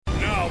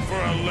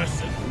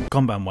lesson.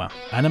 Konbanwa,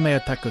 Anime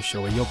Otaku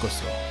Show e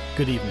yokoso.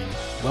 Good evening.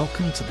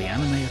 Welcome to the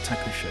Anime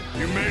Otaku Show.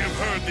 You may have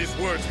heard these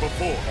words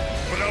before,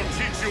 but I'll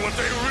teach you what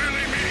they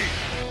really mean.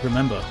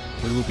 Remember,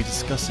 we will be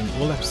discussing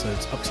all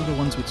episodes up to the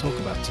ones we talk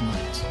about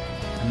tonight.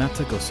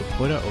 Anata go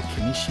Suppora o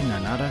Kinishi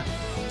Nanara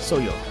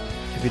Soyo.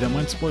 If you don't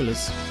mind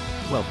spoilers,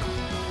 welcome.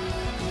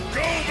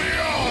 Go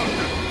beyond!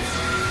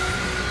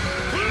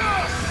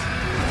 Plus!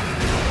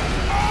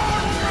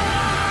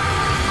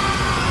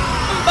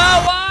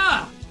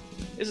 Konbanwa!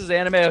 This is the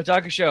Anime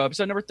Otaku Show,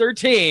 episode number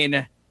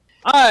 13.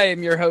 I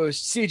am your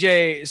host,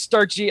 CJ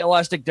Starchy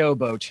Elastic Dough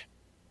Boat.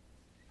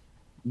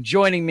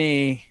 Joining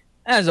me,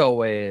 as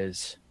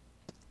always,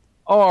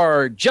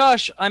 are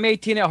Josh, I'm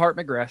 18 at Hart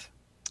McGrath.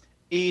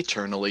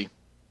 Eternally.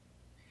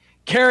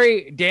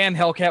 Carrie, damn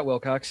Hellcat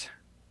Wilcox.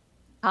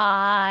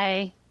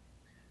 Hi.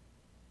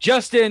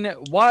 Justin,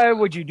 why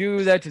would you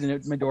do that to the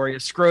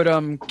Midoriya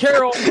scrotum?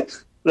 Carol.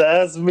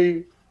 That's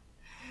me.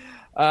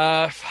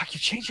 Fuck, you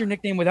changed your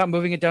nickname without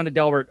moving it down to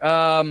Delbert.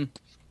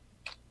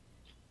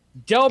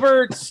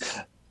 Delbert.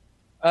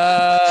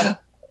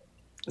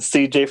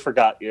 CJ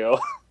forgot you.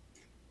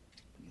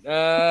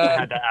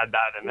 Had to add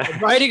that in there.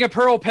 Riding a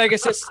Pearl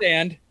Pegasus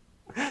stand.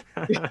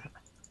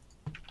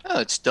 Oh,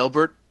 it's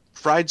Delbert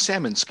fried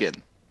salmon skin.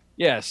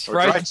 Yes, Or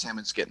right. dried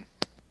salmon skin.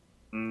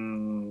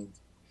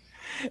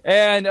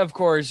 And of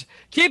course,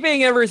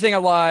 keeping everything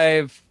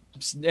alive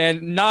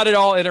and not at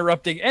all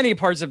interrupting any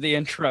parts of the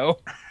intro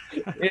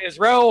is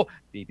Ro.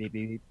 Beep beep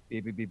beep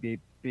beep beep beep beep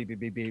beep beep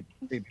beep beep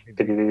beep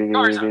beep beep.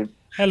 Garza.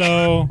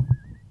 Hello.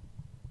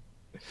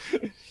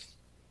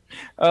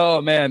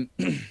 Oh man,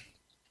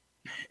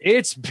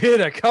 it's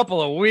been a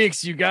couple of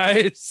weeks, you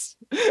guys.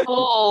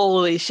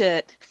 Holy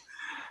shit.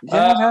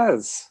 Yeah, it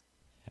has.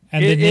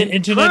 And It- the it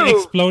internet proved-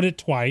 exploded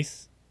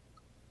twice.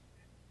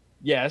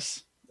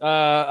 Yes,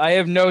 I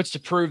have notes to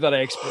prove that I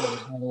exploded.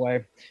 By the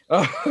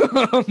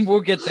way,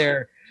 we'll get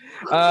there.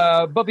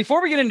 But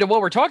before we get into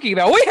what we're talking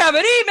about, we have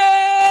an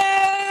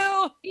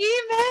email.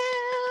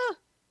 Email!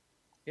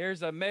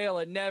 Here's a mail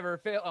that never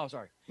fails. Oh,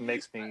 sorry.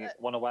 Makes me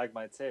want to wag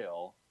my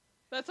tail.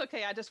 That's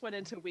okay. I just went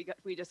into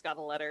we just got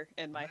a letter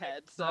in my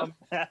head. So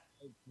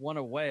Want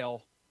a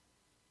whale.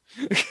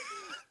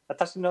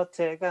 Atashi no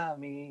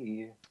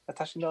tegami.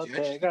 Atashi no See,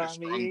 I just get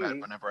sprung back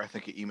tegami. whenever I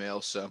think of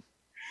emails, so.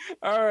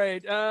 All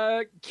right,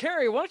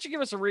 Carrie, why don't you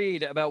give us a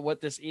read about what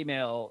this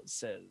email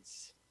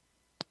says?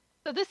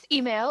 this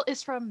email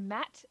is from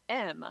Matt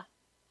M.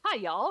 Hi,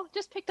 y'all.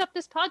 Just picked up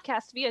this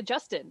podcast via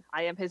Justin.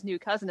 I am his new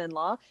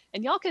cousin-in-law,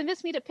 and y'all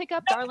convinced me to pick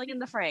up Darling in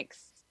the Franxx.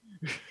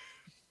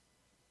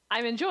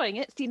 I'm enjoying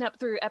it, seen up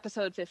through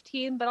episode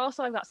 15, but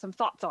also I've got some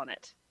thoughts on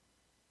it.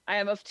 I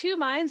am of two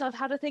minds of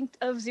how to think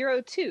of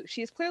Zero 2.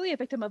 She is clearly a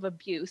victim of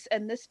abuse,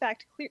 and this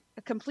fact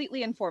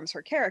completely informs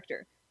her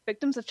character.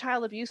 Victims of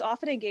child abuse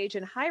often engage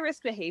in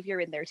high-risk behavior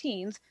in their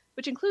teens,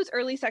 which includes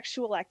early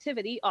sexual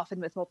activity, often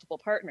with multiple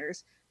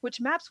partners,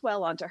 which maps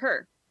well onto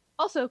her.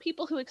 Also,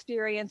 people who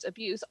experience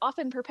abuse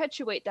often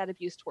perpetuate that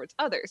abuse towards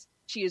others.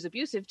 She is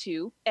abusive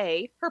to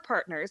A, her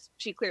partners.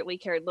 She clearly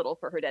cared little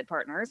for her dead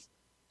partners.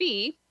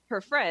 B,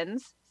 her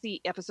friends, see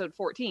episode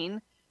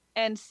 14.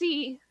 And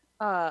C,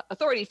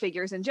 authority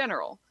figures in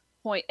general.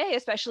 Point A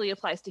especially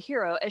applies to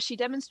Hiro, as she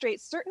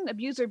demonstrates certain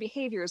abuser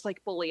behaviors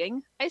like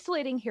bullying,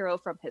 isolating Hiro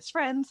from his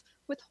friends,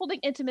 withholding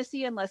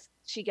intimacy unless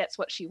she gets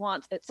what she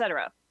wants,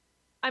 etc.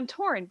 I'm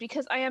torn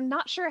because I am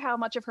not sure how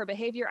much of her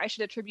behavior I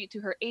should attribute to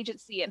her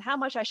agency and how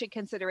much I should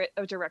consider it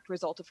a direct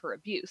result of her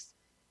abuse.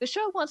 The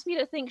show wants me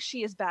to think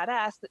she is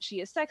badass, that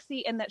she is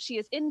sexy, and that she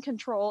is in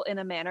control in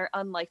a manner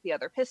unlike the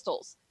other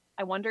Pistols.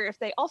 I wonder if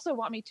they also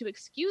want me to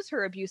excuse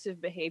her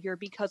abusive behavior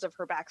because of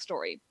her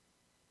backstory.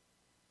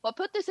 What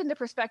put this into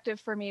perspective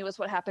for me was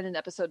what happened in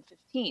episode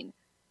 15.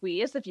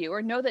 We, as the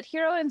viewer, know that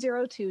Hiro and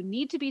Zero 2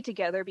 need to be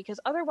together because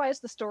otherwise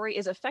the story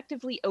is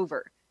effectively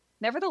over.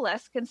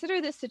 Nevertheless, consider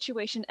this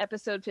situation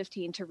episode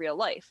 15 to real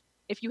life.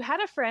 If you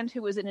had a friend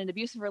who was in an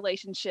abusive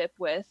relationship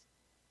with,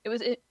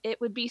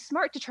 it would be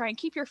smart to try and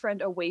keep your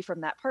friend away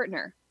from that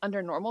partner.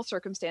 Under normal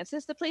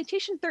circumstances, the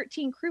PlayStation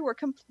 13 crew were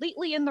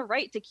completely in the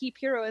right to keep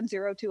Hiro and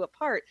Zero 2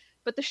 apart,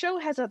 but the show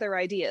has other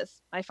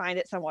ideas. I find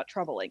it somewhat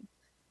troubling.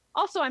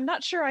 Also, I'm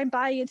not sure I'm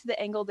buying into the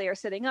angle they are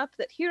setting up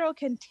that Hiro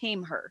can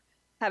tame her.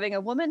 Having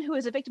a woman who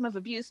is a victim of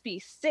abuse be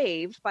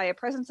saved by a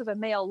presence of a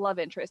male love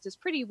interest is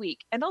pretty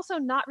weak, and also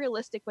not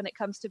realistic when it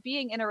comes to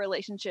being in a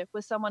relationship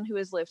with someone who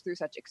has lived through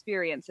such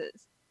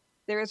experiences.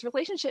 There is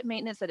relationship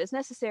maintenance that is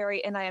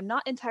necessary, and I am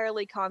not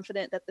entirely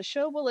confident that the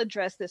show will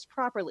address this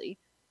properly.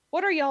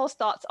 What are y'all's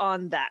thoughts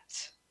on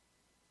that?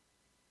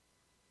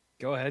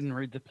 Go ahead and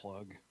read the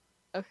plug.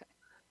 Okay.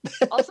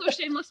 Also, a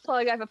shameless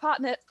plug, I have a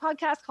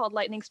podcast called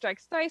Lightning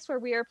Strikes Thrice, where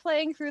we are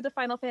playing through the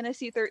Final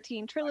Fantasy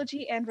XIII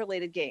trilogy and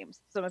related games.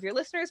 Some of your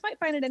listeners might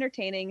find it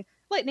entertaining.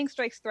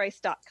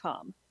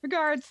 lightningstrikesthrice.com.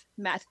 Regards,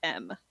 Matt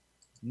M.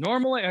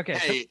 Normally, okay.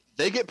 Hey,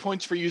 they get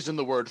points for using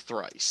the word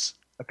thrice.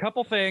 A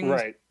couple things.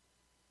 Right.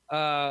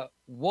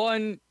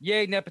 One,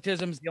 yay,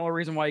 nepotism's the only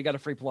reason why you got a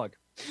free plug.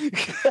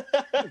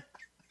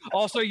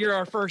 Also, you're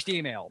our first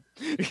email.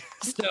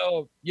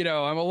 So,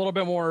 I'm a little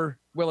bit more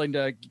willing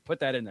to put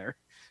that in there.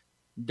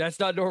 That's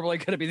not normally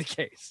going to be the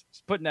case.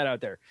 Just putting that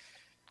out there.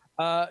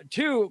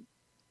 2,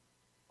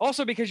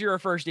 also because you're our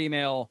first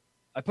email,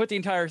 I put the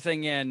entire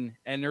thing in,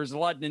 and there's a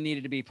lot that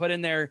needed to be put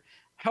in there.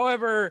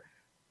 However,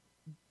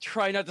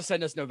 try not to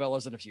send us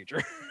novellas in the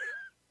future.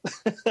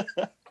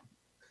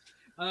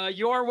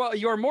 You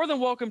are more than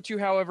welcome to,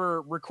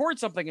 however, record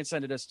something and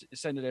send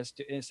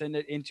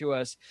it into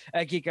us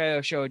at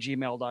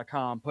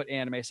geekio@gmail.com. Put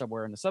anime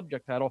somewhere in the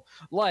subject title,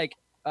 like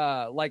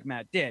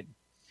Matt did.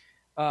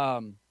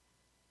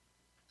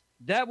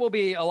 That will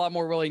be a lot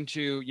more willing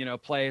to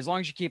play as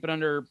long as you keep it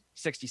under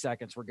 60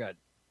 seconds. We're good.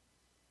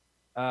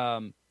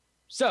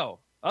 So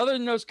other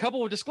than those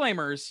couple of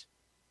disclaimers,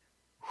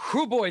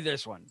 whoo boy,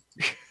 this one.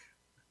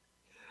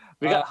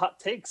 We got hot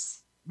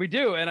takes. We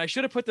do, and I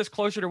should have put this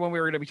closer to when we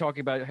were going to be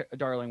talking about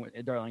Darling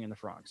in the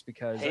Franxx,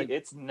 because Hey,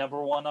 it's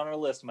number 1 on our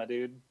list, my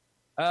dude.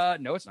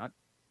 No, it's not.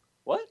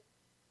 What?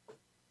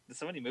 Did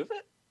somebody move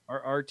it?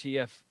 Our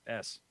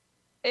RTFS.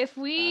 If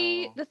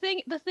we, the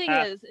thing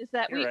is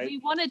that we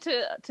wanted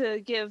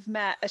to give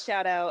Matt a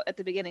shout out at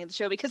the beginning of the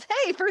show because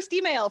hey, first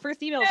emails are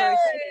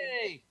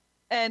exciting.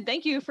 And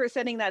thank you for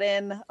sending that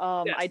in.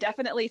 Yes. I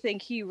definitely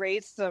think he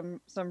raised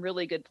some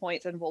really good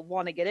points, and we'll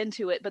want to get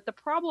into it. But the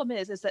problem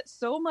is that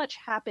so much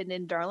happened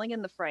in Darling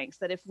in the Franxx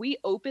that if we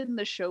open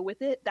the show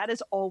with it, that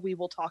is all we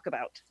will talk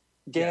about.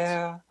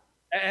 Yeah.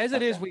 Yes. As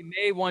it is, we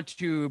may want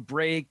to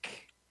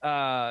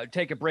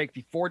take a break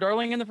before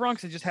Darling in the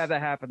Franxx and just have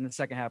that happen in the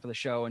second half of the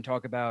show and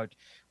talk about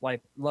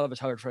like Love is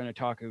Hard for an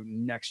Otaku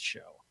next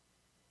show,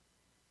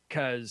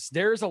 because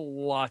there's a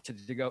lot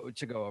to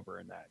go over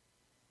in that.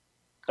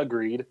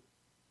 Agreed.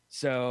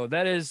 So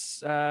that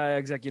is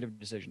executive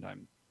decision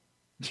time.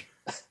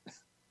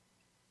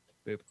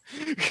 Boop.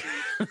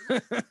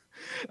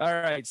 All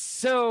right.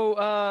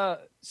 So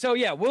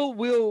yeah,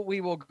 we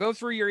will go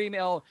through your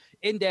email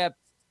in depth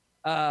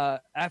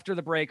after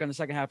the break on the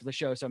second half of the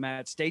show. So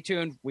Matt, stay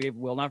tuned. We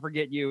will not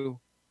forget you,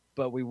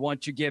 but we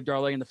want to give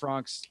Darling in the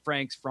Franxx,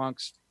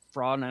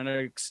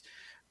 Franxx,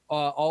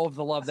 all of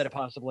the love that it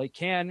possibly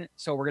can.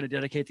 So we're going to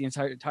dedicate the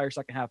entire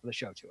second half of the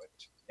show to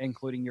it,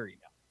 including your email.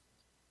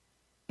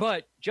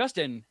 But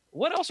Justin,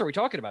 what else are we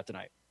talking about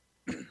tonight?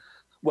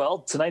 Well,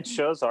 tonight's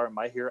shows are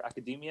My Hero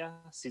Academia,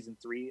 Season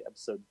 3,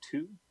 Episode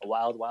 2,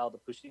 Wild Wild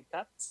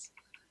Pussycats,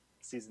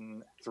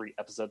 Season 3,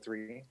 Episode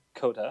 3,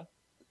 Kota,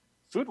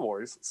 Food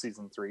Wars,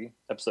 Season 3,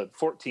 Episode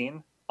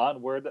 14,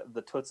 Onward,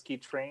 the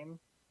Totsuki Train,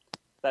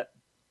 that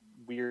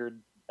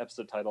weird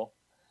episode title,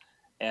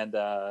 and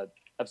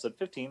Episode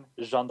 15,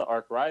 Jeanne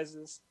d'Arc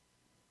Rises,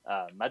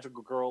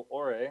 Magical Girl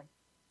Ore,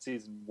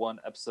 Season 1,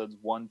 Episodes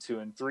 1, 2,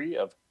 and 3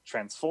 of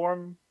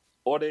Transform,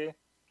 Ore,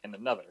 and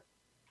Another.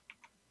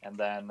 And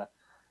then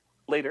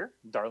later,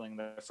 Darling in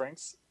the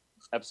Franxx,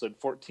 Episode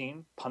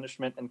 14,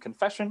 Punishment and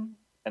Confession,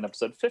 and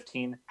Episode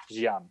 15,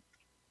 Jian.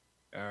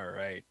 All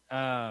right.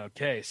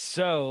 Okay,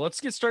 so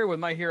let's get started with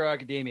My Hero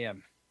Academia.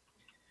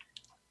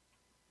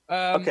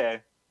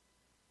 Okay.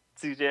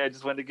 CJ, I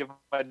just wanted to give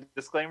my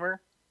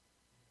disclaimer.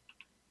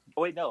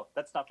 Oh, wait, no,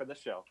 that's not for this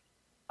show.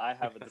 I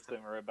have a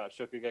disclaimer about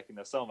Shokugeki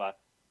no Soma.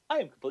 I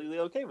am completely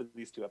okay with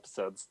these 2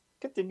 episodes.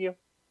 Continue.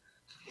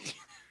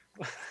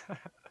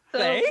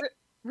 So,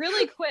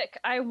 really quick,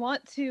 I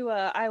want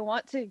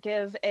to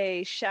give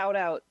a shout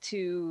out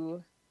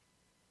to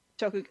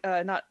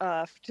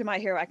to My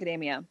Hero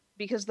Academia,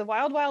 because the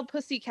Wild Wild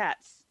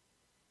Pussycats,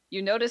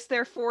 you notice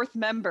their 4th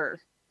member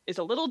is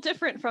a little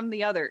different from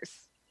the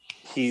others.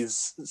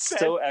 He's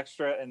so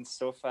extra and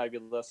so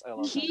fabulous. I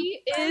love him.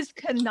 He is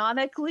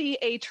canonically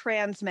a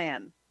trans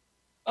man.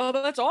 Oh,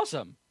 that's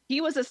awesome. He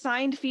was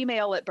assigned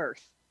female at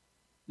birth.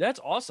 That's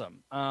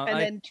awesome. And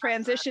then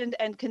transitioned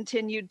and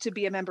continued to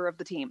be a member of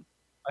the team.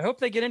 I hope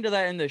they get into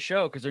that in the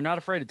show, because they're not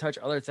afraid to touch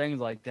other things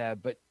like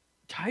that. But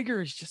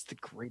Tiger is just the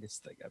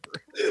greatest thing ever.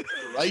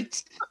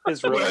 Right?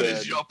 Where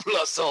is your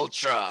plus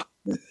ultra?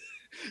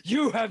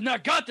 You have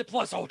not got the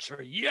plus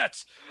ultra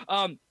yet.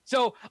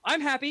 So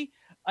I'm happy.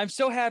 I'm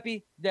so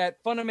happy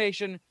that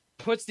Funimation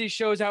puts these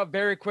shows out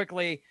very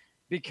quickly,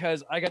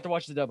 because I got to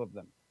watch the dub of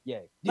them.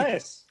 Yay.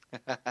 Nice.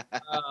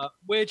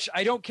 Which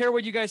I don't care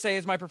what you guys say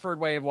is my preferred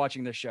way of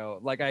watching this show.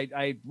 Like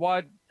I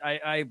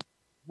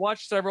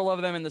watched several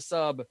of them in the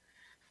sub.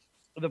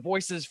 The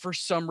voices, for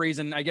some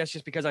reason, I guess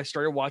just because I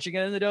started watching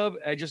it in the dub,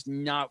 are just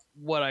not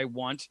what I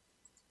want.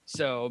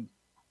 So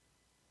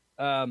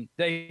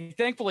they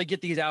thankfully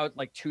get these out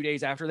like 2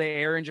 days after they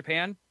air in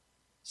Japan.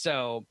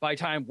 So by the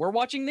time we're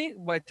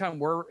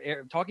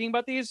talking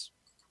about these,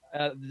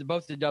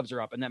 both the dubs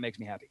are up, and that makes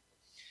me happy.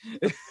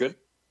 Good.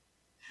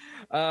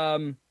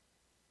 I'm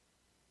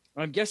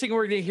guessing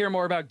we're going to hear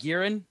more about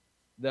Giran,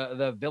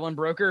 the villain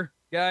broker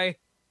guy.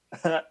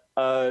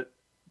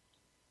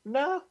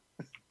 No.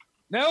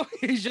 No,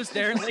 he's just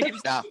there.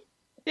 Nah.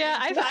 Yeah,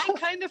 I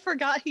kind of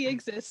forgot he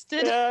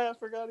existed. Yeah, I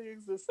forgot he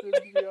existed,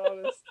 to be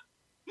honest.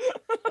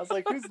 I was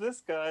like, who's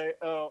this guy?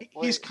 Oh,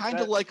 He's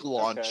kind of like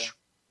Launch.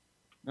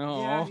 Okay.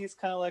 Oh, Yeah, he's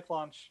kind of like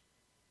Launch.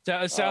 so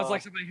it sounds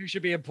like somebody who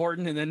should be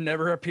important and then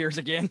never appears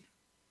again.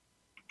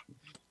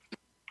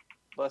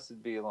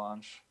 Blessed be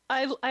launch.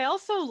 I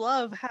also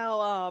love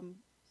how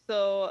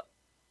so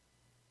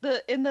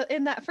in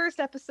that first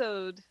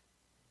episode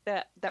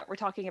that we're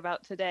talking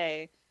about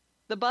today,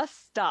 the bus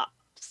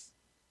stops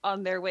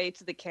on their way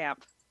to the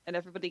camp and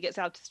everybody gets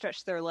out to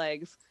stretch their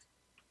legs.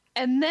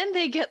 And then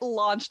they get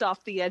launched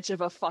off the edge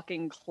of a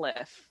fucking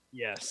cliff.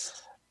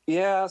 Yes.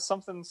 Yeah,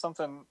 something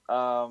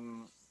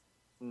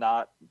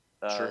not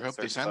Sure hope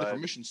they signed the certified.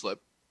 permission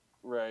slip.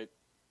 Right.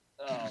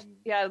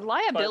 Yeah,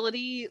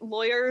 liability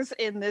lawyers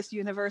in this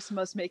universe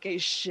must make a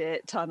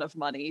shit ton of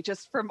money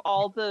just from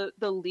all the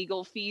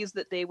legal fees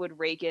that they would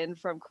rake in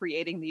from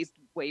creating these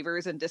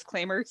waivers and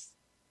disclaimers.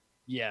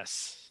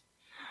 Yes.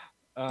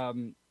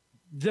 Though,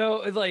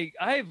 like,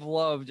 I've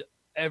loved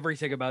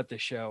everything about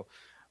this show.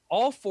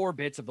 All 4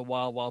 bits of the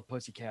Wild Wild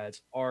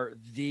Pussycats are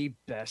the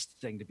best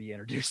thing to be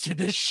introduced to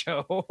this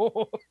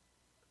show.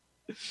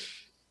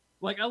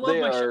 Like, I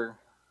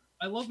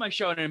love my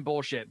shonen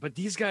bullshit, but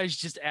these guys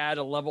just add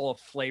a level of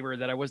flavor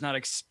that I was not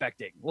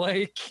expecting.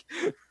 Like,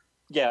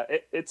 yeah,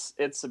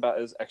 it's about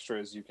as extra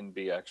as you can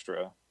be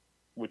extra,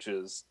 which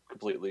is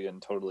completely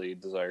and totally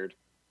desired.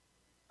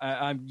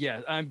 I'm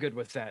good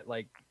with that.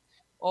 Like,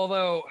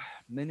 although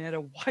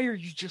Mineta, why are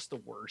you just the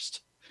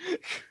worst?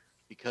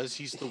 Because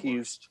he's the He's-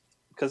 worst.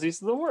 Because he's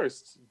the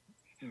worst.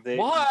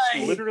 Why?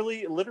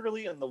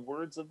 Literally, in the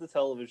words of the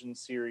television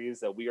series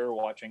that we are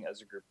watching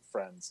as a group of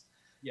friends,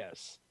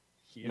 Yes,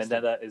 he is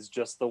Mineta is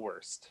just the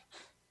worst.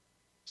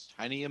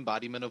 Tiny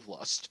embodiment of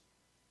lust.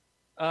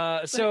 So,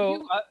 I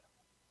was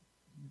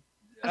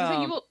gonna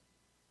say, you will,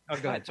 oh,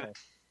 go ahead. Sorry.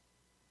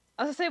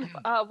 I was gonna say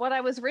what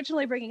I was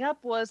originally bringing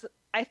up was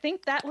I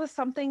think that was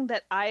something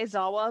that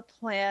Aizawa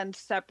planned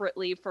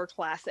separately for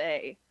Class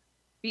A.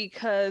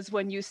 Because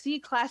when you see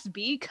Class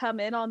B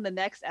come in on the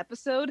next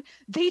episode,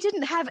 they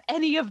didn't have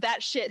any of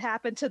that shit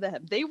happen to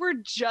them. They were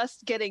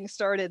just getting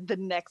started the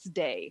next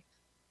day.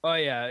 Oh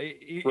yeah,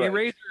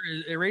 Right.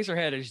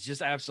 Eraserhead is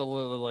just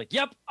absolutely like,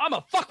 yep, I'm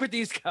a fuck with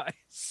these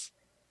guys.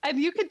 And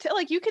you can tell,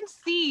 like, you can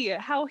see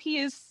how he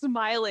is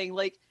smiling.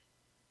 Like,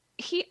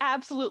 he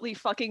absolutely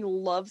fucking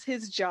loves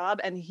his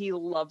job and he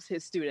loves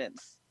his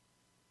students.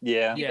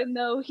 Yeah. Yeah. Even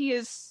though he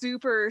is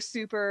super,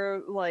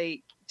 super,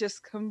 like,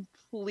 just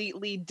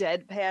completely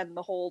deadpan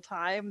the whole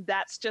time.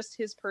 That's just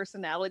his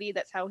personality.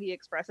 That's how he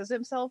expresses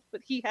himself.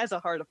 But he has a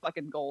heart of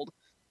fucking gold.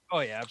 Oh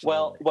yeah,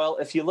 absolutely. Well,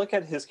 if you look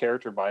at his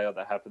character bio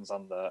that happens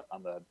on the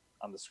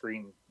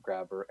screen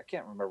grabber, I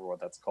can't remember what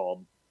that's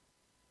called.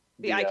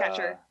 The eye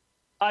catcher.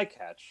 Eye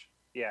catch.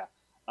 Yeah.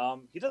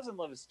 He doesn't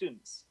love his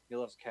students. He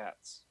loves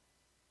cats.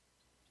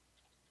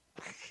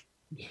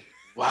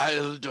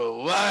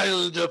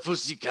 Wilder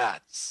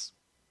pussycats.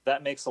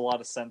 That makes a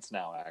lot of sense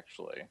now,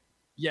 actually.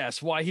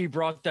 Yes, why he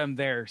brought them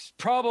there,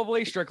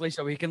 probably strictly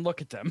so he can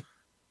look at them.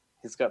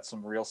 He's got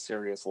some real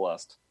serious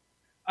lust.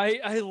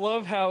 I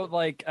love how,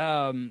 like,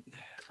 I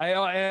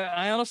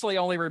honestly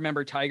only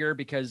remember Tiger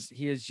because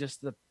he is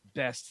just the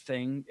best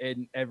thing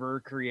ever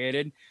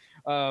created.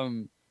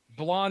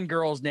 Blonde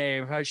girl's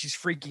name, how she's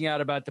freaking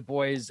out about the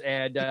boys,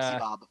 and Pixie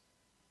Bob.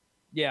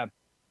 yeah,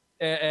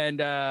 and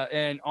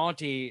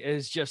Auntie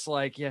is just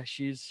like, yeah,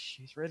 she's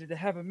ready to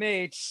have a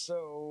mate,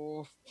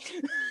 so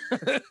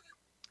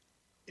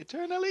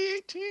Eternally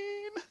 18.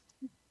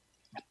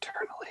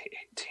 Eternally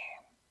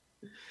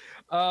 18.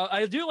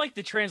 I do like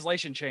the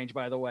translation change,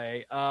 by the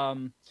way.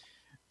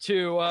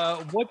 To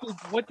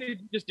what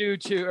did you just do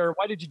to, or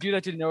why did you do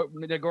that to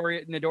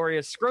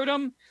Midoriya's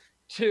scrotum?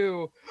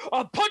 To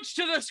a punch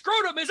to the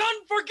scrotum is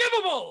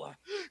unforgivable.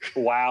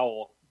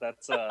 Wow,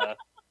 that's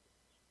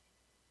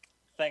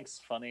thanks,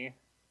 funny.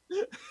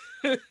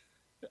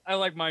 I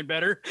like mine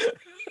better.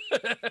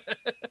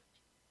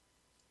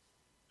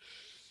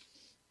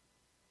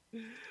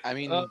 I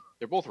mean,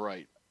 they're both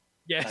right.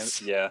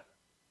 Yes. Yeah.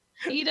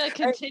 Ida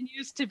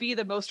continues to be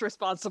the most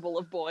responsible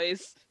of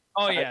boys.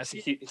 Oh yes.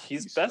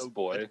 He's so best good.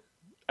 boy.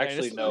 And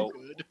Actually, it's no.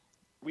 Good.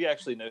 We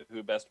actually know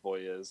who best boy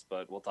is,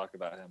 but we'll talk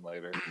about him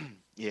later.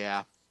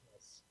 Yeah.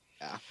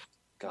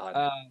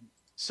 God.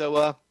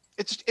 So,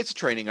 it's a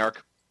training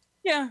arc.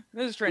 Yeah,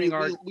 this is training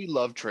arc. We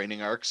love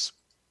training arcs.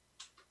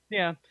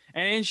 Yeah,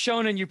 and in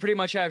Shonen, you pretty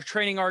much have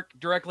training arc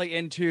directly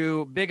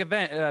into big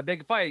event,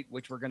 big fight,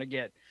 which we're gonna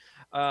get.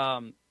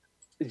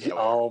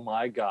 Oh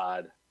my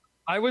God.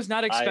 I was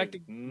not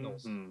expecting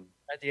Mhm.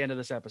 at the end of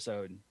this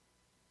episode.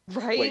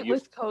 Right? Wait, you-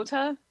 With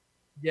Kota?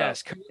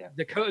 Yes, yeah.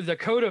 the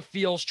Coda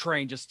Feels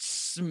train just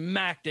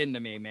smacked into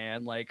me,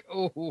 man. Like,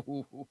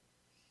 oh,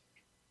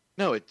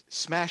 No, it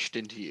smashed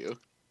into you.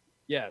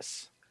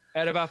 yes,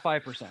 at about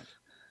 5%.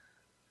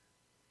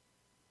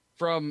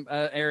 From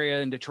an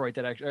area in Detroit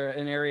that actually,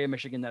 an area in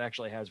Michigan that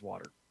actually has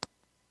water.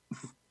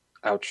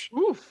 Ouch.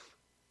 Oof.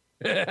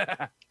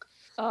 Hot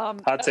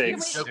can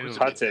takes. we-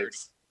 Hot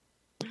takes.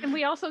 Can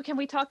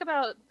we talk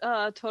about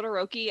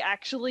Todoroki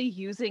actually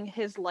using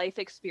his life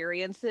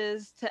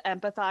experiences to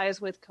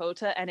empathize with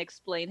Kota and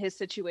explain his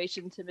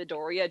situation to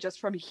Midoriya just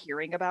from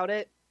hearing about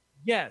it?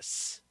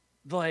 Yes,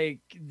 like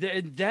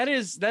that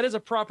is a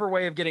proper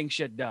way of getting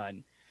shit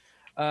done.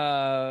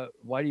 Why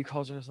do you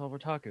call ourselves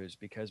otakus?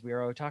 Because we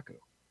are otaku.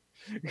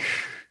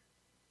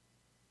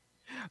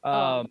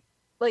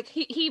 Like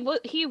he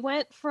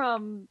went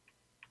from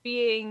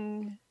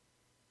being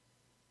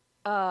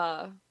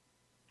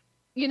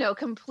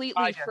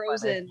completely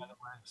frozen. By the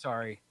way.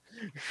 Sorry.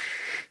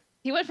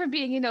 He went from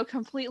being,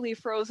 completely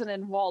frozen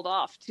and walled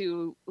off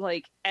to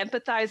like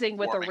empathizing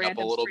with Warming a up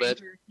random a little bit.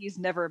 stranger he's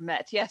never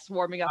met. Yes,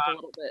 warming up a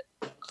little bit.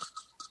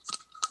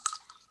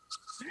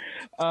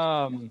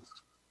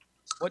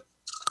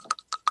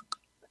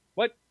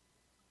 What?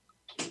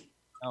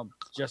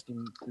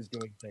 Justin is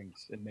doing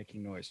things and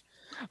making noise.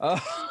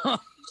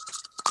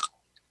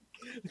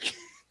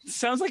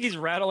 Sounds like he's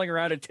rattling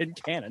around a tin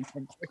can and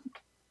something.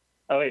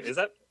 Oh wait,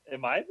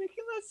 am I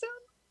making that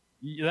sound?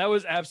 That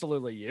was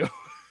absolutely you.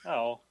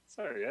 Oh,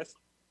 sorry, guys.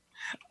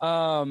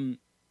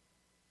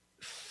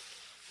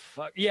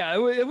 Fuck. Yeah,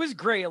 it was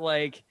great.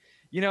 Like,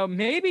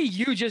 maybe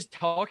you just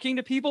talking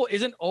to people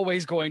isn't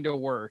always going to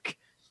work.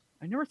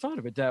 I never thought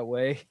of it that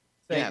way.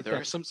 Yeah, there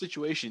are some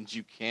situations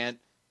you can't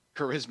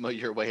charisma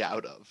your way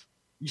out of.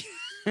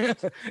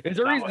 There's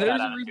a reason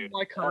attitude.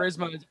 why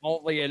charisma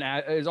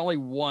is only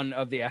one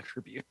of the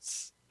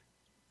attributes.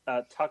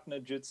 Talk no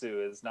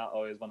jutsu is not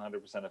always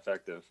 100%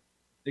 effective.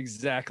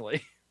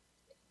 Exactly.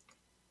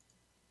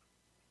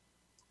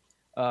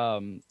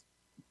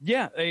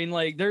 Yeah, I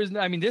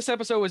mean, this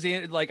episode was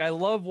I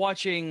love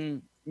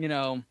watching,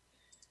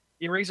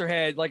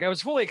 Eraserhead. Like, I was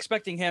fully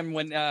expecting him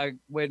when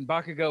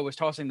Bakugo was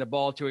tossing the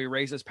ball to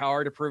erase his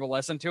power to prove a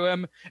lesson to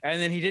him,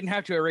 and then he didn't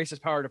have to erase his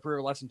power to prove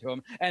a lesson to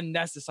him, and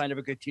that's the sign of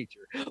a good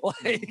teacher.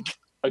 Like,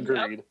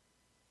 agreed.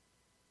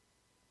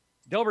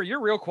 Delbert,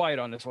 you're real quiet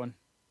on this one.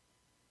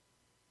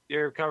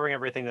 You're covering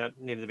everything that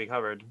needed to be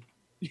covered.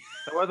 There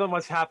wasn't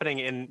much happening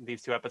in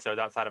these two episodes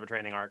outside of a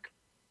training arc.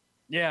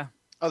 Yeah.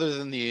 Other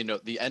than the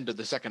end of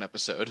the second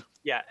episode.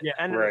 Yeah,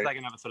 end of the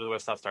second episode is where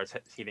stuff starts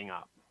heating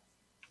up.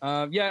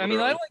 Yeah, I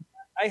mean, I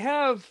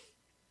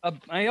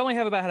only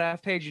have about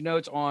half page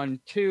notes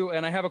on 2,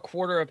 and I have a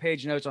quarter of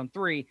page notes on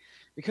 3,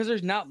 because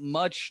there's not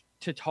much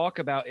to talk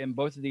about in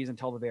both of these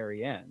until the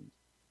very end.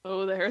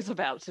 Oh, there's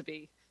about to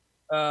be.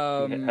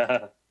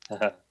 Yeah,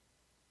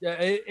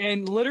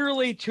 and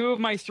literally 2 of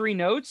my 3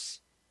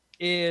 notes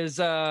is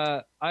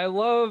I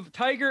love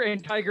Tiger,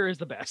 and Tiger is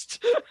the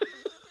best.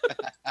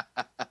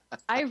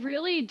 I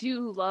really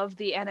do love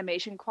the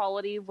animation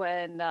quality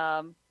when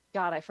God,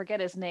 I forget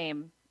his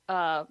name.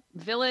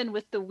 Villain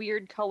with the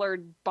weird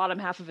colored bottom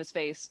half of his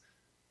face.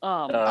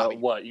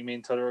 What, you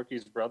mean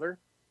Todoroki's brother?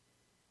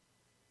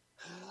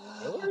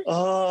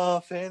 Oh,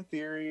 fan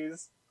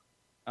theories.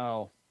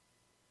 Oh.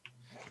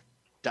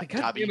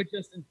 Dobby.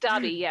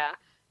 Dobby, yeah.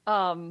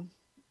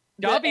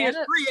 Dobby is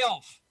free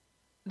elf.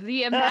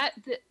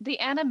 The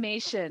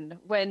animation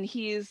when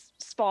he's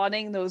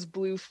spawning those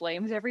blue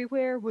flames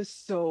everywhere was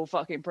so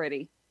fucking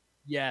pretty.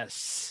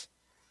 Yes.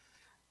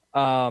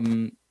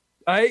 Am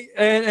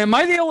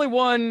I the only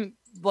one,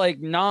 like,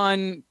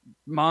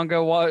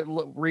 non-manga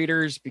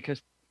readers,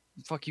 because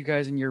fuck you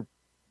guys and your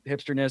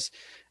hipsterness,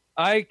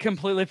 I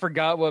completely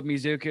forgot what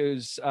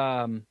Mizuku's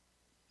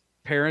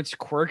parents'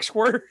 quirks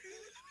were.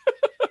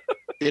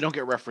 They don't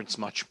get referenced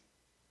much.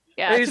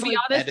 Yeah, to be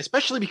honest, and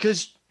especially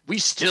because we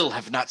still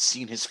have not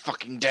seen his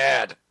fucking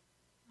dad.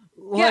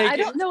 Yeah, I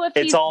don't know if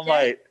it's All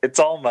Might. It's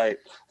All Might.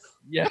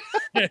 Yeah.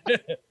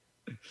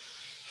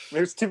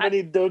 There's too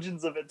many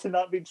dojins of it to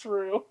not be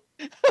true.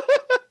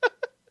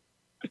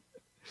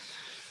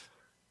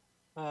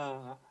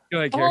 Go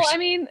ahead, well, I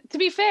mean, to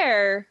be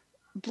fair,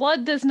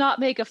 blood does not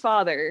make a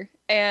father,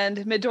 and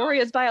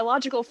Midoriya's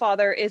biological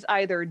father is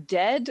either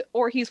dead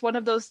or he's one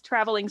of those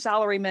traveling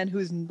salarymen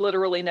who's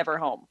literally never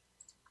home.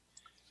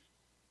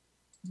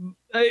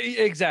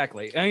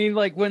 Exactly. I mean,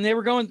 like, when he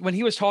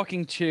was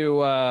talking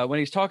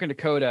to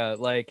Koda,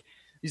 like,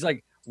 he's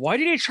like, why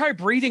did he try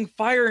breathing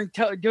fire and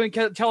doing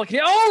telekinesis?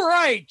 Oh,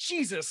 right,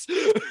 Jesus.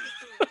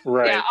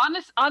 Right. Yeah,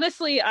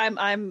 honestly, I'm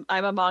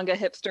a manga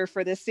hipster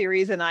for this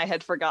series, and I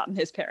had forgotten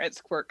his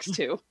parents' quirks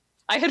too.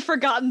 I had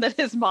forgotten that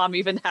his mom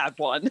even had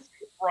one.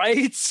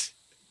 Right.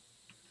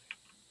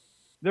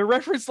 They're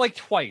referenced like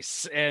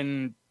twice,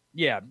 and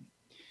yeah.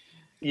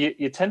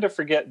 You tend to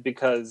forget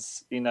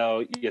because,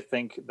 you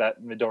think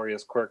that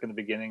Midoriya's quirk in the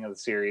beginning of the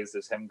series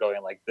is him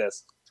going like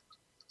this.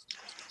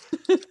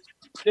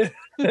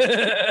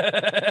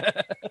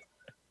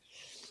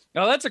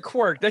 No, that's a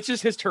quirk. That's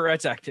just his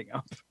Tourette's acting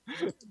up.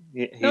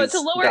 No,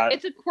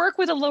 it's a quirk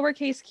with a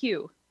lowercase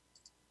q.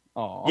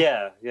 Oh.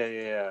 Yeah.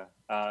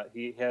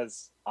 He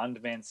has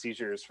on-demand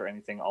seizures for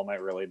anything All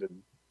Might related.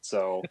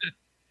 So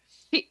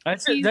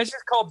that's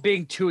just called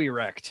being too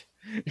erect.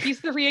 He's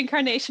the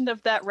reincarnation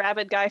of that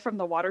rabid guy from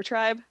the Water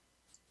Tribe.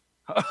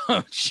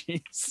 Oh,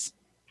 jeez.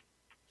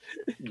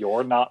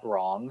 You're not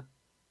wrong.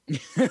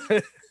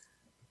 But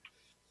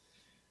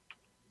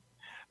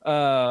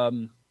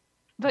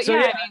so,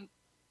 yeah, I mean,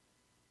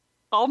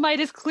 All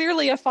Might is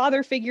clearly a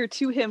father figure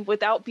to him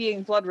without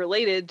being blood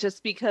related,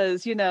 just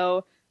because,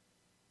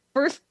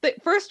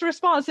 first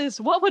response is,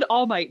 what would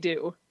All Might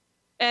do?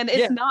 And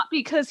it's not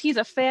because he's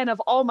a fan of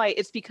All Might,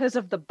 it's because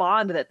of the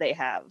bond that they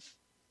have.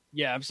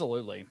 Yeah,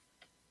 absolutely.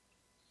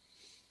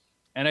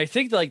 And I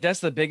think like that's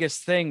the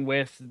biggest thing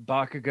with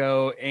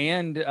Bakugo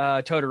and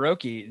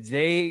Todoroki.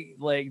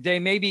 They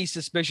may be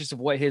suspicious of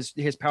what his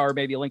power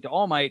may be linked to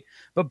All Might,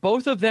 but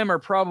both of them are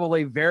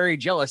probably very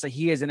jealous that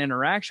he has an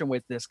interaction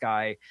with this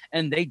guy,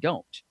 and they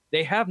don't.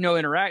 They have no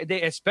interact.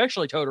 They,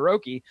 especially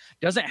Todoroki,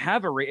 doesn't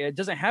have a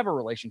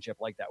relationship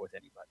like that with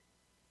anybody.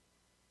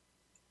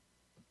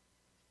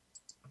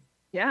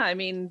 Yeah, I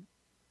mean,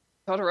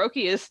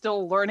 Todoroki is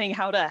still learning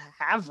how to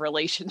have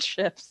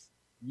relationships.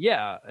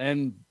 Yeah,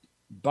 and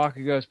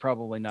Bakugo is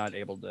probably not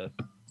able to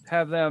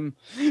have them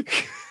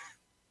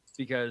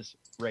because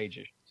rage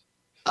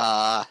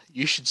issues.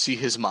 You should see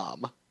his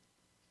mom.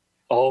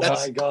 Oh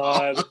That's my god.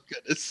 all I'm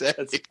gonna say.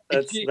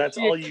 That's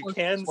all you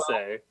can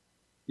say.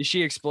 Is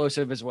she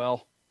explosive as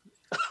well?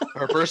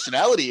 Her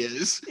personality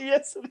is.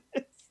 Yes, it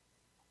is.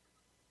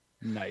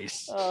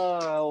 Nice.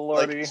 Oh,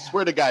 Like, lordy.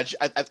 swear to God,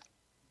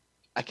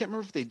 I can't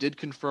remember if they did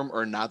confirm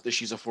or not that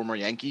she's a former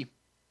Yankee.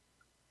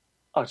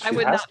 Oh, she I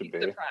would has not to be be.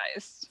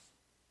 surprised.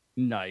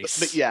 Nice.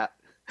 But yeah,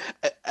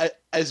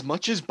 as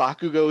much as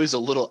Bakugo is a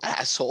little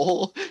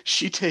asshole,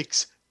 she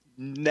takes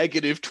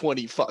negative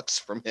 20 fucks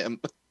from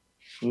him.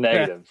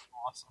 Negative.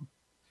 Awesome.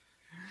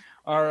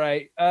 All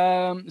right.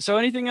 So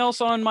anything else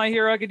on My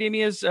Hero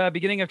Academia's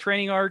beginning of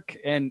training arc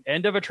and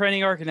end of a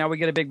training arc, and now we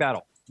get a big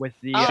battle with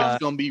the. It's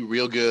gonna be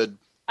real good.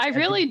 I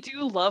really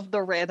do love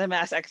the random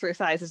ass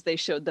exercises they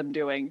showed them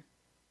doing.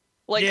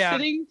 Like Yeah.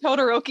 sitting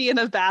Todoroki in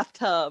a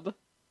bathtub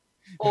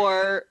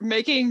or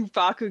making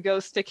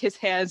Bakugo stick his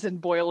hands in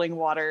boiling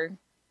water.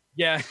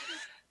 Yeah.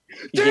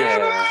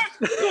 Yeah.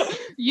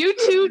 You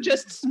two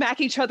just smack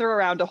each other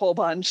around a whole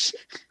bunch.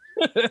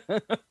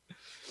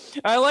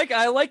 I like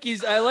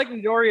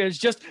Midoriya's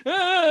just.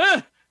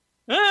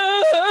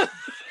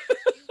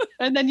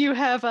 And then you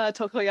have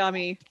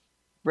Tokoyami.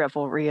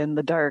 Revelry in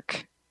the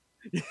dark.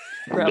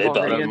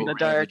 Revelry in the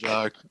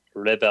dark.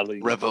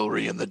 Rebellion.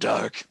 Revelry in the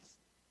dark.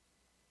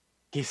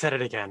 He said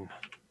it again.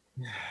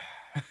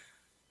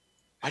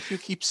 Why do you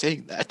keep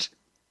saying that?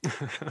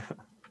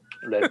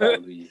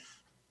 Rebellion.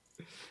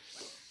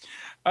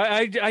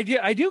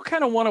 I do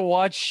kind of want to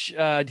watch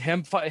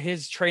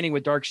his training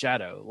with Dark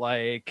Shadow.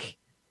 Like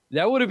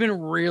that would have been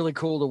really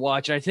cool to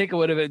watch. I think it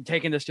would have been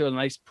taken this to a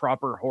nice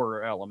proper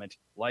horror element.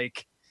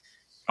 Like,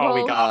 Oh,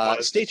 we Well,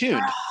 got Stay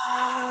tuned.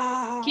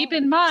 Keep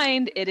in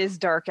mind, it is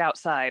dark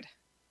outside.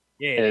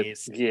 yeah, it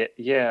is.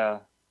 Yeah.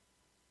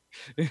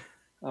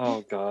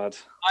 Oh god.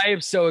 I am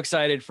so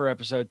excited for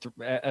episode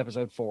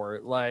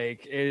 4.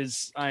 Like,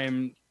 I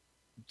am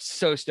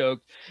so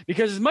stoked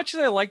because as much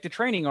as I like the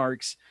training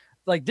arcs,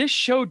 like this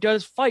show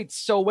does fight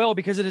so well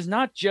because it is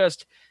not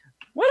just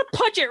want to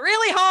punch it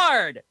really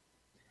hard.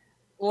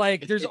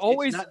 Like, there's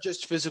always it's not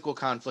just physical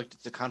conflict;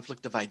 it's a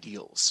conflict of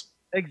ideals.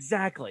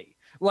 exactly.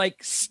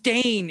 Like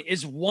Stain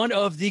is one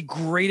of the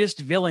greatest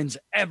villains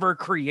ever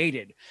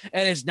created,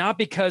 and it's not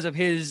because of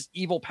his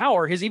evil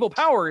power. His evil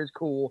power is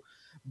cool,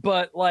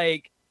 but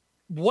like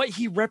what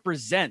he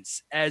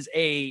represents as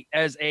a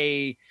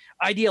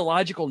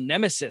ideological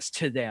nemesis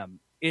to them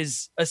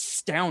is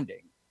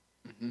astounding.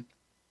 Mm-hmm.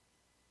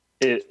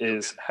 It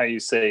is how you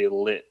say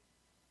lit.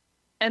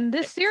 And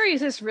this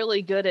series is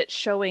really good at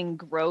showing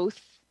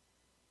growth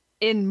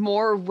in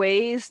more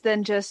ways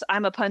than just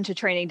I'm a punch a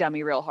training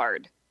dummy real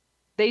hard.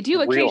 They do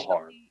Real occasionally,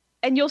 hard.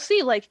 and you'll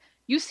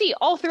see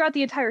all throughout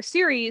the entire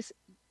series,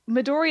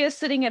 Midoriya's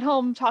sitting at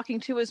home talking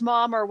to his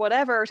mom or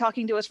whatever,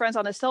 talking to his friends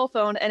on his cell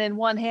phone, and in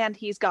one hand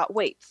he's got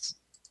weights.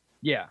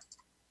 Yeah.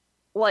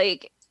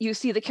 Like, you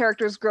see the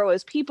characters grow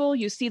as people,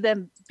 you see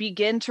them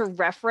begin to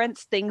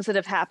reference things that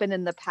have happened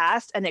in the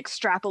past and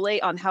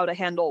extrapolate on how to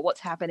handle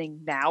what's happening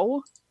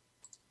now.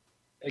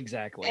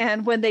 Exactly.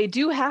 And when they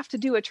do have to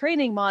do a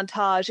training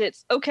montage,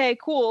 it's okay,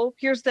 cool,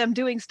 here's them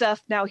doing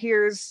stuff, now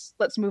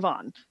let's move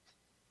on.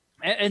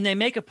 And they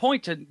make a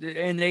point to,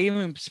 and they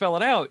even spell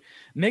it out,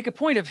 make a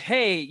point of,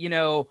 hey,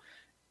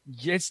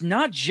 it's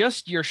not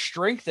just your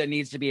strength that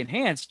needs to be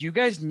enhanced. You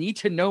guys need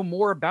to know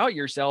more about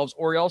yourselves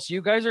or else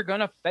you guys are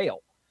going to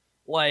fail.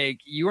 Like,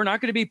 you are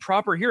not going to be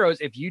proper heroes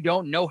if you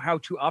don't know how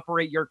to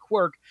operate your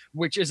quirk,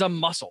 which is a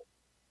muscle.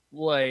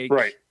 Like,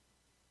 Right.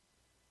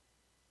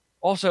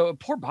 Also,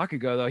 poor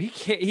Bakugo though,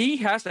 he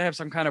has to have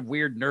some kind of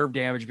weird nerve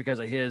damage because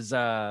of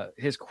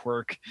his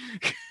quirk.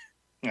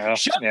 Yeah.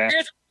 Shut Yeah.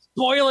 your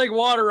boiling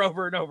water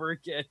over and over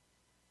again.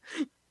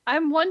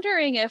 I'm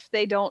wondering if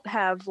they don't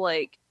have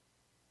like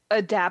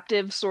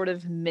adaptive sort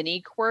of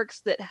mini quirks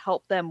that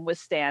help them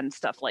withstand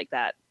stuff like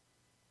that.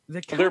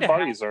 They Their kinda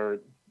bodies are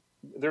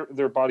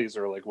their bodies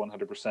are like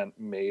 100%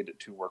 made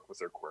to work with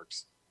their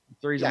quirks. have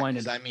the reason Yeah, why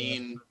 'cause Nintendo I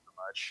mean,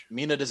 much.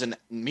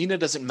 Mina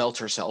doesn't melt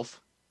herself.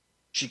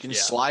 She can Yeah.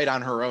 slide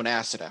on her own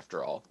acid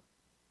after all.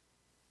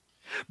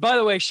 By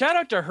the way, shout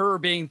out to her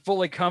being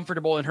fully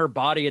comfortable in her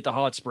body at the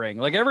hot spring.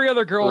 Like every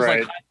other girl's Right.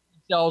 like hiding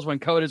themselves when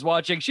Code is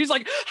watching. She's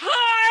like,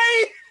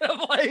 "Hi!" I'm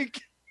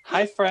like,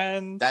 Hi,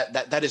 friend.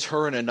 That is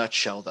her in a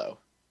nutshell, though.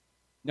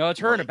 no, it's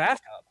her in a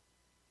bathtub.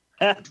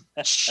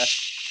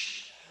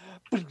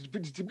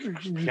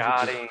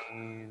 Got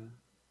him.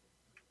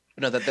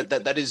 No,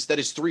 that is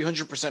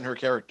 300% her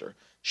character.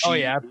 Oh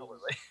yeah,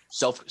 absolutely.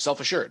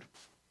 Self-assured.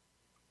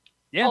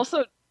 Yeah.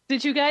 Also,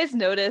 did you guys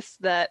notice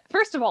that,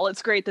 first of all,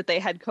 it's great that they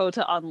had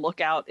Kota on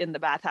lookout in the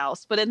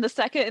bathhouse, but in the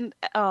second,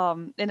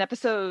 in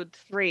episode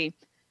 3,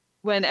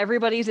 when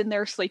everybody's in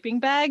their sleeping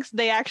bags,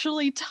 they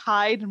actually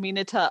tied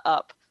Mineta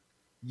up.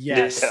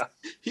 Yes.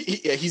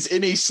 Yeah. He's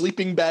in a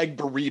sleeping bag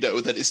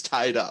burrito that is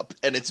tied up,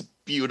 and it's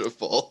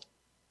beautiful.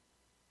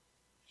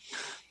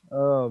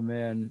 Oh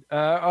man.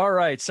 All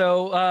right.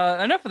 So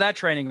enough of that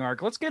training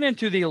arc. Let's get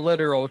into the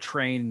literal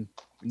training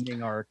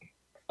arc.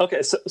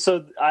 Okay,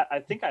 so I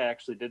think I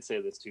actually did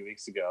say this 2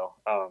 weeks ago.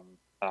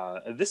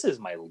 This is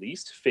my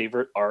least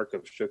favorite arc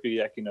of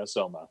Shokugeki no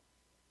Soma.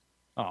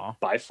 Oh.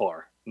 By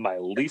far. My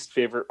least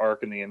favorite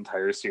arc in the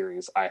entire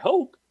series. I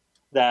hope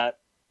that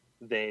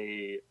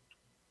they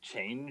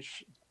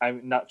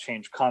not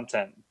change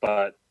content,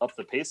 but up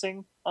the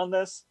pacing on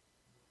this.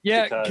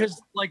 Yeah,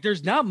 because like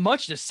there's not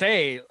much to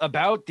say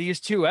about these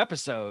 2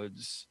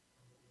 episodes.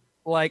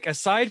 Like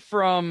aside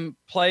from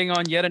playing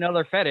on yet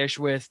another fetish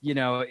with,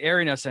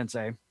 Erina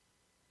Sensei.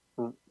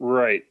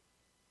 Right.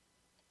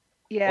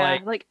 Yeah,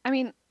 I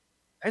mean,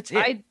 that's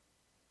it.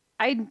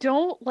 I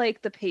don't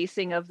like the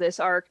pacing of this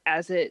arc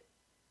as it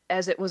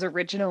was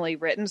originally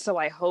written, so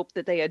I hope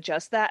that they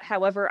adjust that.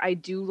 However, I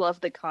do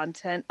love the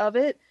content of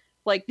it.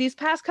 Like these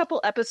past couple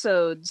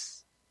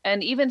episodes,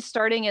 and even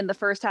starting in the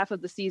first half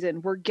of the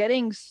season, we're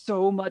getting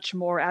so much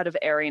more out of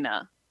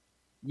Erina.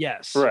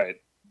 Yes. Right.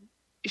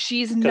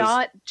 She's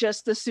not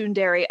just the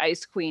tsundere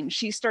ice queen.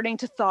 She's starting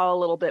to thaw a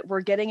little bit.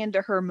 We're getting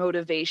into her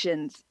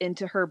motivations,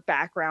 into her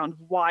background,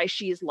 why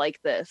she's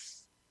like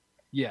this.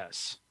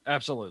 Yes,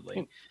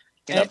 absolutely.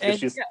 Because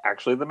she's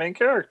actually the main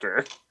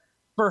character.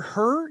 For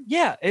her,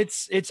 yeah,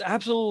 it's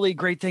absolutely a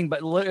great thing.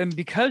 But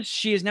because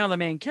she is now the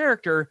main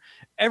character,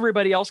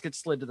 everybody else gets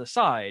slid to the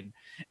side.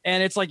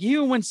 And it's like,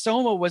 even when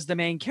Soma was the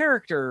main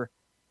character,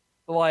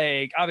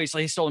 like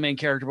obviously he's still the main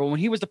character, but when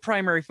he was the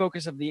primary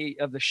focus of the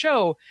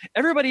show,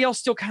 everybody else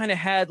still kind of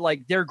had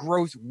like their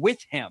growth with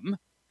him.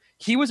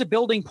 He was a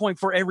building point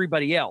for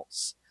everybody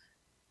else.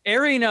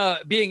 Erina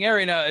being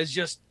Erina is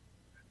just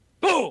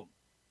boom.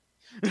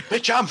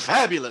 Bitch, I'm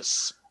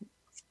fabulous.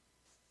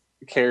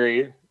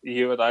 Carrie,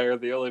 you and I are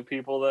the only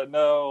people that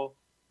know.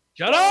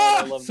 Shut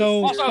up!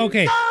 So Also,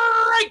 okay.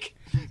 Strike!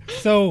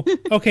 So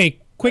okay,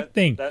 quick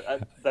thing.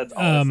 That's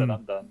all I said.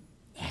 I'm done.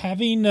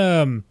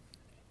 Having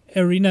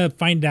Erina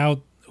find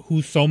out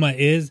who Soma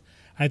is,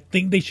 I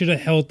think they should have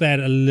held that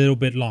a little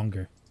bit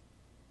longer.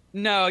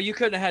 No, you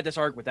couldn't have had this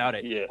arc without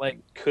it. Yeah, like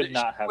could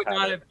not have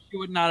had it. She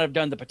would not have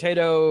done the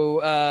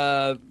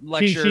potato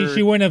lecture.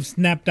 She wouldn't have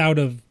snapped out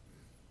of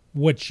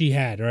what she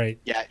had, right?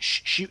 Yeah,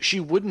 she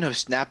wouldn't have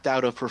snapped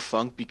out of her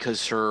funk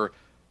because her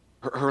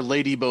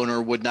lady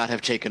boner would not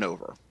have taken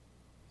over.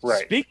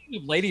 Right. Speaking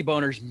of lady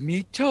boners,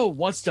 Mito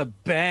wants to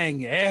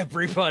bang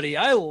everybody.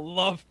 I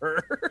love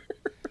her.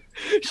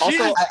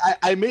 Also,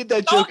 I made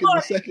that joke in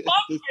the second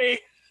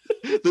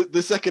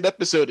the second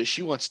episode is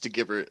she wants to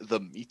give her the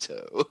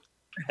Mito.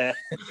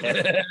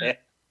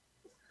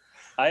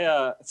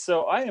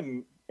 So I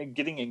am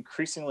getting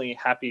increasingly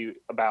happy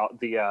about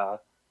the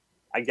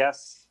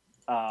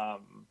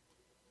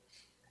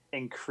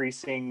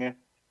increasing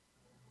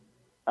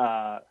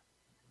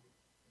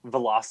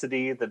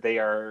velocity that they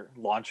are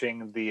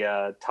launching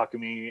the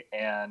Takumi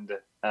and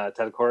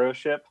Tadakoro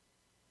ship.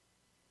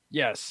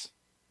 Yes.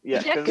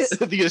 Yeah,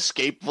 the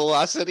escape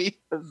velocity.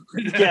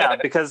 Yeah,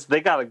 because they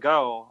gotta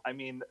go. I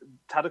mean,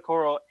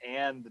 Tadakoro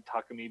and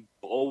Takumi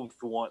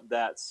both want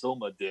that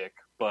Soma dick,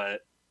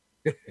 but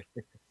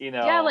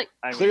yeah,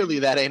 clearly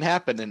that ain't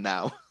happening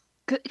now.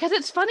 Because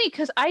it's funny,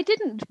 because I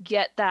didn't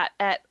get that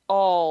at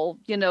all,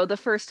 the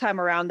first time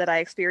around that I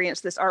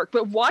experienced this arc.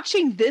 But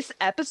watching this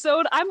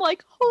episode, I'm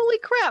like, holy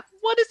crap,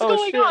 what is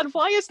going on?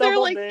 Why is there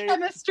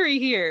chemistry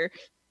here?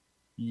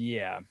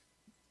 Yeah.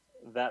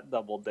 That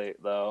double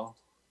date, though.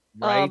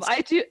 Right.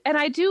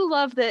 I do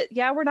love that.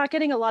 Yeah, we're not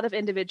getting a lot of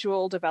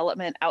individual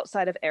development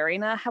outside of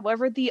Erina.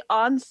 However, the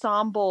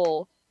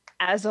ensemble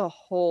as a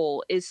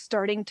whole is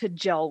starting to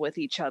gel with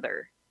each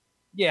other.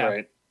 Yeah.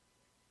 Right.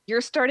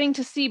 You're starting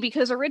to see,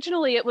 because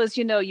originally it was,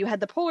 you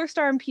had the Polar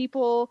Star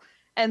people,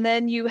 and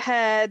then you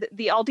had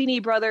the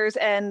Aldini brothers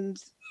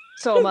and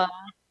Soma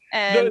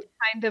and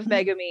kind of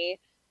Megumi,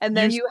 and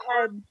then you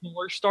had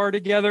Polar Star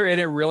together,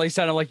 and it really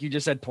sounded like you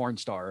just said porn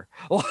star.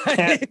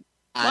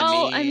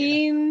 I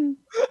mean,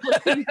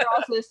 he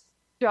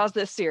draws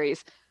this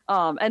series.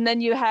 And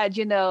then you had,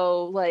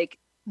 like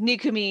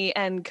Nikumi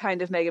and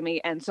kind of Megumi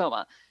and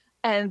Soma.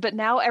 But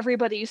now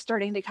everybody's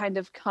starting to kind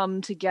of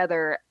come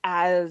together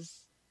as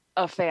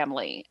a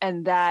family.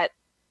 And that,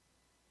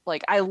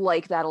 I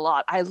like that a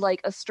lot. I like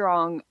a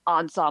strong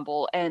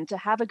ensemble. And to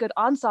have a good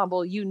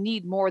ensemble, you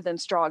need more than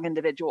strong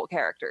individual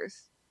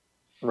characters.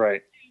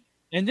 Right.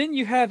 And then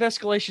you have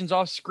escalations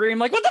off screen,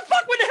 like, what the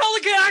fuck? When the hell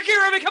did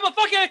Akira become a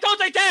fucking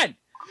Tote 10?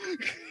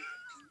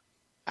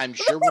 I'm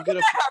sure we're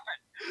gonna.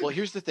 Well,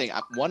 here's the thing.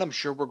 One, I'm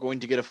sure we're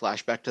going to get a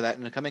flashback to that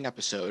in a coming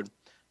episode.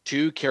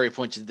 Two, Carrie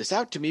pointed this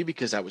out to me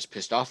because I was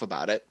pissed off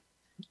about it.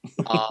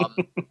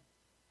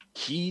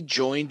 He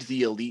joined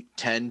the Elite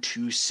 10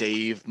 to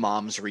save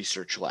Mom's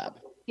research lab.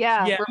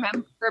 Yeah.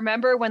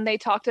 Remember when they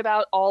talked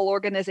about all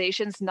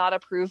organizations not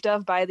approved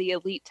of by the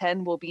Elite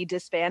 10 will be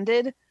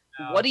disbanded?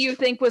 What do you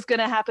think was going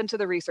to happen to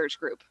the research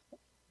group?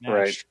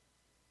 Right.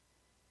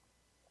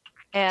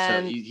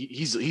 And so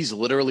he's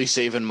literally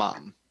saving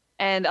Mom.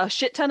 And a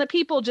shit ton of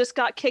people just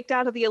got kicked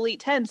out of the Elite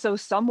 10, so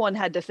someone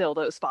had to fill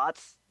those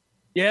spots.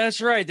 Yeah,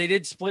 that's right. They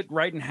did split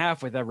right in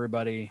half with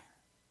everybody.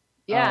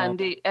 Yeah,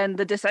 and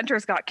the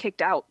dissenters got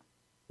kicked out.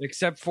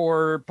 Except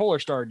for Polar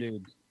Star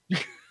Dude.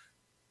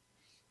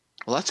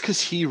 Well, that's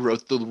because he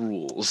wrote the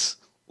rules,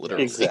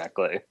 literally.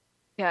 Exactly.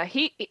 Yeah,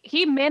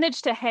 he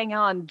managed to hang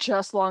on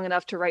just long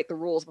enough to write the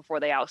rules before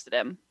they ousted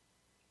him.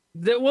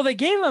 They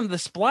gave him the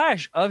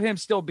splash of him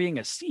still being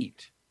a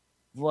seat.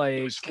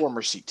 Like His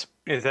former seat.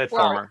 Is that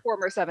former?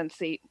 Former 7th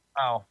seat.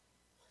 Oh.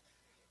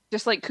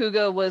 Just like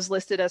Kuga was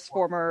listed as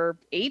former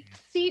 8th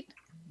seat.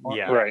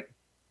 Yeah. Right.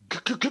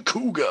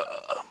 Kuga.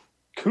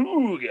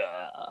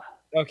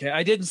 Okay,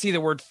 I didn't see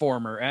the word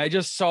former. I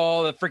just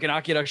saw the freaking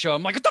Akira show.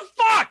 I'm like, what the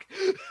fuck?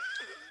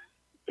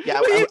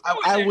 Yeah,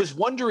 I was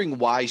wondering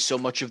why so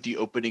much of the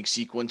opening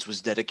sequence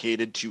was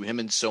dedicated to him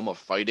and Soma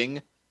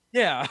fighting.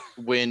 Yeah.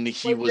 When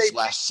he was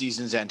last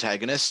season's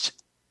antagonist.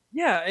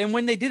 Yeah, and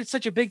when they did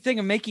such a big thing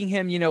of making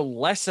him,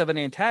 less of an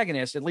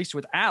antagonist, at least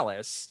with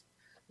Alice,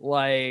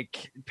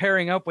 like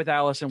pairing up with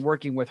Alice and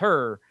working with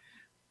her.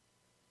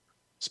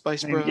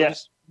 Spice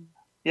Bros.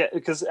 Yeah,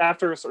 because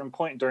after a certain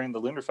point during the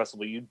Lunar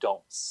Festival, you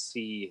don't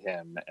see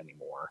him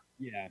anymore.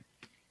 Yeah.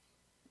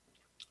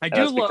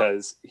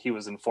 Because he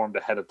was informed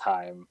ahead of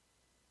time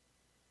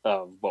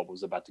of what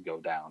was about to go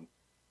down.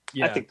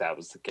 Yeah. I think that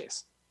was the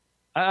case.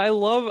 I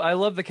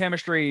love the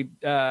chemistry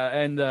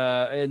and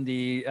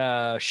the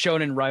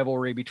shonen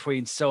rivalry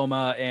between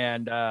Soma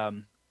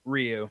and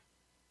Ryu.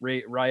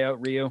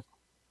 Rio.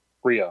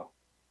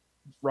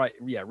 Right,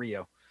 yeah,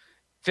 Rio.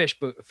 Fish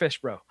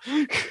bro.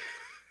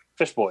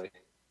 Fish boy.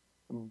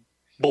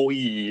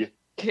 Boy.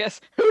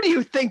 Yes. Who do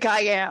you think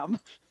I am?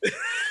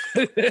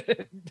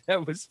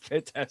 That was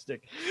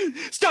fantastic.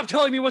 Stop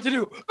telling me what to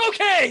do.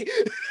 Okay.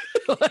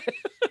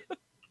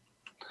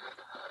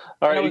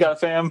 All right, you got it,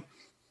 fam.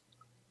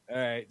 All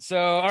right.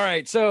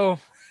 So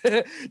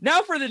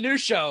now for the new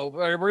show.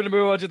 We're going to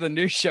move on to the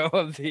new show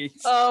of these.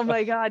 Oh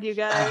my God, you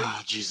guys.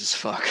 Oh, Jesus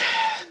fuck.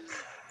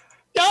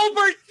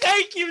 Delbert,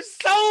 thank you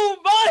so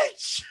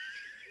much.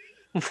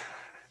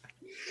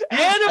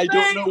 I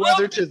don't know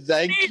whether to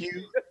thank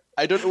you.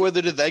 I don't know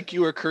whether to thank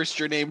you or curse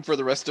your name for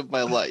the rest of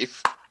my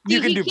life. You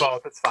can do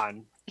both. It's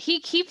fine. He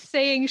keeps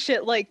saying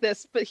shit like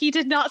this, but he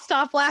did not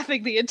stop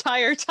laughing the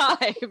entire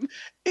time.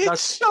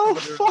 It's so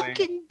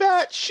fucking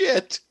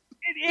batshit.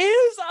 It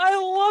is. I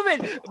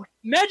love it.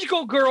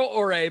 Magical Girl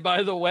Ore,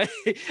 by the way,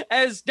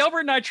 as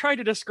Delbert and I tried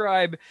to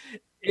describe,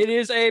 it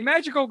is a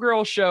magical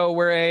girl show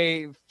where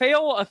a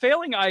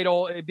failing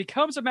idol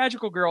becomes a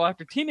magical girl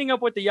after teaming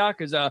up with the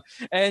Yakuza,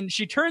 and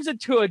she turns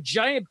into a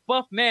giant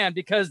buff man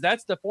because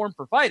that's the form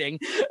for fighting.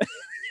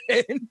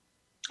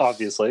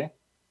 Obviously.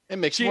 It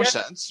makes more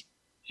sense.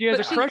 She has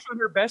a crush on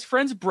her best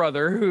friend's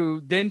brother,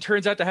 who then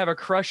turns out to have a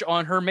crush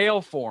on her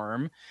male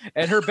form.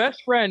 And her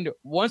best friend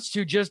wants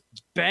to just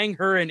bang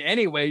her in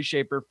any way,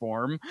 shape, or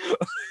form.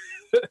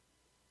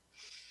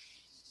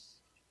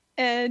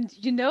 And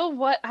you know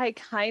what I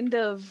kind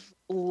of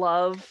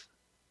love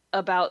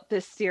about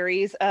this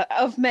series?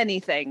 Of many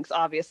things,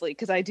 obviously,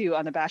 because I do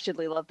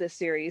unabashedly love this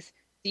series.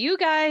 Do you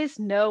guys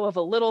know of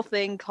a little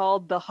thing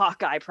called the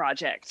Hawkeye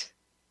Project?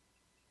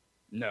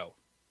 No.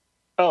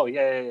 Oh,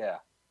 yeah.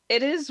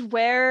 It is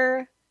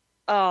where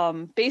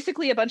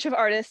basically a bunch of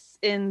artists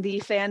in the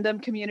fandom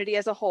community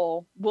as a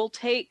whole will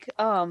take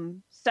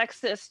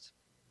sexist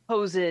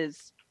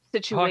poses,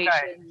 situations,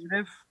 Hawkeye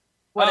Initiative?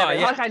 whatever.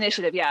 Yeah. Hawkeye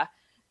Initiative, yeah.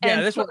 Yeah,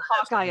 And this put one-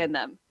 Hawkeye in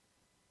them.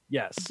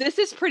 Yes. This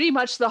is pretty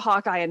much the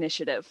Hawkeye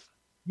Initiative.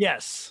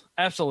 Yes,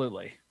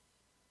 absolutely.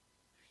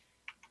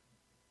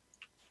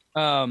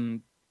 There's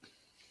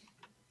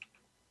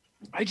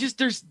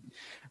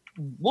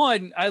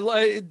one,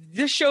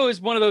 this show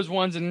is one of those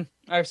ones, and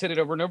I've said it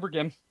over and over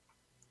again.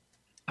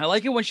 I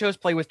like it when shows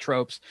play with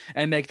tropes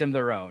and make them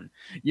their own.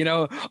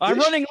 I'm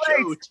running late.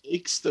 Show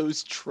takes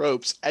those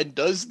tropes and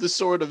does the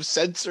sort of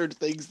censored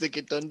things that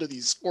get done to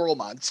these squirrel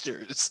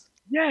monsters.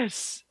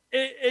 Yes.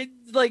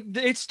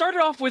 It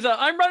started off with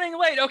I'm running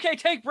late. Okay,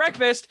 take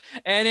breakfast.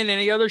 And in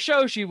any other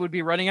show, she would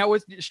be running out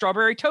with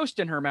strawberry toast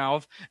in her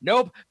mouth.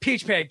 Nope,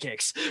 peach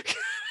pancakes.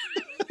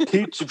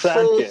 Peach Full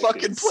pancakes.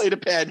 fucking plate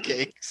of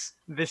pancakes.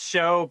 The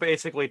show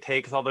basically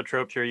takes all the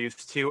tropes you're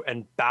used to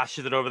and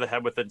bashes it over the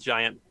head with a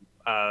giant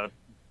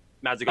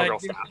magical girl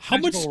staff. How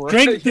much Magical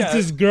strength yeah. does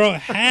this girl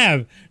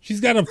have? She's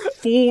got a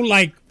full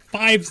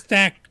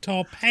 5-stack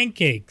tall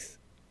pancakes.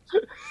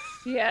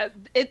 Yeah,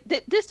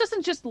 this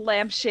doesn't just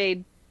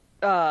lampshade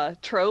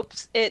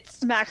tropes. It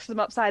smacks them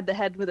upside the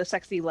head with a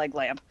sexy leg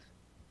lamp.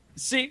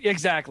 See,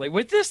 exactly.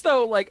 With this,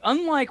 though,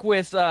 unlike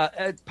with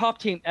Pop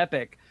Team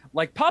Epic,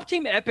 Pop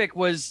Team Epic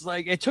was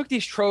it took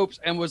these tropes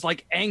and was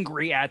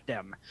angry at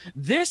them.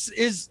 This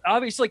is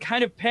obviously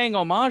kind of paying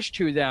homage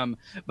to them,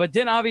 but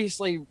then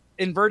obviously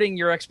inverting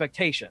your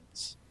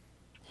expectations.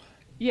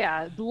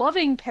 Yeah,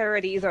 loving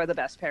parodies are the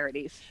best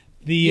parodies.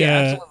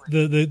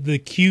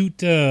 The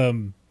cute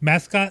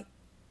mascot.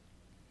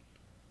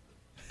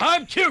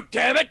 I'm cute,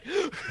 damn it!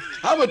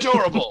 I'm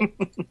adorable.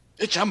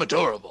 Bitch, I'm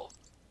adorable.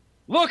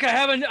 Look,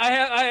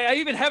 I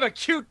even have a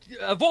cute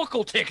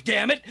vocal tick,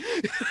 damn it!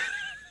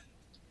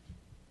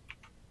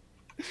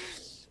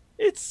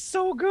 It's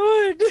so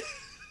good.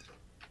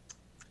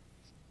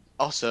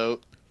 Also,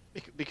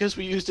 because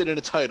we used it in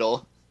a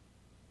title,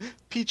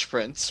 Peach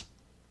Prince.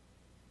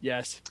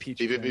 Yes, Peach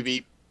Beep, beep, Prince.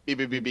 beep, beep,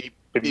 beep, beep, beep,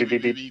 beep,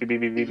 beep, beep, beep,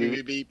 beep, beep,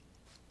 beep, beep.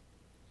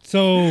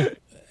 So,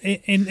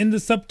 in the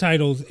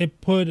subtitles, it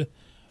put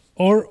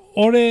Ore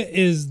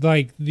is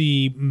like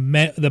the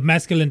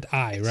masculine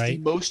I, It's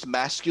right? the most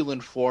masculine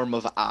form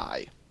of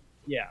I.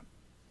 Yeah.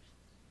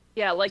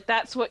 Yeah, like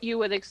that's what you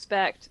would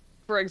expect,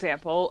 for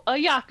example, a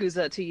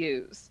Yakuza to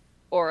use.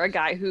 Or a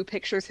guy who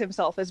pictures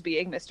himself as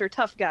being Mr.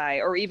 Tough Guy,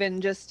 or even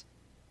just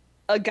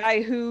a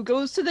guy who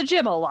goes to the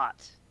gym a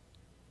lot.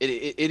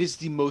 It is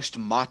the most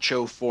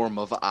macho form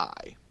of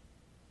I.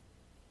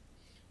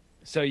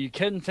 So you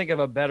couldn't think of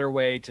a better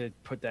way to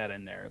put that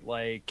in there.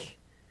 Like,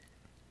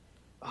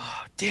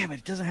 oh, damn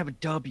it doesn't have a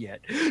dub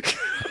yet.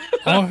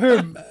 All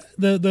her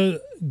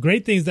the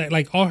great thing is that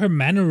like all her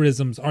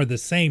mannerisms are the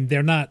same.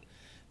 They're not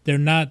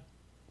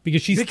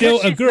because she's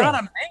still a girl. Not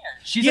a man.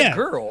 She's a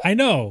girl. I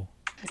know.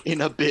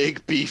 In a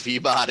big, beefy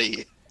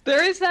body.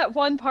 There is that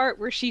one part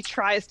where she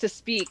tries to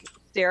speak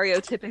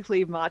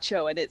stereotypically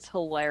macho, and it's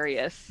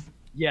hilarious.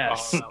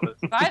 Yes.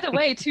 By the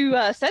way, to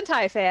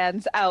Sentai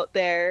fans out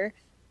there,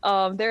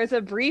 there's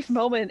a brief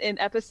moment in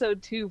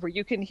episode 2 where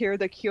you can hear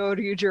the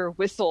Kyoryuger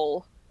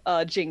whistle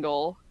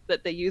jingle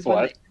that they use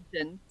when they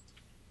mention.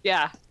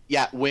 Yeah.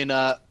 Yeah, when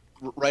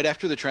right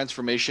after the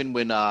transformation,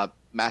 when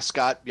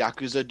mascot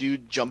Yakuza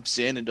dude jumps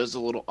in and does a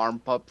little arm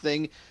pump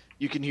thing,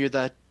 you can hear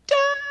the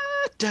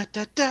da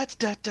da da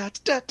da da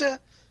da da.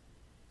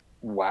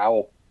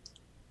 Wow,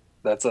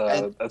 that's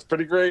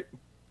pretty great.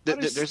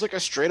 There's like a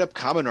straight up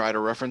Kamen Rider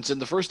reference in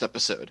the first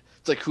episode.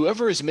 It's like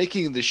whoever is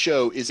making the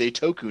show is a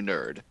Toku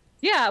nerd.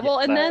 Yeah, well,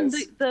 and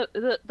nice. then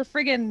the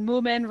friggin'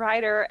 Moomin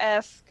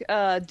Rider-esque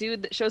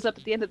dude that shows up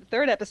at the end of the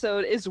third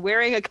episode is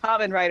wearing a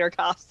Kamen Rider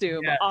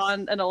costume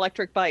on an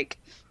electric bike.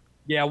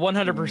 Yeah,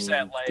 100%.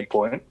 Good Like,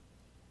 point.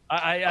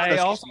 I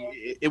also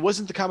It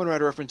wasn't the Kamen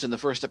Rider reference in the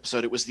first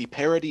episode. It was the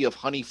parody of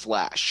Honey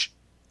Flash.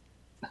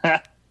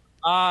 yeah.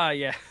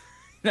 I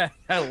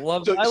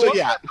love. So, I so love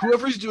yeah,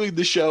 whoever's doing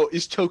the show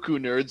is Toku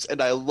nerds, and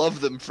I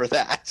love them for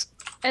that.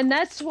 And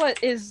that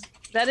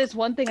is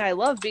one thing I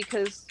love,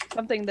 because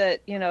something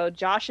that,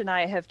 Josh and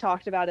I have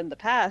talked about in the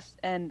past,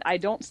 and I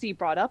don't see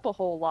brought up a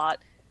whole lot,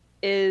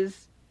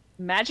 is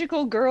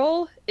Magical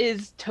Girl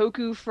is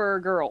Toku for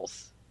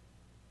girls.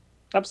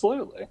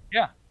 Absolutely.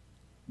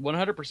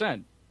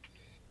 100%.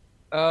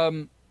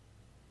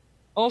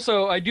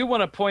 Also, I do want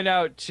to point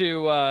out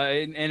to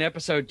in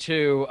episode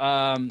 2,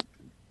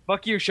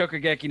 fuck you,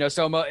 Shokugeki no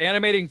Soma.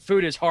 Animating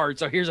food is hard,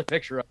 so here's a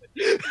picture of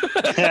it.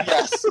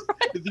 Yes,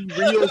 the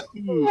real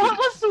food. What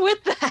was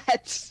with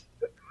that?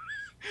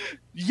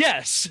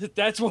 Yes,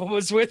 that's what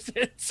was with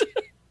it.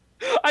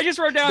 I just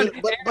wrote down.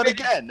 But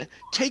again,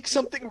 take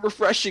something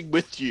refreshing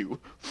with you.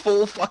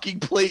 Full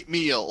fucking plate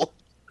meal.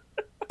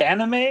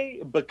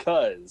 Anime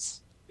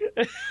because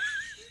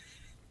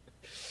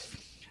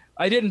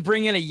I didn't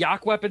bring any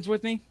yak weapons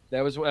with me.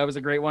 That was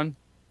a great one.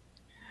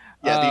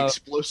 Yeah, the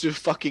explosive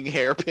fucking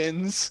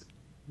hairpins.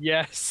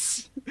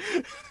 Yes.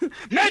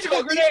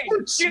 Magical grenade! These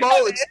weren't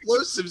small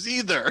explosives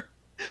either.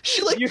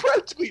 She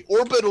practically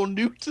orbital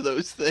nuked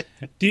those things.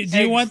 Do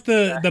you want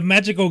the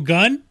magical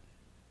gun?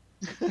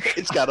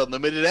 It's got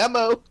unlimited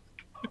ammo.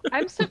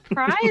 I'm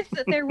surprised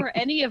that there were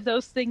any of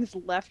those things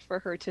left for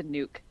her to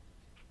nuke.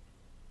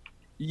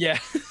 Yeah.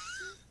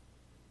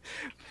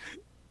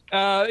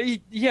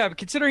 Yeah,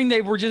 considering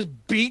they were just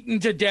beaten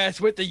to death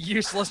with the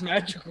useless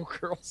magical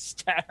girl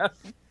staff.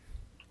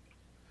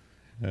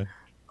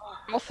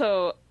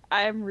 Also,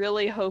 I'm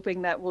really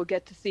hoping that we'll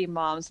get to see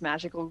Mom's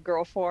magical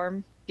girl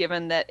form,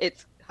 given that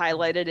it's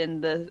highlighted in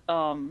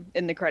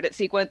the credit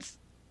sequence.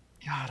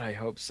 God, I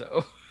hope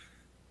so.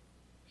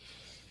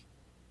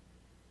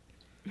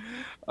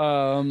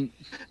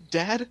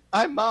 Dad,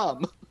 I'm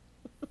Mom.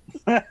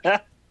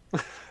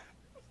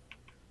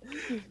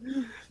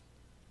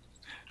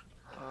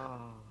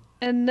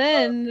 And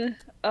then,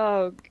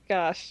 oh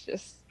gosh,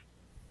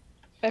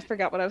 I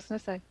forgot what I was going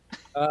to say.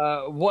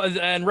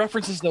 And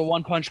references to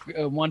One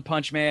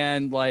Punch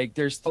Man, like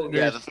there's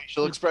the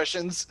facial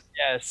expressions.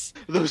 Yes,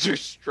 Those are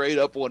straight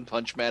up One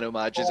Punch Man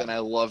homages, and I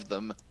love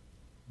them.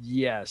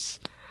 yes.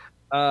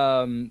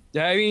 I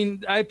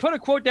mean, I put a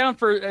quote down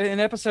for in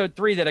episode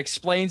 3 that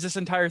explains this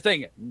entire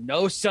thing.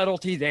 No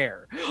subtlety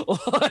there.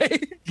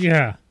 Like,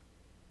 Yeah.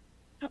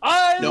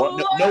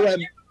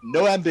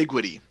 No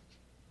ambiguity.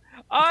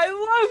 I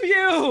love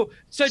you.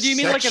 So do you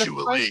mean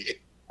Sexually.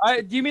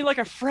 like do you mean like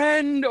a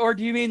friend, or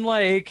do you mean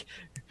like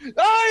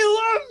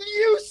I love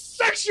you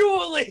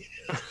sexually?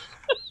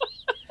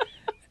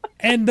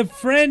 And the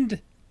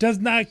friend does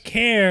not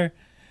care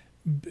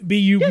be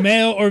you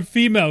male or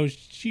female.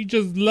 She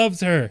just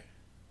loves her.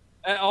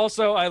 And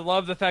also, I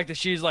love the fact that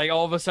she's like,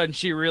 all of a sudden,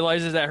 she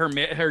realizes that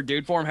her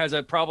dude form has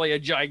probably a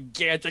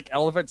gigantic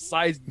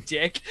elephant-sized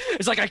dick.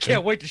 It's like, I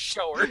can't wait to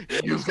show her.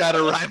 You've got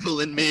a rival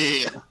in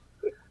me.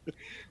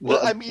 Well,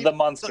 I mean, the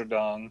monster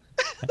dong.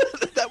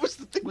 That was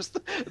the thing, was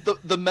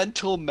the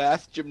mental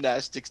math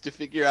gymnastics to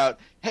figure out,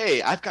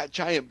 hey, I've got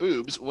giant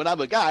boobs. When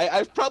I'm a guy,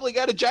 I've probably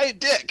got a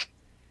giant dick.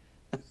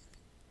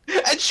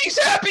 And she's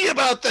happy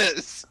about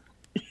this.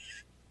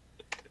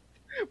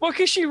 Well,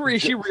 because she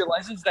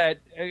realizes that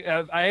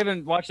I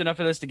haven't watched enough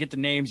of this to get the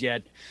names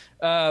yet.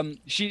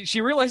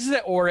 She realizes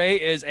that Ore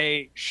is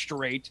a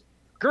straight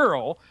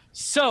girl.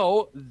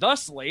 So,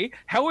 thusly,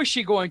 how is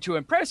she going to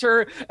impress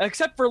her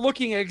except for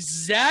looking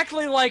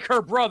exactly like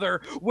her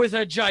brother with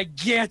a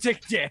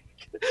gigantic dick?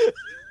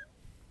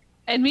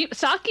 And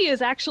Saki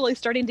is actually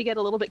starting to get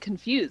a little bit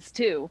confused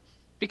too,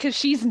 because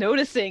she's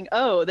noticing,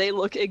 oh, they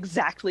look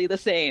exactly the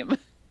same.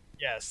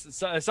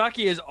 Yes,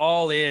 Saki is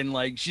all in.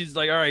 Like, she's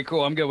like, all right,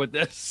 cool, I'm good with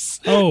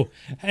this. Oh,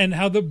 and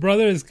how the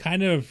brother is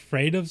kind of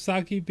afraid of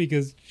Saki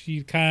because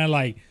she kind of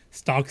like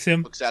stalks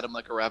him. Looks at him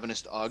like a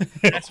ravenous dog.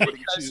 That's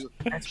According to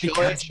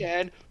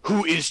Shoya-chan,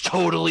 who is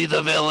totally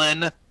the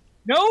villain.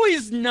 No,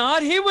 he's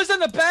not. He was in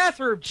the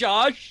bathroom,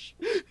 Josh.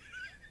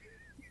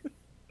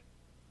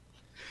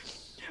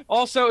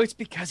 Also, it's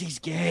because he's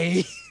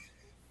gay.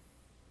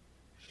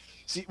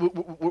 See,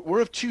 we're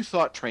of two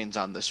thought trains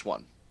on this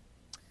one.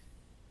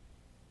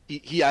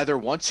 He either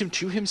wants him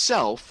to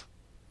himself,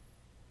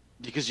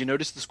 because you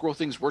notice the squirrel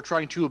things were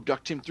trying to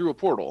abduct him through a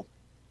portal.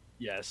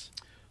 Yes.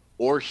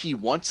 Or he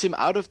wants him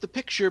out of the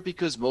picture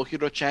because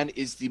Mohiro-chan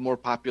is the more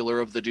popular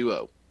of the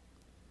duo.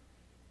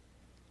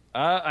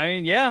 I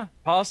mean, yeah,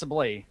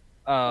 possibly.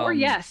 Or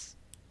yes.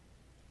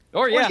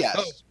 Or yeah.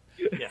 yes.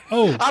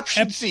 Oh,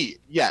 Option C,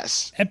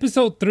 yes.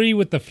 Episode 3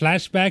 with the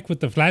flashback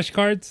with the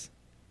flashcards.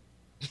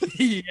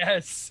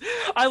 Yes.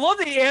 I love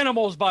the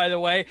animals, by the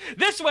way.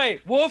 This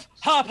way, wolf,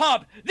 hop,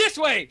 hop. This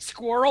way,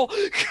 squirrel.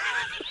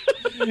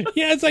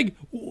 Yeah, it's like,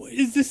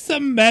 is this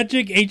some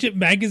magic Ancient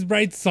Magus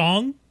Bride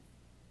song?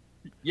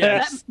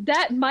 Yes.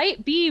 That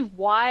might be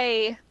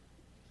why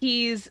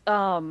he's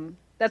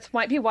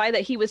might be why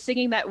that he was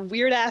singing that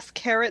weird ass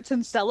carrots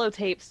and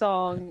sellotape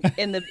song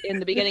in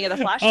the beginning of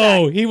the flashback.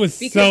 Oh, he was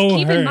because so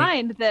keep hurt. in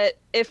mind that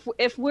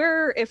if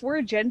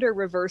we're gender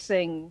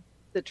reversing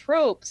the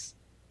tropes,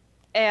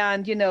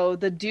 and you know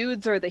the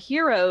dudes are the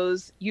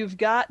heroes, you've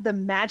got the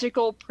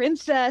magical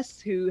princess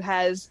who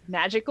has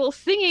magical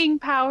singing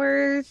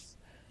powers.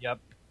 Yep.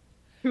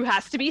 Who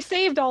has to be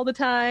saved all the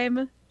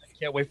time.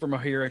 Can't wait for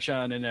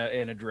Mohiro-chan in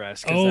a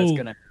dress, because that's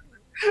gonna.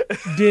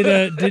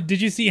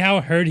 Did you see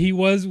how hurt he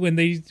was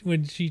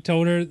when she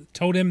told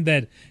him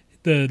that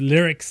the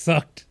lyrics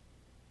sucked?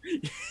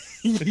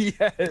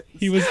 Yes.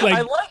 He was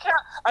like,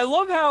 I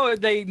love how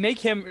they make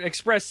him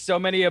express so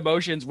many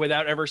emotions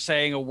without ever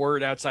saying a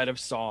word outside of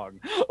song.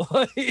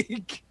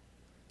 Like,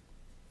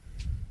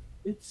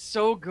 it's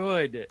so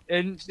good.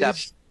 And Step,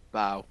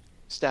 bow,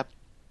 step,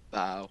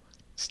 bow,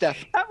 step.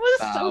 That was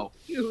bow. so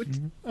cute.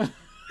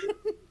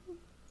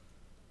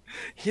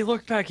 He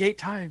looked back 8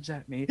 times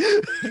at me.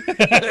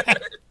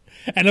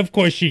 and of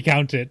course she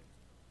counted.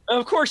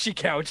 Of course she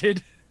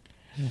counted.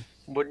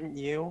 Wouldn't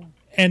you?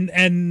 And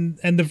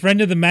the friend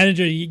of the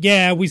manager,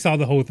 yeah, we saw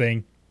the whole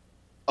thing.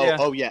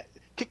 Oh yeah.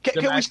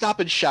 Can we stop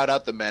and shout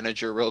out the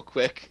manager real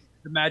quick?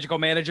 The magical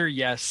manager,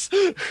 yes.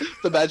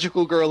 The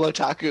magical girl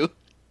Otaku,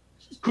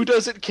 who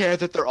doesn't care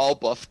that they're all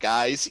buff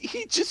guys.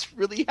 He's just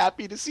really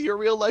happy to see a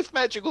real life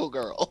magical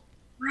girl.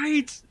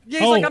 Right. Yeah,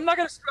 he's like, I'm not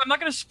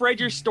gonna spread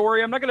your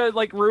story. I'm not gonna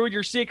like ruin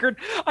your secret.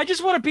 I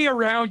just want to be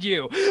around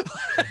you.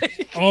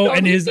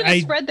 And he's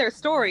gonna spread their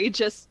story,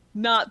 just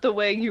not the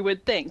way you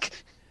would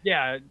think.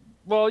 Yeah.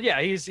 Well,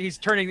 yeah, he's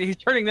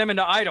turning them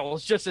into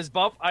idols, just as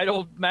buff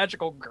idol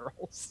magical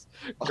girls.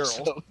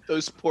 Also,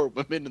 those poor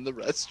women in the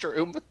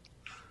restroom.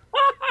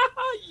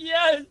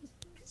 Yes.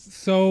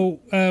 So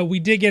we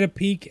did get a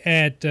peek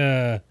at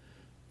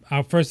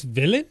our first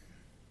villain.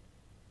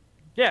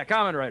 Yeah,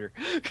 Kamen Rider.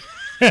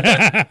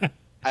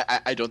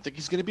 I don't think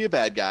he's going to be a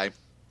bad guy,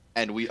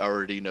 and we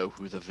already know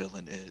who the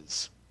villain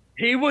is.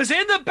 He was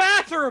in the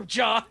bathroom,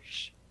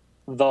 Josh.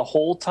 The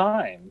whole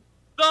time.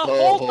 The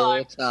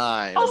whole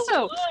time.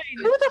 Also,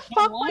 who the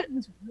fuck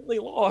was really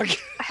long?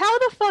 How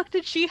the fuck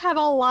did she have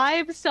a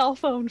live cell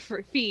phone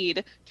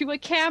feed to a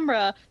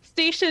camera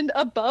stationed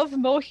above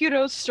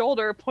Mohiro's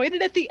shoulder,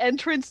 pointed at the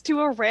entrance to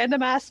a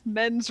random ass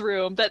men's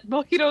room that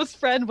Mohiro's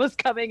friend was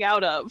coming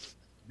out of?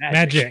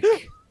 Magic.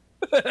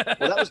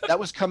 Well, that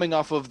was coming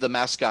off of the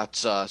mascot's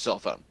cell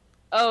phone.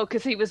 Oh,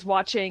 because he was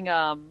watching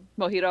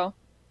Mohiro.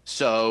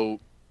 So,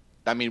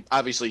 I mean,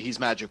 obviously he's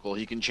magical.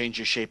 He can change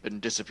his shape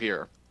and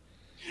disappear.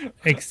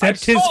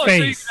 Except his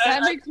face.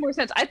 That makes more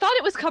sense. I thought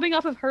it was coming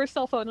off of her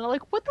cell phone, and I'm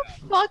like, what the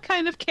fuck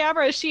kind of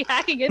camera is she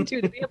hacking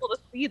into to be able to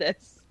see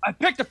this? I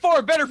picked a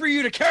Ford better for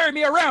you to carry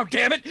me around,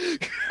 damn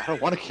it! I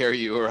don't want to carry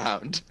you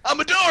around. I'm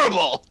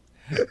adorable!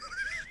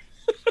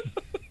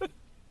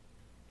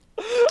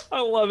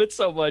 I love it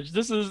so much.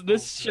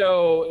 This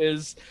show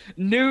is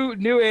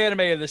new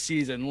anime of the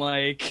season.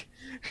 Like,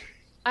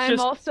 I'm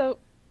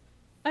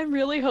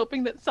really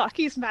hoping that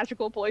Saki's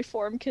magical boy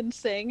form can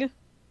sing.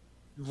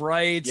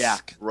 right? Yeah,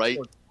 right.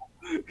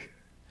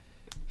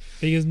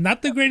 He is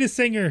not the greatest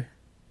singer.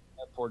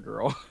 That poor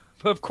girl.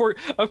 Of course,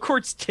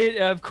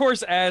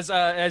 as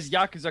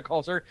Yakuza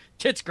calls her,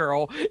 Tits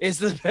Girl is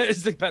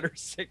the better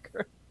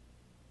singer.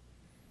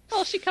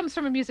 Well, she comes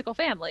from a musical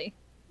family.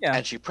 Yeah,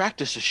 And she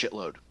practiced a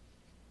shitload.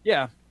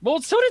 yeah.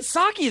 Well, so did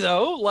Saki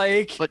though.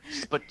 Like, But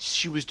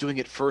she was doing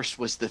it first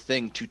was the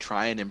thing to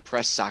try and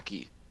impress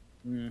Saki.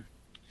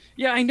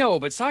 yeah, I know,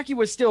 but Saki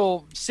was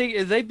still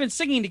they've been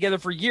singing together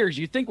for years.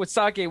 You'd think with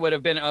Saki would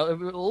have been a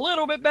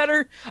little bit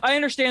better. I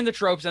understand the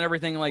tropes and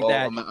everything like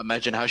that.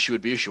 Imagine how she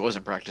would be if she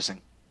wasn't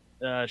practicing.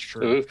 That's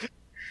true.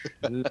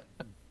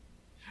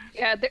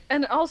 Yeah,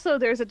 and also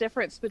there's a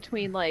difference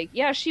between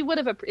she would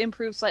have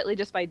improved slightly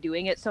just by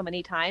doing it so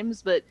many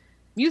times, but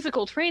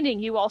musical training,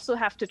 you also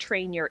have to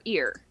train your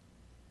ear.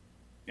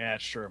 Yeah,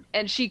 it's true.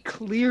 And she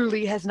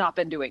clearly has not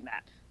been doing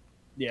that.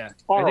 Yeah.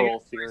 Oral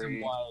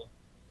theory.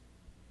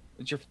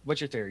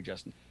 What's your theory,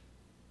 Justin?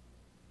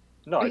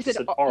 No, I just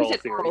said oral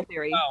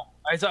theory. Oh,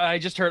 I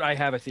just heard I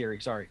have a theory.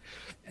 Sorry.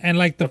 And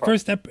like the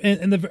first step,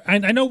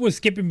 I know we're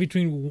skipping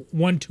between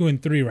 1, 2,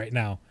 and 3 right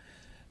now.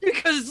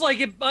 Because it's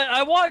like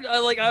I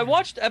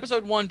watched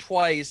episode 1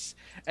 twice,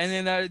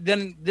 and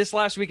then this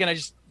last weekend I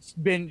just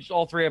binged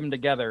all 3 of them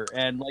together,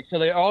 and so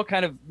they all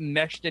kind of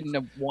meshed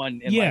into one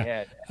in my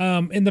head.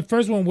 In the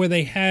first one where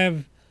they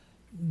have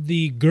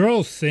the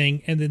girls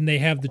sing and then they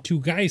have the 2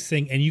 guys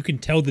sing, and you can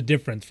tell the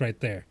difference right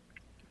there.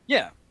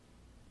 Yeah.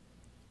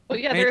 Well,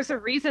 yeah, there's a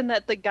reason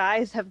that the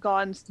guys have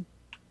gone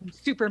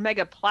super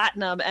mega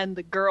platinum and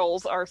the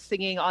girls are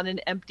singing on an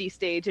empty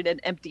stage in an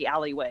empty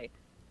alleyway.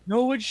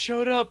 No one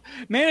showed up.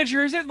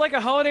 Manager, is it like a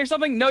holiday or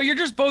something? No, you're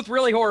just both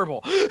really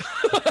horrible.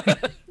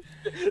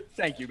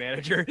 Thank you,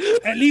 manager.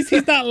 At least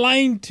he's not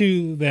lying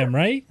to them,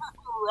 right?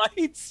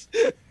 Right?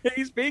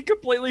 He's being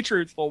completely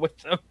truthful with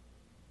them.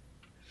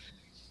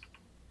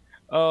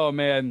 Oh,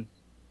 man.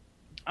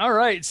 All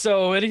right,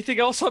 so anything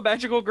else on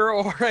Magical Girl?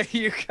 All right,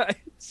 you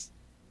guys.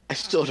 I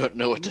still don't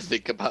know what to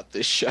think about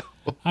this show.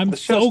 I'm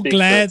so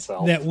glad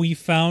that we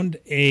found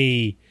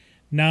a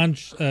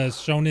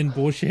non-shonen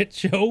bullshit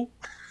show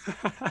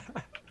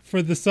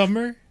for the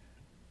summer.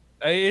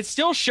 It's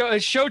still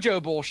it's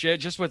shoujo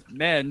bullshit, just with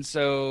men.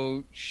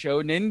 So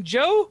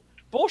shoninjo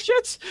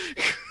bullshit.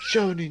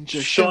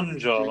 Shouninja,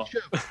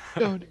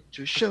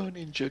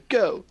 Shouninja,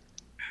 go.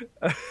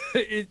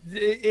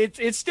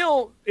 It's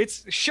still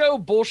show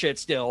bullshit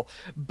still,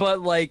 but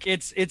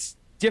it's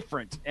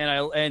different,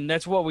 and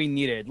that's what we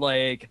needed.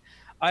 Like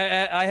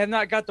I have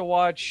not got to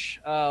watch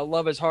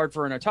Love is Hard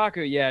for an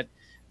Otaku yet,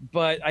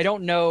 but I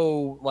don't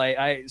know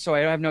so I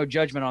have no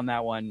judgment on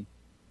that one.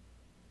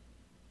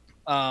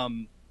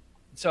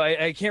 So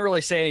I can't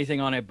really say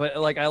anything on it, but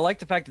I like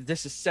the fact that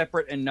this is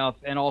separate enough,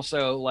 and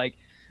also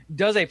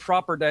does a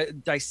proper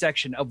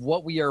dissection of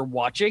what we are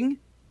watching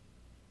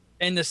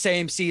in the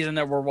same season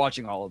that we're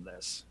watching all of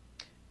this.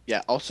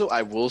 Yeah. Also,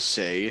 I will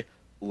say,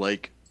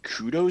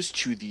 kudos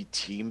to the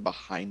team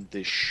behind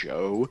this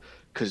show,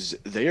 because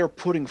they are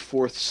putting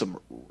forth some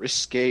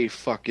risque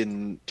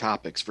fucking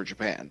topics for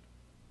Japan.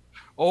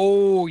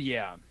 Oh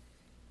yeah.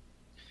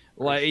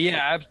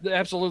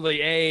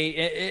 Absolutely.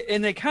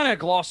 And they kind of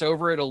gloss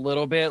over it a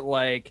little bit,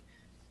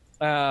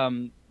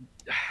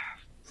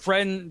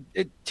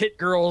 tit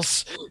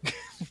girls.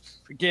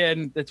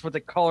 Again, that's what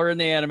they call her in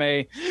the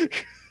anime.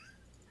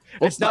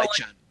 It's not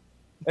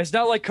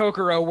like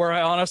Kokoro, where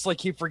I honestly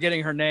keep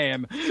forgetting her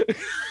name.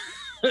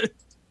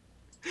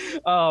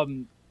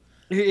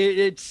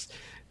 They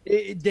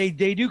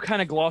do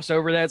kind of gloss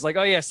over that. It's like,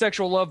 oh yeah,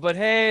 sexual love, but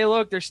hey,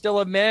 look, there's still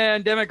a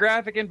man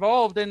demographic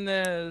involved in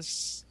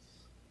this.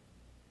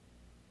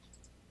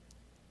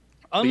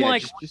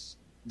 Unlike just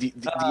the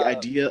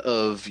idea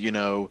of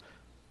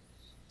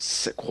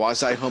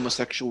quasi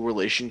homosexual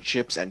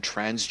relationships and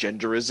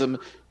transgenderism,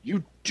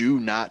 you do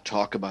not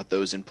talk about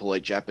those in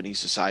polite Japanese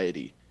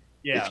society.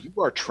 Yeah. If you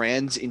are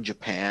trans in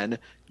Japan,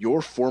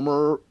 your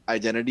former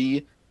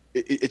identity,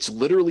 it's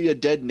literally a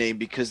dead name,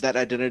 because that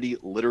identity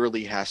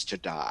literally has to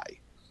die.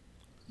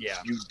 Yeah.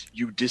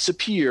 You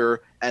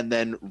disappear and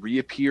then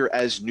reappear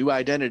as new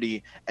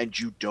identity, and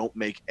you don't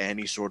make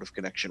any sort of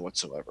connection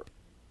whatsoever.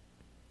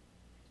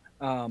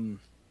 Unlike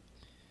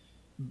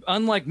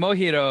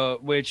Mojito,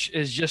 which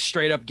is just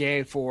straight up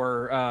gay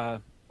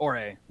for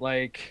Ore,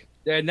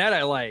 and that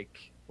I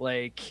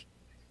like.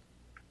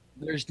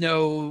 There's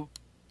no,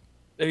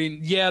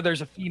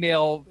 there's a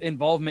female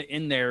involvement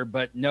in there,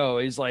 but no,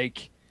 it's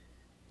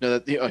no,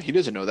 he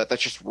doesn't know that.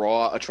 That's just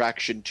raw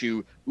attraction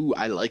to, ooh,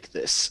 I like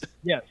this.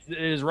 Yes, it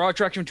is raw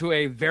attraction to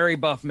a very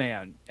buff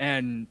man,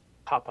 and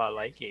Papa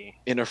likey.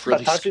 In a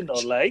frilly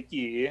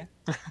likey.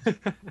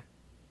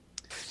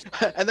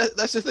 And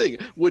that's the thing.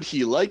 Would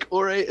he like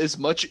Ore as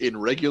much in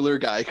regular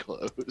guy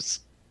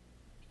clothes?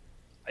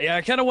 Yeah,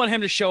 I kind of want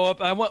him to show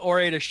up. I want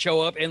Ori to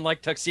show up in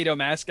like tuxedo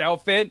mask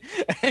outfit,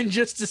 and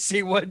just to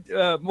see what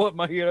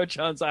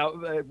Mahiro-chan's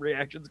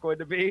reaction is going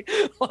to be.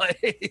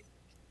 Like,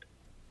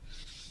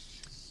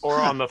 Or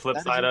on the flip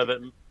side of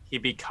it, he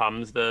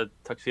becomes the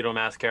tuxedo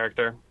mask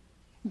character.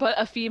 But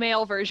a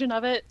female version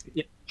of it.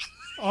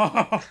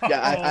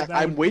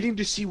 I'm waiting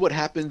to see what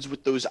happens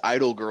with those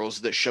idol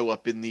girls that show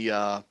up in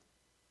the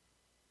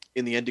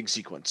ending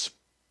sequence.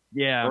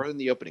 Yeah, or in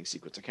the opening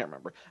sequence. I can't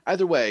remember.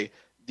 Either way,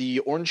 the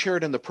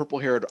orange-haired and the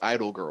purple-haired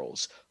idol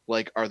girls,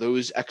 like, are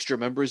those extra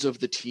members of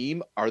the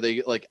team? Are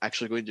they like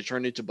actually going to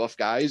turn into buff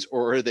guys,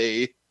 or are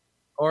they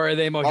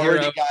Mohiro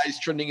already guys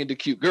turning into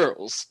cute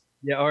girls?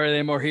 Yeah, or are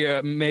they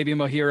Mohiro? Maybe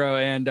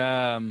Mohiro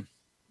and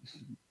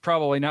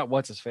probably not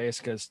what's his face,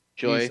 because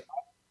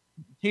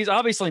he's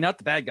obviously not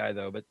the bad guy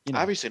though. But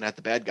obviously not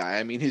the bad guy.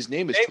 I mean, his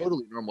name is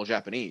totally normal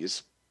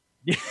Japanese.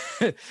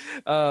 It'll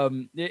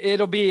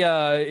be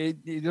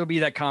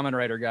that Kamen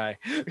Rider guy.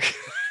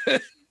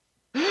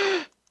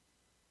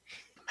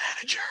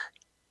 Manager.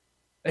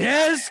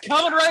 Yes,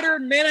 Kamen Rider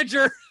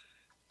manager.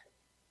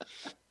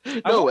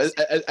 No,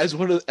 as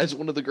one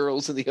of the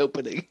girls in the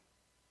opening.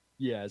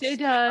 Yes.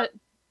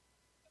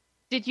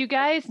 Did you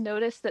guys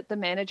notice that the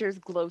manager's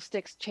glow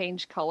sticks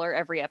change color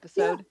every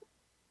episode?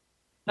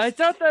 Yeah. I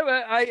thought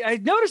that I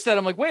noticed that.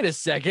 I'm like, wait a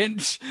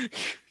second,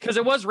 because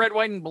it was red,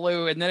 white, and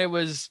blue, and then it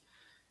was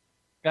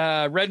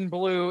red and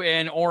blue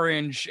and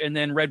orange, and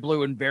then red,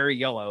 blue, and very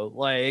yellow.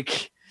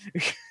 Like,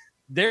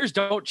 theirs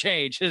don't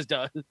change. His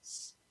does.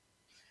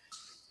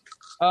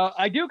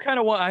 I do kind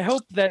of want. I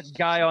hope that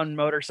guy on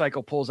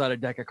motorcycle pulls out a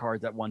deck of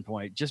cards at one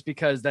point, just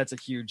because that's a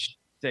huge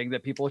thing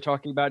that people are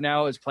talking about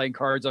now is playing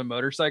cards on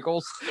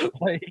motorcycles.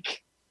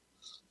 Like,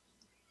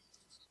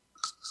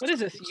 what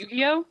is this,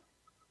 Yu-Gi-Oh?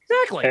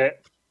 Exactly.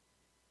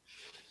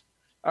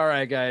 All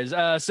right, guys.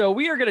 So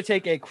we are going to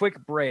take a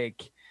quick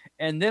break,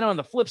 and then on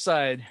the flip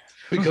side,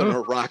 we're going to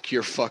rock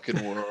your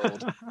fucking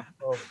world.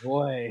 Oh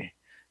boy,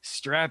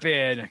 strap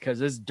in, because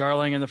it's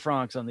Darling in the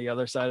Franxx on the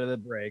other side of the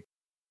break.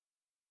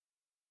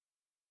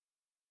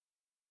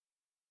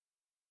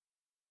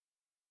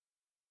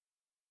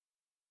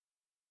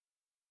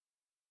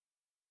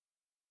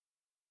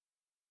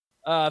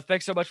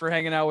 Thanks so much for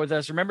hanging out with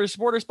us. Remember to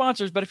support our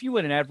sponsors, but if you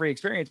want an ad-free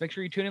experience, make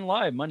sure you tune in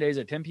live Mondays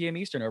at 10 p.m.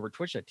 Eastern over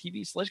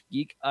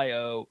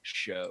twitch.tv/geekio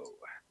show.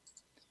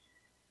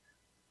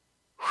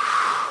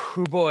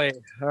 Oh boy.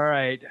 All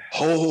right.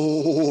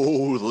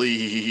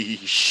 Holy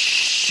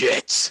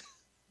shit.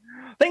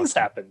 Things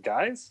happen,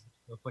 guys.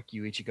 Oh, fuck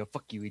you, Ichigo.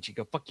 Fuck you,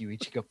 Ichigo. Fuck you,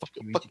 Ichigo. Fuck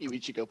you, Ichigo. Fuck you,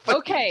 Ichigo. Fuck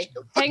okay,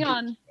 you, Ichigo. hang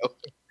on.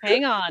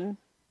 Hang on.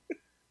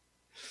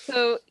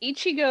 So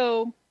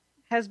Ichigo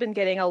has been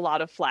getting a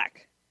lot of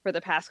flack for the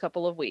past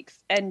couple of weeks.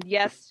 And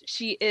yes,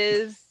 she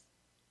is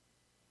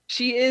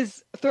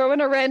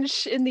throwing a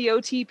wrench in the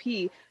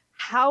OTP.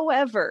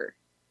 However,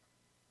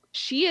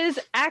 she is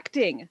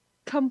acting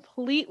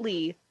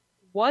completely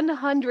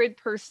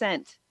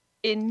 100%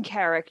 in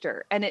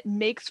character, and it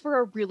makes for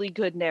a really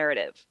good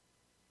narrative.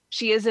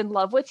 She is in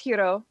love with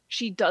Hiro.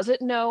 She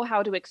doesn't know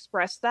how to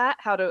express that,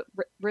 how to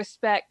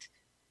respect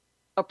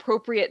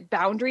appropriate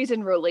boundaries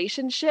in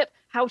relationship,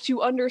 how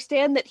to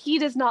understand that he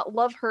does not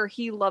love her,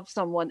 he loves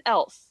someone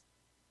else.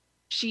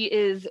 She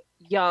is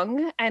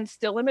young and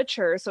still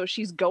immature, so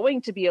she's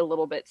going to be a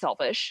little bit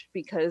selfish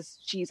because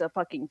she's a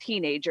fucking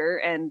teenager,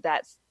 and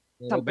that's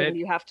something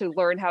you have to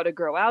learn how to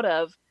grow out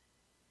of.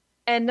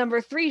 And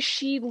number 3,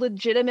 she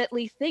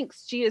legitimately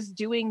thinks she is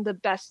doing the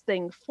best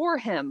thing for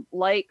him.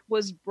 Like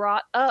was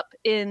brought up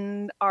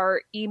in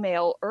our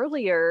email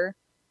earlier,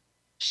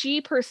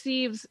 she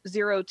perceives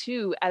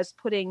 02 as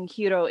putting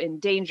Hiro in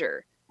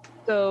danger.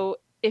 So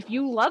if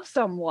you love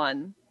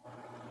someone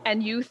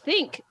and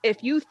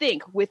if you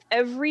think with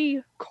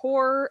every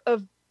core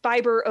of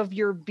fiber of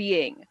your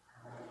being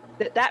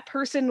that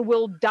person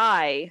will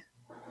die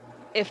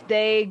if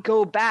they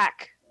go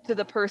back to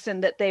the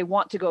person that they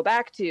want to go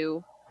back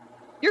to,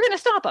 you're going to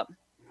stop them.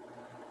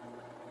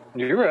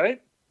 You're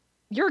right.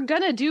 You're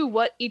going to do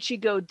what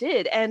Ichigo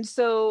did. And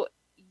so,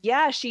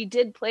 yeah, she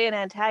did play an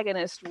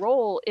antagonist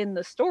role in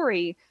the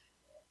story,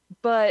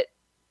 but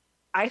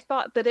I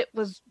thought that it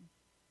was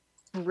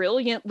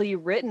brilliantly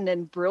written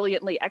and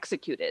brilliantly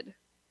executed.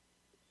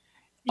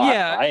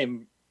 Yeah.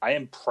 I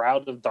am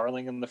proud of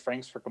Darling in the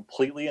Franxx for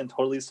completely and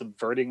totally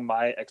subverting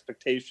my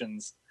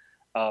expectations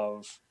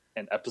of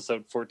an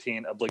episode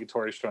 14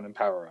 obligatory shonen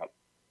power-up.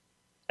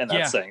 And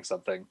that's saying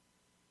something.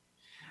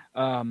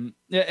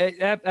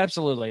 Yeah,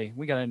 absolutely.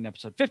 We got it in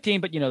episode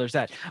 15, but there's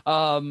that.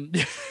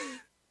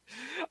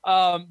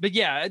 But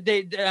yeah,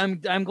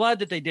 I'm glad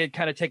that they did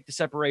kind of take the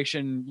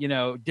separation,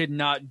 did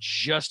not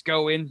just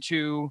go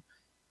into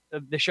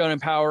the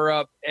shonen power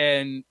up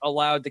and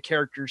allowed the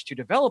characters to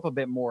develop a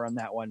bit more on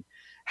that one.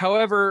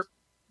 However,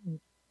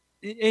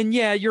 and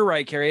yeah, you're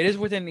right, Carrie, it is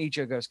within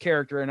Ichigo's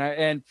character.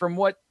 And from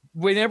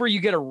whenever you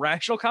get a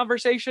rational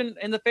conversation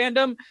in the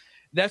fandom,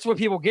 that's what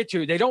people get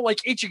to. They don't like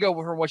Ichigo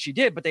for what she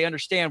did, but they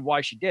understand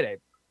why she did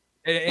it.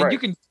 And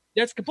right.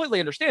 That's completely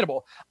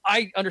understandable.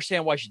 I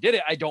understand why she did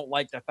it. I don't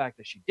like the fact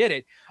that she did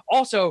it.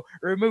 Also,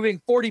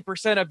 removing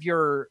 40% of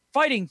your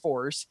fighting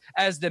force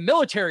as the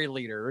military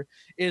leader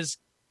is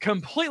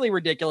completely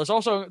ridiculous.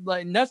 Also,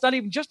 like, and that's not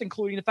even just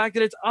including the fact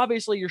that it's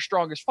obviously your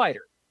strongest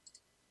fighter.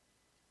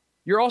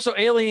 You're also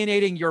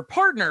alienating your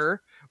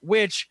partner,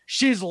 which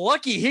she's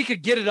lucky he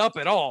could get it up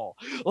at all.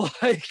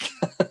 Like,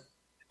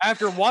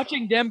 after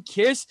watching them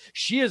kiss,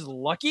 she is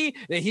lucky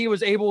that he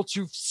was able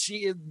to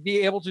be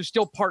able to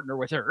still partner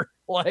with her.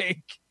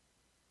 Like,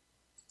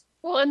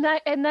 Well, and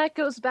that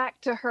goes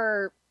back to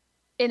her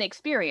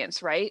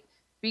inexperience, right?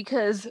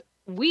 Because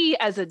we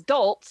as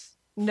adults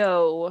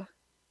know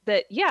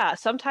that, yeah,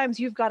 sometimes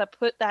you've got to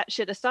put that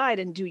shit aside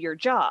and do your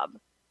job.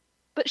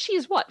 But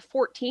she's what,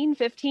 14,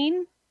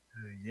 15?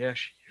 Yeah,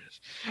 she is.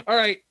 All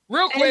right,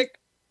 real quick.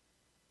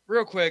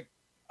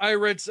 I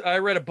read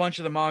a bunch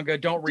of the manga.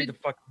 Don't read the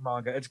fucking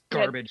manga. It's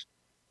garbage.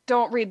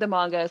 Don't read the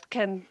manga.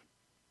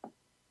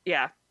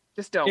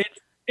 Just don't.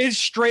 It's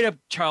straight up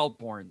child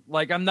porn.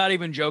 Like, I'm not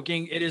even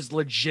joking. It is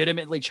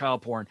legitimately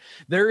child porn.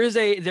 There is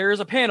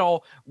a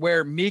panel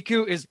where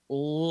Miku is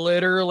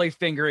literally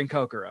fingering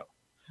Kokoro.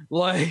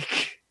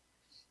 Like,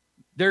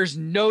 there's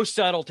no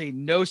subtlety,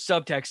 no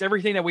subtext.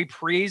 Everything that we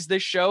praise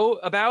this show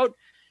about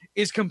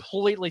is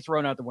completely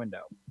thrown out the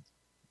window.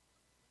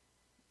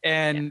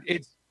 And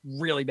it's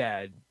really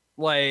bad.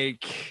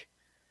 Like,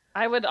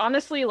 I would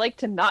honestly like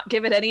to not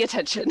give it any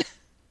attention.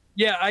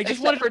 Yeah, I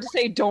just wanted to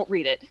say don't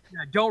read it.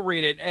 Yeah, don't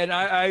read it. And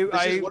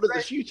this is one of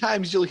the few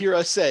times you'll hear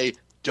us say,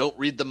 don't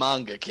read the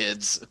manga,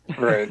 kids.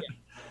 Right.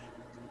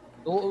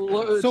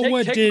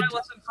 So take my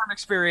lesson from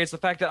experience. The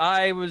fact that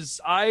I was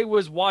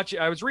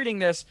reading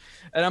this,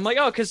 and I'm like,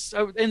 oh, because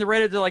in the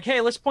Reddit they're like,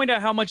 hey, let's point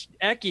out how much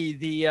eki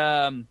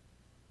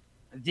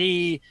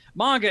the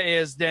manga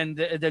is than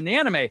the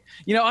anime.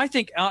 You know, I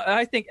think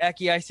eki.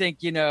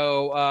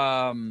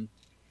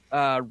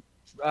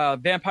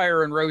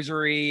 Vampire and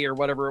Rosary or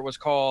whatever it was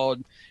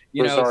called.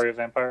 Rosario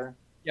Vampire.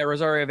 Yeah,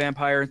 Rosario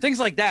Vampire and things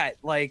like that.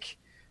 Like,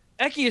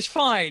 Eki is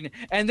fine,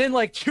 and then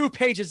like 2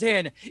 pages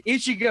in,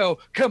 Ichigo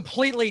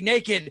completely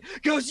naked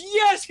goes,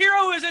 "Yes,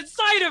 Hero is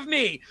inside of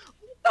me."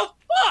 What the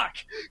fuck?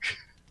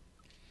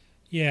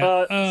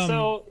 Yeah.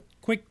 So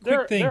quick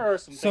there thing. are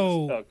some things.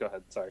 So, go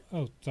ahead. Sorry.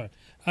 Oh, sorry.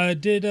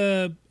 Did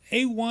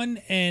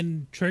A1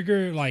 and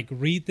Trigger like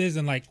read this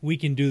and like, we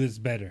can do this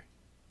better?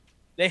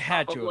 They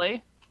had Probably.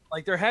 to.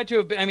 Like, there had to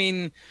have been. I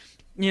mean,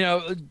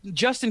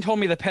 Justin told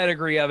me the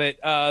pedigree of it,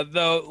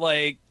 though.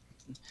 Like,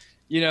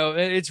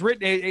 it's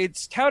written.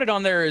 It's touted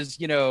on there as,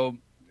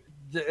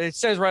 it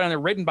says right on there,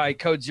 written by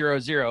Code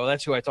 00.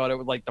 That's who I thought it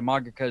would, like, the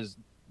mangaka's,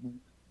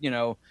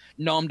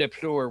 nom de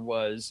plume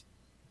was.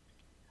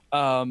 So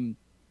I'm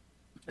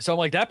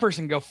like, that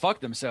person can go fuck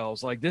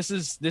themselves. Like, this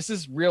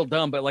is real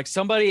dumb. But like,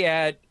 somebody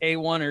at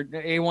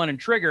A1 and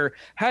Trigger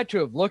had to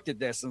have looked at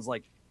this and was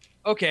like,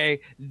 okay,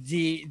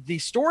 the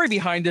story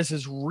behind this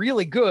is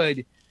really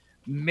good.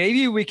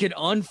 Maybe we could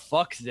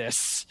unfuck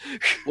this.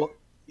 Well,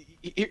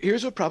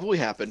 here's what probably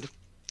happened.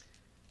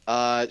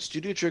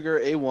 Studio Trigger,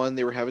 A1,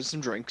 they were having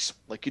some drinks,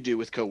 like you do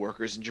with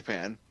coworkers in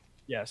Japan.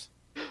 Yes.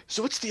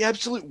 So what's the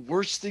absolute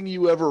worst thing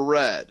you ever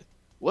read?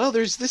 Well,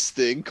 there's this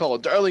thing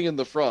called Darling in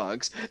the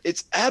Franxx.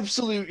 It's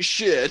absolute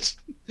shit.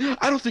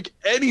 I don't think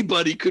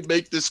anybody could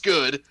make this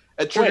good.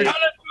 And Trigger,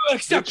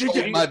 except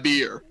my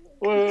beer.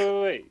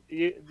 Wait.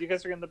 You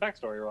guys are getting the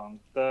backstory wrong.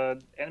 The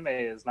anime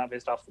is not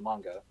based off the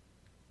manga.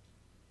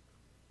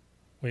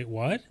 Wait,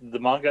 what? The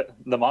manga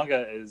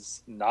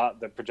is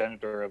not the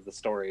progenitor of the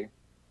story.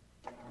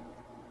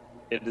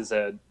 It is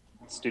a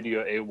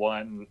Studio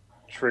A1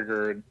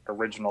 triggered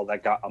original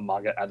that got a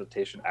manga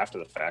adaptation after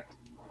the fact.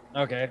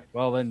 Okay,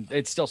 well then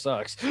it still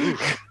sucks.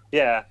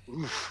 Yeah.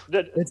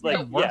 It's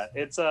like, yeah,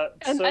 it's go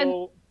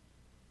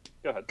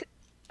ahead.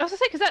 I was gonna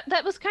say, because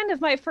that was kind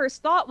of my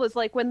first thought, was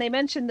like when they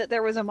mentioned that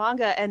there was a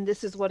manga and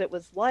this is what it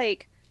was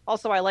like.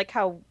 Also, I like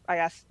how I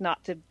asked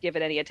not to give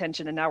it any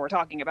attention, and now we're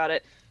talking about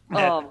it.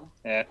 Yeah.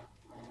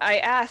 I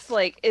asked,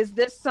 like, is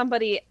this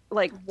somebody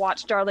like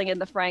watched Darling in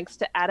the Franxx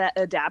to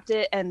adapt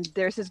it, and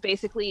there's is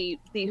basically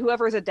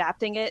whoever's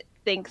adapting it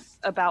thinks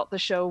about the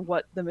show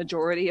what the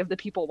majority of the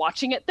people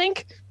watching it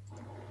think,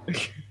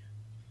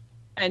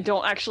 and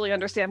don't actually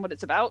understand what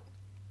it's about.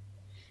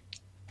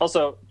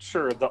 Also,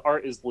 sure, the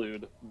art is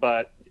lewd,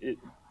 but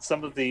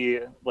some of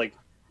the, like,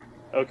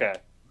 okay.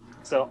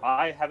 So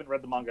I haven't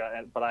read the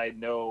manga, but I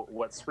know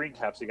what screen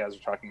caps you guys are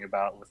talking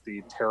about with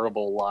the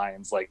terrible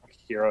lines like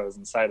 "heroes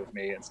inside of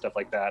me" and stuff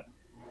like that.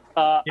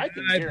 I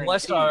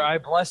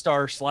blessed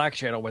our Slack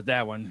channel with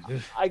that one.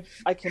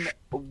 I can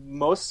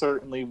most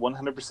certainly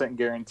 100%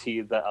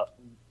 guarantee that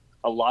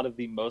a lot of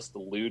the most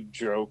lewd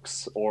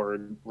jokes or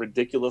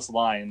ridiculous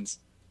lines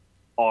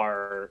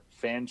are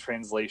fan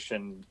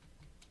translation,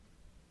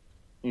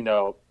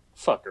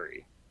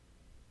 fuckery.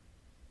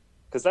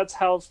 Because that's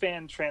how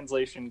fan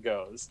translation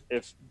goes.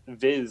 If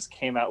Viz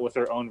came out with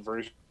their own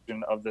version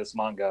of this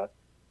manga,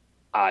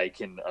 I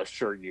can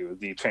assure you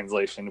the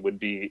translation would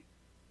be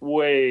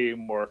way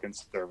more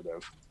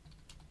conservative.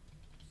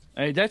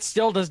 That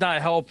still does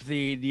not help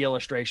the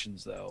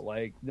illustrations though.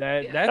 Like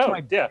that. That's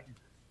my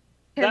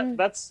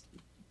That's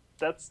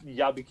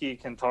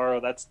Yabuki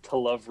Kentaro. That's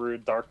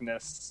Telovru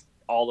Darkness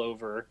all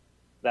over.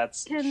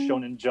 That's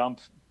Shonen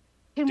Jump.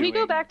 Can we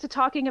go back to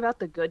talking about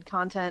the good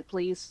content,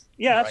 please?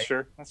 Yeah,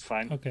 sure. That's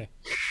fine. Okay.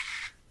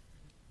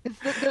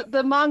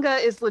 The manga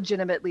is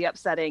legitimately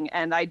upsetting,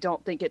 and I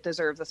don't think it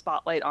deserves a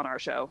spotlight on our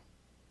show.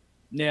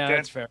 Yeah, Okay.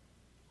 that's fair.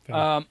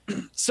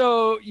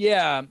 So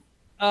yeah,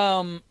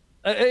 and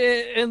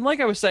like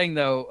I was saying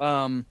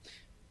though,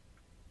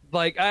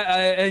 like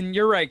and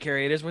you're right,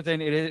 Carrie. It is within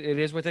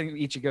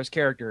Ichigo's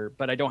character,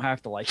 but I don't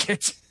have to like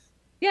it.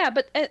 Yeah,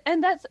 but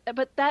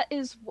that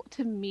is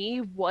to me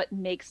what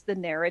makes the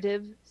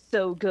narrative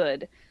so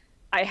good.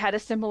 I had a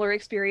similar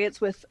experience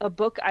with a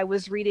book I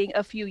was reading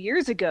a few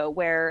years ago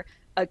where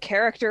a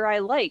character I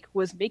like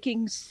was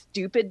making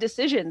stupid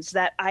decisions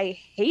that I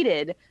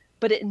hated,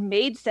 but it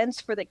made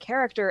sense for the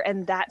character,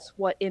 and that's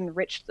what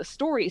enriched the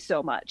story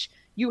so much.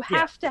 You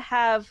have to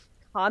have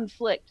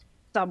conflict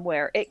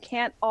somewhere. It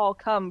can't all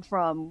come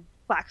from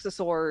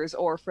Klaxosaurs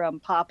or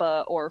from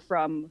Papa or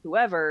from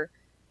whoever.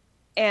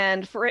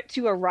 And for it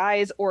to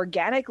arise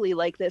organically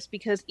like this,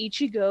 because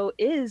Ichigo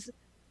is,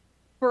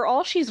 for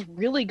all she's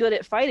really good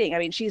at fighting, I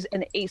mean, she's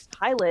an ace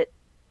pilot,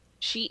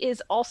 she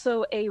is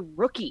also a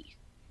rookie.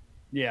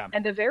 Yeah.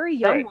 And a very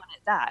young one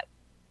at that.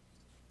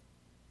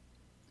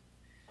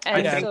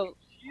 And so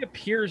she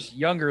appears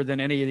younger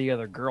than any of the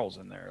other girls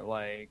in there.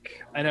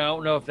 Like, I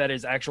don't know if that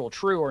is actual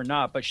true or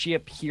not, but she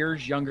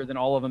appears younger than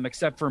all of them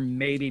except for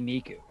maybe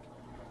Miku.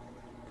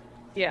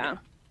 Yeah.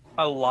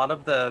 A lot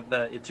of the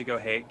Ichigo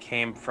hate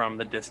came from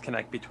the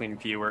disconnect between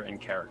viewer and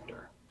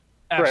character.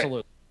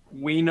 Absolutely.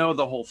 We know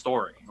the whole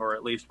story, or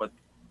at least what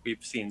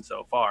we've seen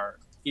so far.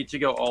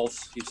 Ichigo, all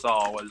he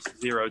saw was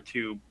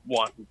 02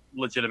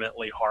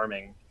 legitimately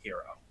harming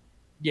Hiro.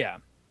 Yeah.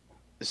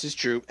 This is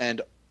true,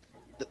 and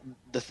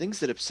the things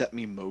that upset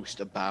me most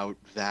about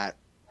that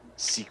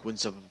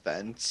sequence of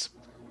events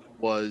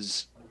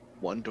was,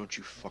 one, don't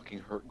you fucking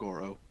hurt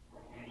Goro.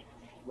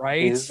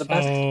 Right? He's the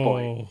best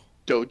boy.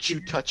 Don't you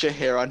touch a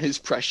hair on his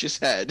precious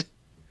head.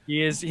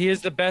 He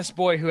is the best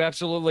boy who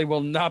absolutely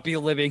will not be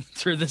living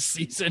through this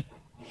season.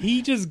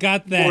 He just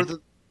got that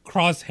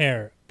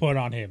crosshair put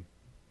on him.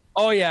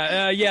 Oh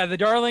yeah, the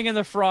Darling in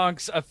the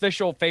Franxx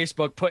official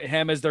Facebook put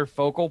him as their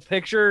focal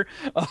picture,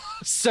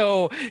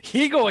 so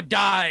he gonna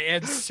die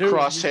and soon.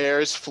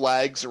 Crosshairs,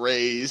 flags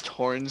raised,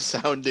 horns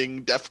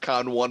sounding,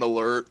 DEFCON 1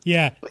 alert.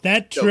 Yeah,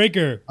 that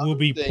trigger will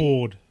be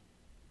pulled.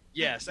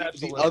 Yes,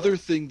 absolutely. The other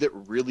thing that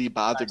really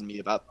bothered me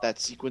about that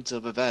sequence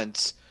of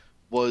events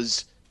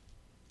was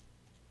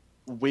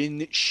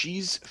when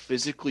she's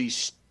physically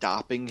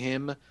stopping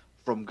him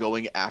from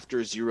going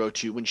after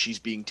 02 when she's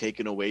being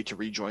taken away to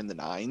rejoin the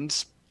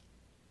Nines.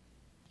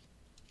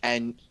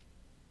 And,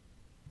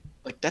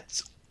 like,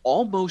 that's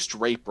almost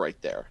rape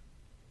right there.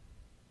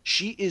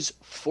 She is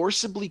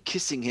forcibly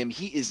kissing him.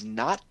 He is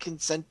not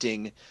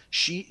consenting.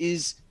 She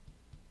is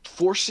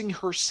forcing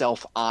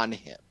herself on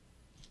him.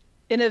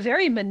 In a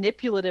very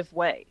manipulative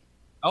way.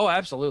 Oh,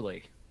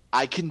 absolutely.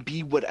 I can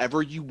be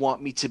whatever you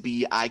want me to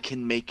be. I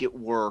can make it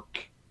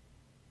work.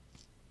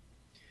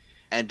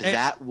 And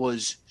that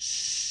was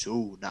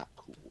so not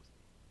cool.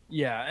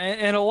 Yeah,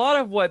 and a lot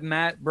of what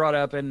Matt brought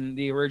up in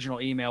the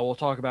original email, we'll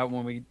talk about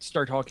when we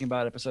start talking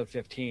about episode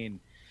 15.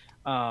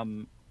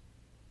 But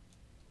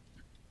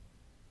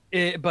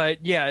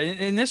yeah,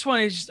 and this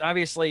one is just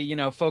obviously,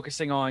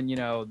 focusing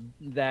on,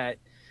 that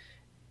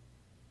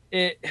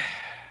it.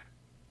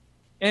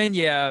 And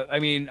yeah, I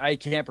mean, I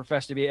can't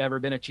profess to be ever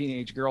been a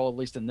teenage girl, at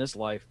least in this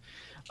life.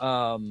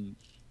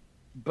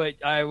 But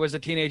I was a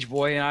teenage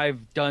boy, and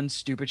I've done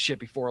stupid shit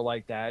before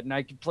like that, and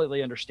I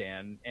completely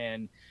understand.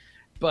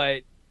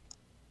 But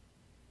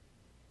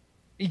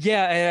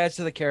yeah, it adds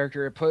to the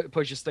character. It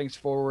pushes things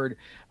forward,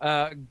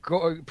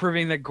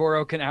 proving that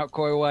Goro can out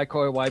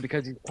Koiwai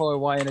because he's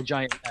Koiwai in a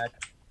giant mech.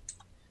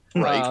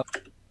 Right.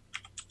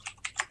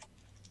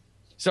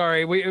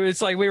 Sorry,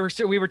 it's like we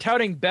were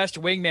touting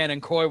best wingman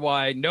in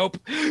Koiwai. Nope.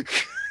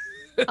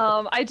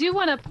 I do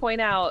want to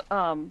point out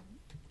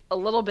a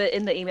little bit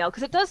in the email,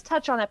 because it does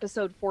touch on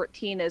episode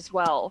 14 as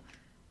well,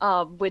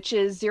 which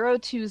is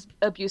 02's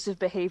abusive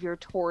behavior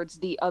towards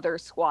the other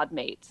squad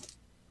mates.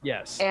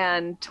 Yes.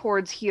 And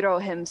towards Hiro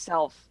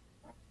himself.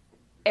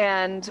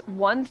 And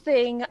one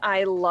thing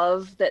I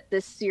love that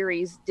this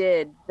series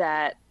did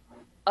that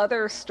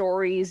other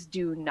stories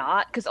do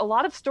not, because a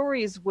lot of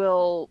stories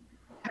will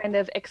kind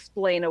of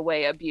explain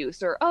away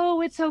abuse, or,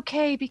 oh, it's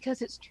okay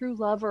because it's true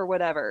love or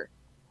whatever.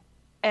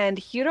 And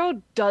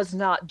Hiro does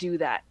not do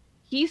that.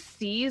 He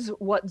sees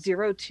what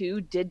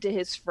 02 did to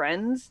his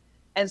friends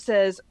and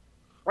says,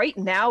 right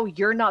now,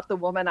 you're not the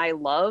woman I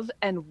love,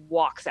 and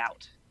walks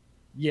out.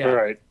 Yeah.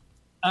 Right.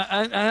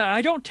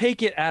 I don't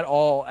take it at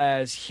all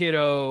as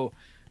Hiro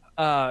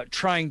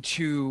trying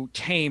to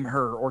tame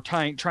her or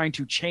trying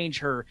to change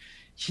her.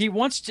 he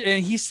wants to,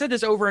 and he said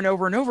this over and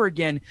over and over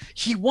again,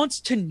 he wants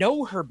to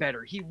know her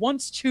better. He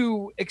wants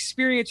to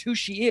experience who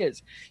she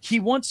is. He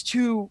wants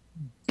to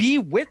be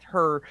with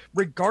her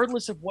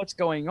regardless of what's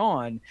going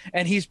on.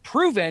 And he's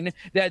proven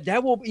that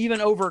will even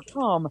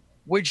overcome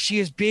when she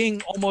is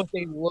being almost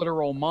a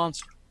literal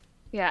monster.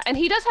 Yeah, and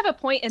he does have a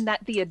point in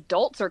that the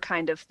adults are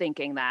kind of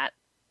thinking that.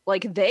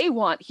 Like, they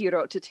want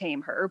Hiro to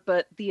tame her,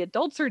 but the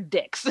adults are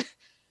dicks.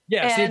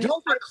 Yes, the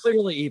adults are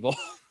clearly evil.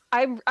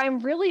 I'm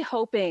really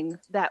hoping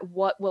that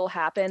what will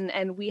happen,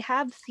 and we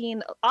have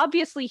seen,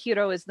 obviously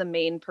Hiro is the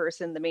main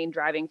person, the main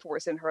driving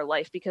force in her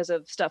life because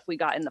of stuff we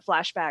got in the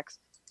flashbacks,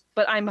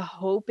 but I'm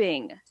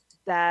hoping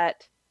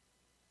that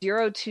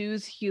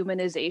 02's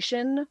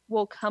humanization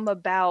will come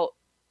about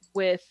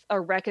with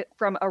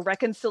from a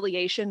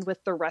reconciliation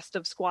with the rest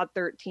of Squad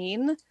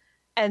 13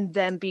 and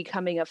them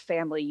becoming a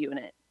family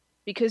unit.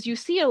 Because you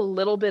see a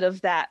little bit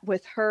of that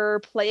with her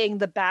playing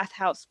the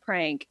bathhouse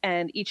prank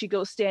and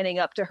Ichigo standing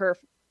up to her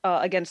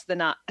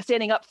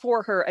standing up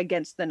for her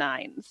against the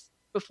Nines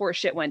before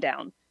shit went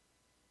down.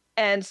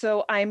 And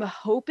so I'm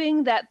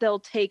hoping that they'll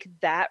take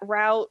that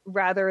route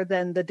rather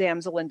than the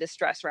damsel in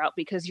distress route,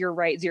 because you're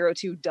right,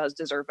 02 does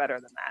deserve better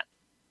than that.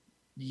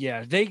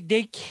 Yeah,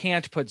 they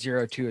can't put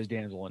 02 as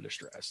damsel in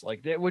distress.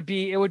 Like, it would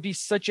be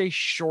such a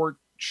short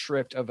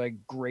shrift of a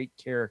great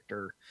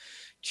character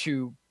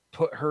to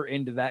put her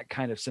into that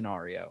kind of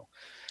scenario.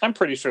 I'm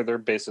pretty sure they're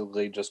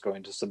basically just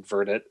going to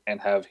subvert it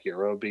and have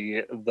Hiro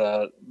be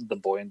the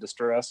boy in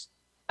distress.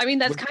 I mean,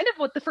 that's kind of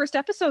what the first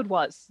episode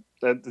was.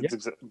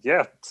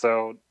 Yeah,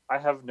 so I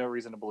have no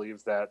reason to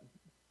believe that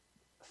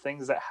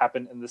things that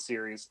happen in the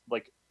series,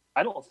 like,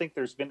 I don't think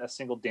there's been a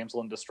single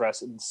damsel in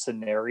distress in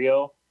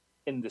scenario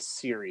in the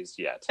series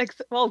yet.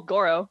 Well,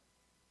 Goro.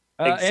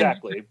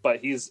 Exactly,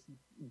 but he's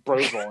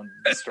Brozel in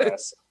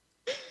distress.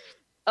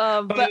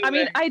 But I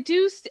mean, I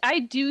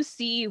do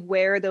see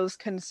where those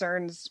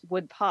concerns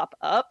would pop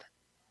up,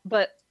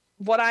 but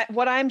what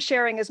I'm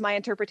sharing as my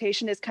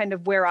interpretation is kind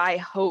of where I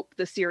hope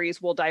the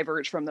series will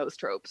diverge from those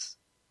tropes.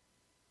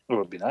 It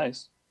would be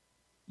nice.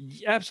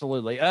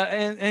 Absolutely.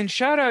 And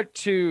shout out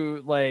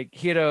to, like,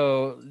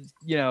 Hiro,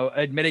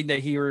 admitting that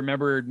he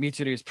remembered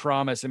Mitsuru's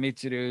promise, and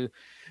Mitsuru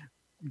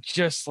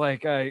just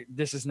like,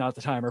 this is not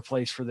the time or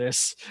place for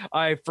this.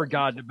 I've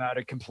forgotten about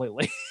it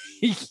completely.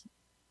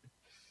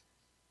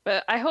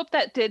 But I hope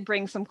that did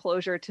bring some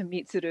closure to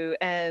Mitsuru,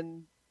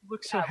 and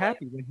looked so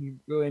happy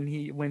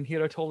when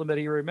Hiro told him that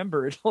he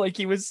remembered. Like,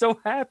 he was so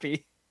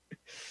happy.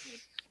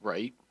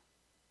 Right.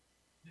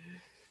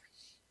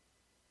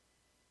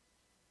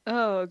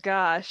 Oh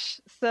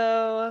gosh.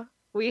 So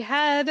we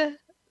had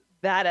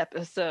that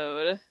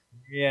episode.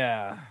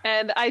 Yeah.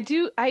 And I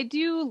do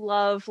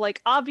love,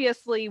 like,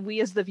 obviously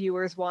we as the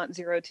viewers want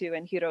 02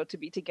 and Hiro to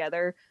be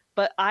together,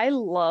 but I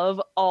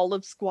love all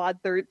of Squad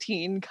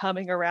 13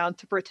 coming around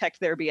to protect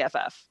their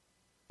BFF.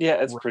 Yeah,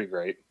 it's pretty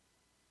great.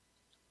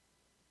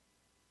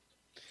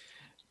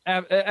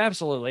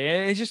 Absolutely.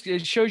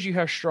 It shows you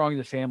how strong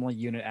the family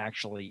unit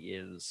actually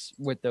is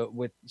with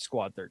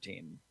Squad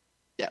 13.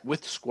 Yeah,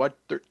 with Squad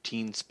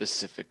 13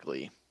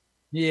 specifically.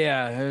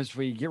 Yeah, as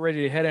we get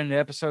ready to head into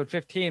episode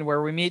 15,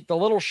 where we meet the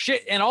little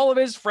shit and all of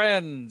his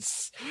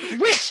friends.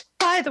 Which,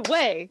 by the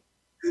way,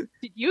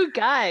 did you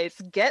guys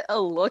get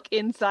a look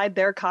inside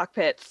their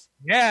cockpits?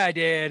 Yeah, I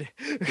did.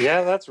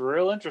 Yeah, that's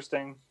real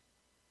interesting.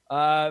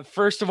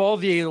 First of all,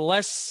 the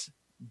less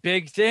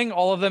big thing,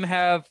 all of them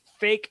have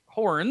fake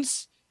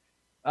horns,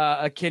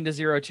 akin to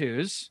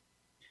 02's.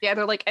 Yeah,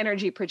 they're like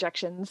energy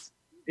projections.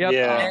 Yep.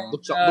 Yeah.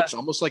 Looks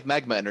almost like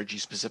magma energy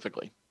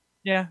specifically.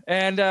 Yeah,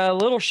 and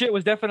little shit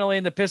was definitely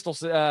in the pistol.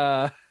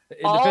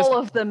 All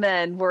of the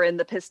men were in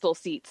the pistol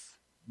seats.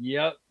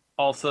 Yep.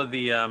 Also,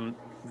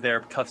 their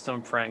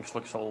custom Franks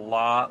looks a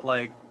lot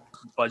like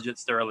budget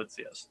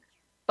Sterlitzia's.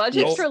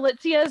 Budget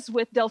Strelitzia's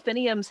with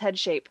Delphinium's head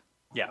shape.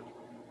 Yeah.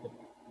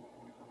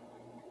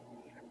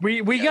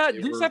 We got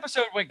this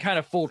episode went kind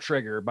of full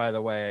trigger, by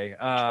the way.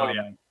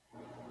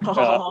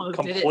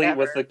 Complete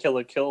with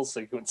the kill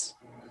sequence.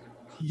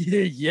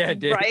 Yeah, it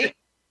did. Right.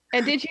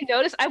 And did you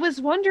notice? I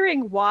was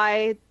wondering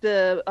why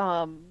the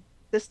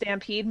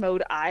Stampede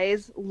mode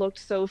eyes looked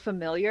so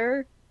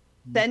familiar.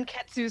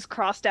 Senketsu's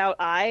crossed out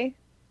eye.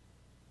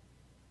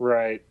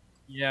 Right.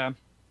 Yeah.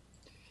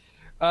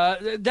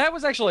 That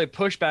was actually a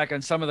pushback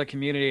on some of the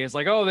community. It's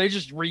like, oh, they're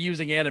just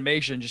reusing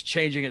animation, just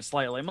changing it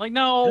slightly. I'm like,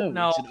 no.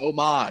 It's an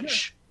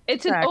homage.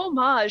 It's an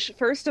homage,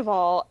 first of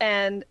all,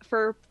 and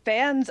for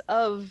fans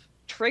of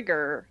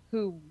Trigger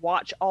who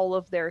watch all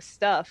of their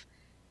stuff,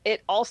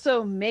 it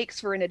also makes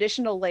for an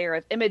additional layer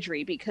of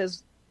imagery,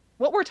 because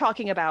what we're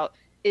talking about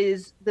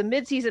is the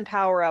mid-season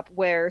power-up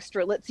where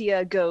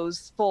Strelitzia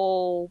goes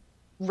full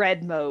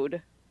red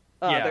mode.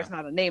 There's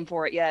not a name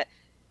for it yet.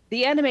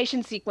 The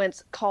animation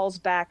sequence calls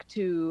back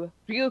to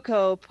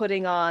Ryuko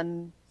putting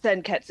on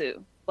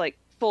Senketsu, like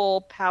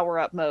full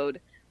power-up mode.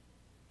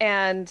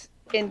 And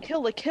in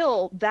Kill la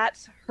Kill,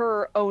 that's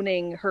her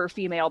owning her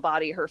female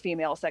body, her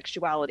female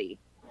sexuality.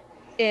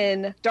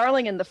 In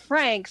Darling in the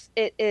Franxx,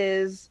 it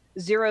is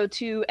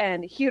 02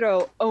 and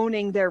Hiro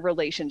owning their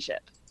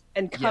relationship.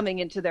 and coming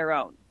into their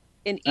own.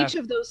 In each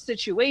of those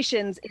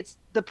situations, it's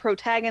the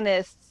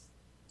protagonist's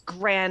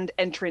grand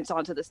entrance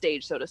onto the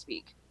stage, so to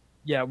speak.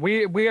 Yeah,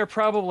 we are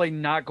probably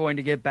not going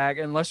to get back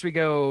unless we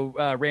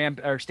go ramp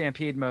or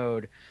stampede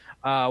mode.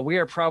 We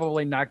are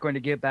probably not going to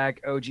get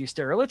back OG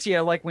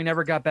Sterilitia like we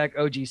never got back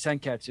OG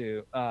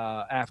Senketsu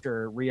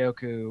after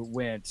Ryoku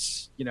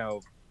went,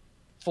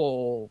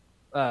 full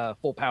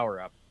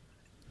power up.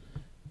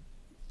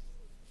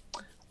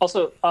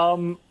 Also,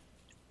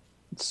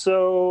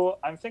 so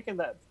I'm thinking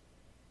that,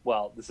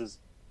 well, this is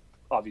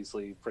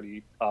obviously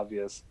pretty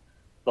obvious.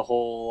 The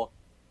whole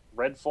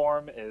red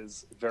form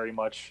is very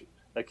much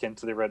akin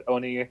to the Red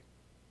Oni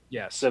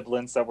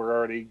siblings that we're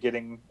already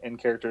getting in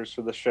characters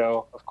for the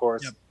show, of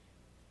course. Yep.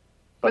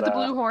 But, With the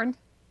blue horn.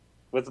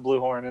 With the blue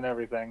horn and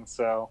everything,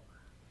 so...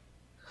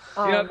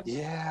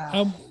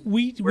 yeah.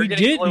 We We're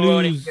did Blue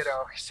Oni lose...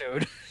 Kiddo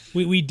soon.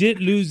 We did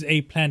lose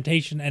a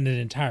plantation and an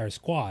entire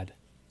squad.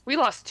 We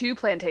lost 2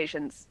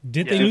 plantations.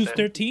 Did they lose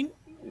 13?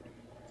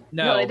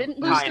 No, they didn't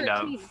lose kind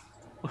 13.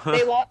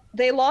 of.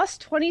 They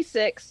lost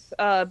 26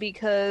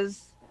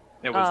 because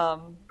It was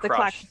the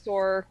crushed.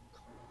 Klaxosaur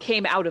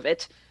came out of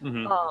it.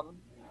 Mhm.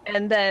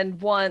 And then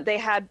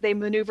they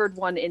maneuvered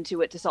one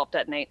into it to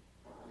self-detonate.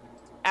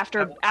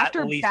 After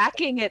least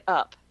backing it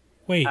up.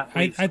 Wait, At I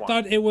least one.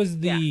 thought it was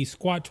the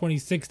Squad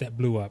 26 that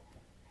blew up.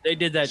 they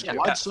did that.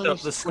 Squad too. so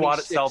the squad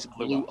 26 itself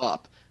blew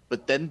up.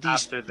 But then the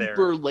After their-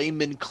 super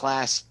layman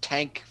class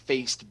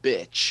tank-faced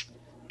bitch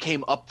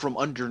came up from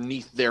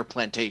underneath their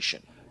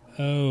plantation.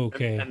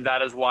 Okay. And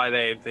that is why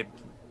they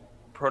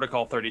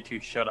Protocol 32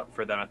 showed up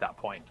for them at that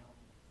point.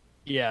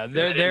 Yeah, They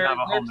their didn't have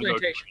a home to go to.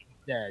 plantation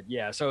is dead.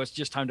 Yeah, so it's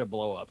just time to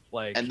blow up.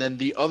 And then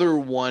the other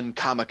one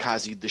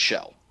kamikazed the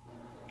shell.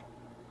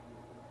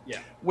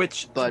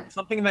 Which, But-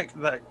 something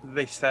that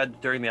they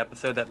said during the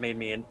episode that made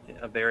me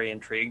very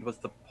intrigued was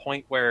the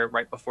point where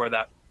right before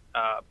that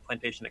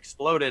plantation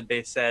exploded,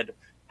 they said,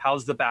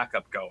 "How's the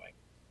backup going?"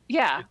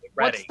 Yeah. Is it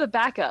ready? What's the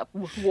backup?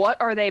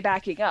 What are they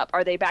backing up?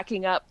 Are they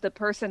backing up the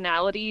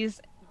personality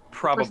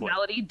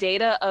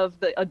data of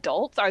the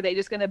adults? Are they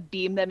just going to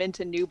beam them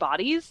into new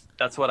bodies?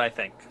 That's what I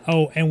think.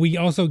 Oh, and we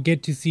also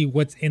get to see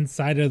what's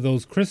inside of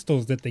those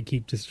crystals that they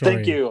keep destroying.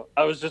 Thank you.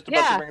 I was just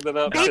about to bring that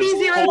up. Baby because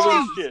 02.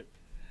 holy shit.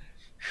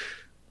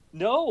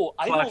 No,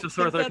 I don't think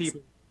Klaxosaurs are that's...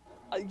 people.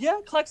 Yeah,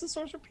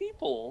 Klaxosaurs are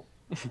people.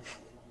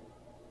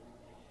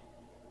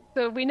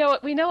 So we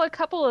know a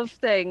couple of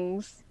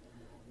things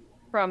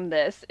from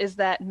this is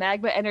that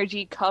magma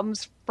energy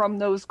comes from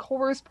those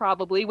cores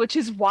probably, which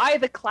is why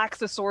the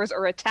Klaxosaurs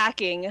are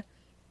attacking,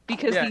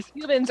 because these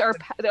humans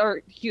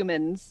are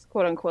humans,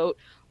 quote unquote,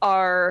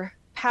 are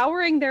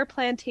powering their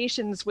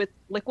plantations with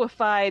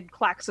liquefied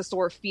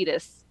Klaxosaur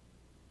fetus.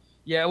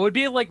 Yeah, it would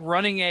be like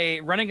running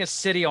a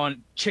city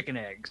on chicken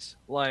eggs.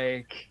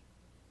 Like,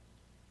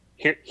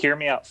 Hear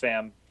me out,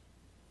 fam.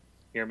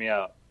 Hear me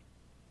out.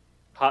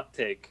 Hot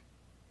take.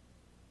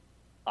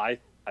 I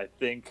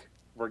think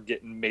we're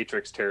getting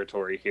Matrix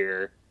territory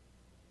here.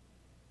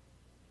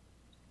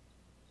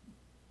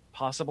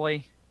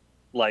 possibly.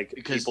 Like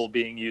Because- people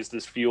being used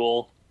as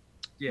fuel.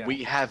 Yeah.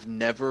 We have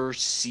never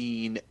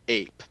seen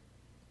Ape.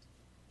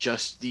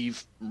 Just the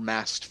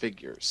masked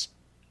figures.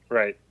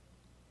 Right.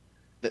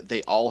 That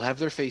they all have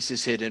their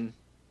faces hidden.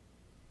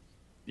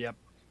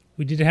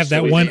 We did have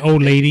So that one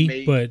old lady,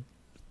 may- but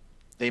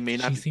They may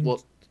not. She Be, seemed-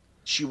 well,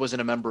 she wasn't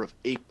a member of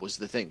Ape. Was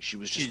the thing? She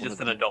was just She's one just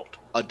of an the adult.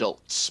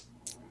 adults.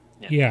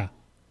 yeah.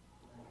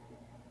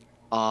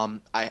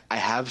 I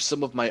have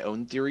some of my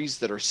own theories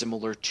that are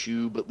similar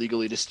to, but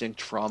legally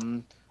distinct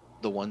from,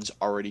 the ones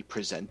already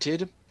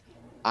presented.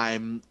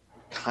 I'm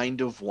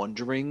kind of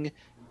wondering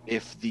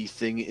if the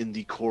thing in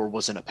the core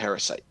wasn't a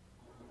parasite,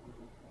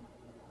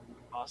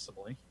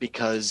 Possibly.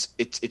 because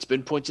it's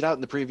been pointed out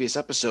in the previous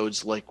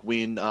episodes, like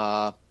when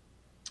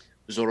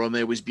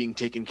Zorome was being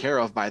taken care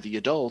of by the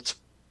adult,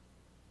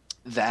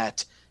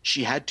 that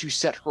she had to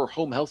set her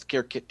home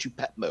healthcare kit to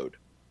pet mode,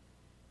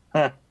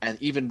 Huh.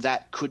 and even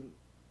that couldn't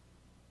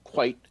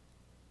quite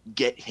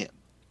get him.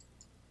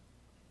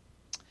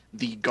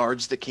 The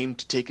guards that came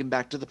to take him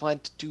back to the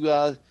plant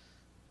to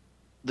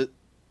the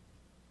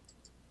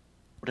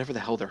whatever the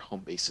hell their home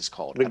base is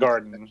called. The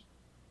garden.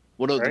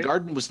 Well, no, the right?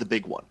 garden was the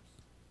big one.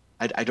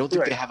 I don't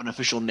think they Right. have an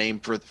official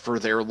name for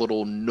their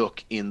little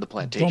nook in the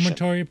plantation.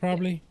 Dormitory,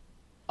 probably.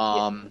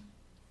 Yeah, something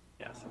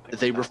They like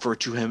that. refer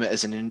to him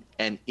as an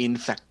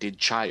infected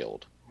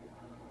child.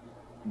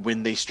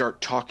 When they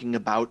start talking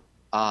about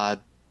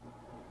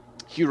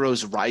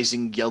Hero's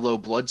rising yellow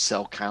blood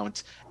cell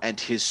count and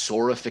his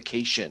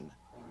sorification.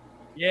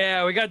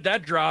 Yeah, we got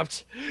that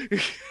dropped.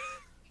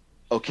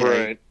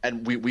 Okay, Right.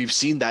 and we've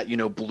seen that,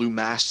 blue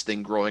mass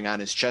thing growing on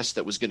his chest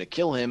that was going to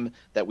kill him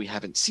that we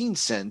haven't seen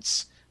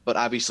since, but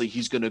obviously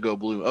he's going to go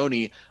blue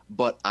Oni,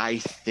 but I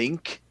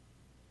think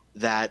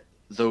that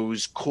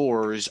those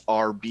cores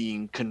are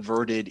being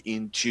converted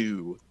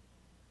into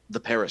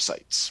the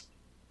parasites.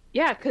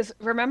 Yeah, because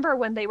remember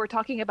when they were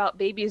talking about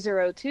Baby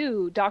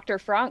 02, Dr.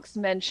 Franks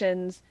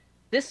mentions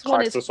this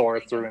one is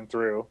Klaxosaur through and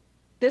through.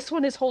 this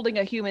one is holding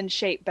a human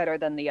shape better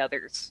than the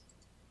others.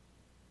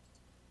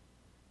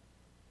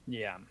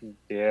 Yeah.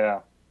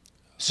 Yeah.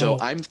 So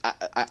Oh.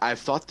 I've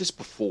thought this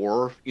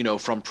before,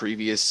 from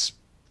previous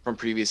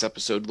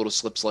episode, little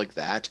slips like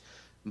that,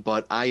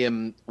 but I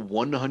am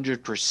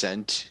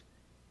 100%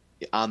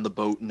 on the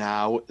boat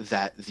now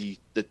that the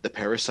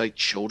parasite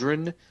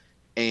children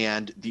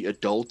and the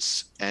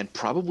adults and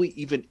probably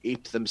even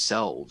ape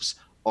themselves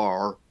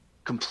are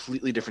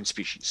completely different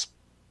species.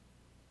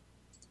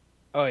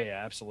 Oh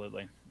yeah,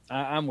 absolutely.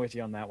 I'm with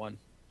you on that one.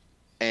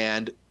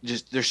 And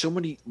just there's so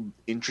many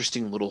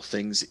interesting little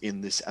things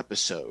in this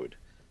episode,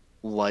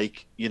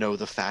 like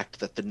the fact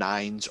that the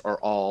nines are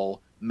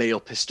all male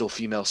pistol,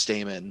 female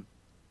stamen,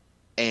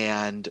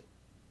 and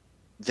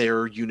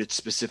their units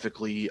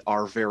specifically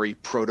are very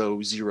proto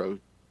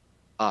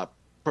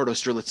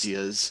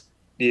Strelitzias,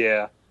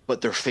 Yeah.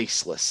 but they're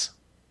faceless.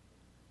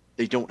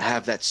 They don't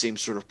have that same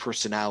sort of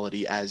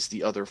personality as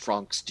the other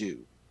Franks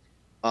do.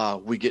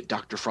 We get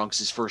Dr.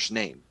 Franks' first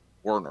name,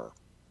 Werner.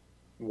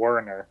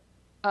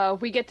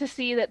 We get to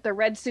see that the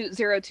red suit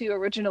 02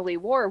 originally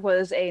wore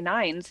was a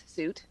Nines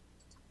suit.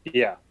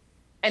 Yeah.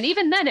 And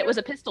even then, it was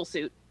a pistol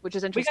suit, which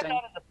is We got interesting.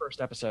 that in the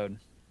first episode.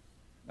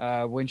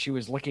 When she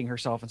was licking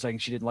herself and saying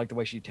she didn't like the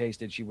way she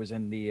tasted, she was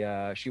in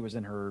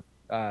her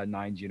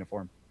Nines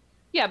uniform.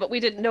 Yeah, but we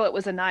didn't know it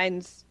was a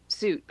Nines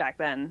suit back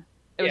then.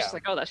 It was Yeah. just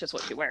like, oh, that's just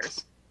what she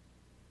wears.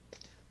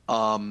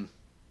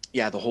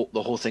 Yeah, the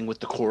whole thing with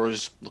the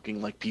cores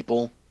looking like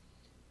people.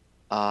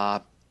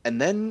 And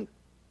then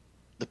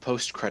the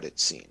post-credit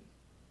scene.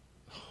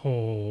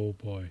 Oh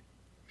boy.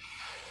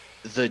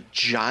 The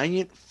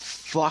giant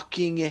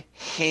fucking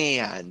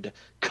hand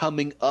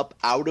coming up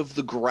out of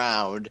the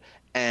ground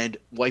and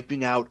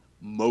wiping out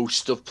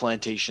most of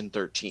Plantation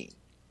 13.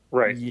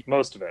 Right. Yeah.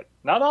 Most of it.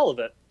 Not all of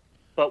it,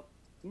 but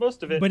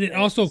most of it. But it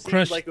and also seemed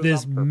crushed like it was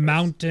this on purpose.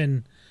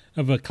 mountain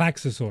of a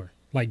Klaxosaur.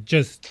 Like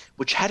just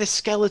Which had a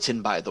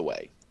skeleton, by the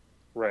way.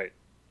 Right.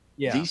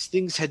 Yeah. These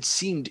things had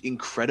seemed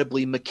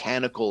incredibly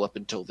mechanical up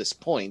until this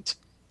point,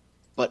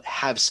 but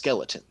have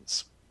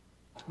skeletons.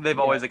 They've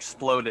always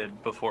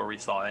exploded before we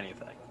saw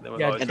anything. They would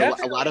Yeah, always- And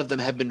a lot of them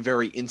have been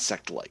very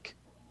insect-like.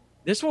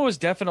 This one was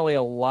definitely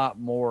a lot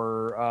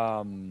more.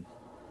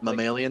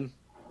 Mammalian?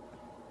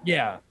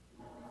 Yeah.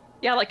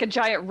 Yeah, like a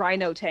giant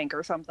rhino tank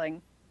or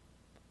something.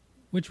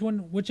 which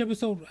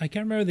episode? I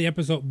can't remember the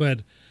episode, but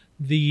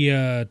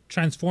the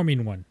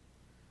transforming one.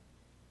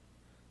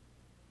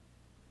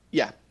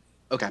 Yeah.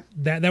 Okay.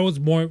 That was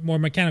more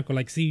mechanical,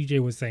 like CJ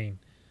was saying.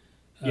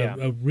 Yeah.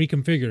 A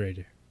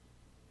reconfigurator.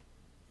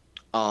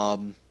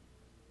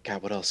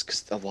 God, what else?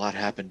 Because a lot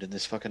happened in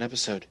this fucking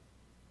episode.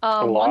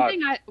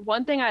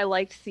 One thing I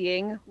liked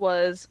seeing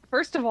was,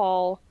 first of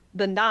all,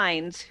 the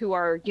Nines, who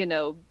are,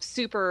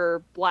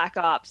 super Black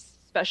Ops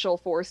special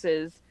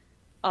forces,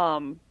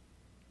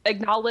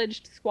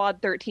 acknowledged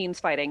Squad 13's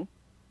fighting.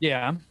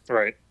 Yeah.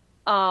 Right.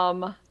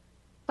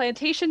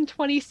 Plantation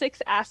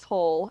 26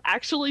 asshole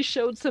actually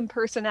showed some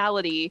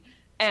personality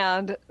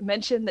and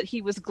mentioned that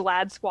he was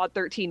glad Squad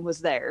 13 was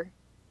there.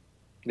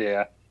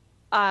 Yeah.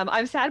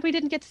 I'm sad we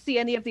didn't get to see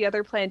any of the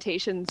other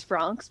Plantation's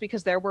Franks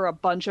because there were a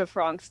bunch of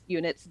Franks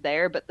units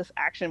there, but the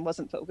action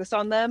wasn't focused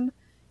on them.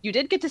 You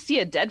did get to see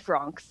a dead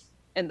Franks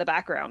in the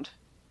background.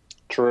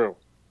 True.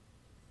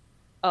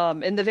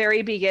 In the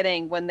very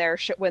beginning, when they're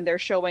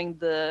showing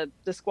the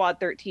Squad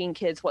 13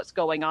 kids what's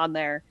going on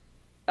there,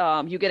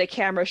 you get a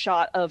camera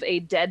shot of a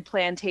dead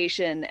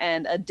Plantation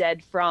and a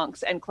dead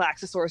Franks and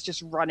Klaxosaurs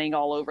just running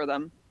all over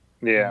them.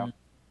 Yeah.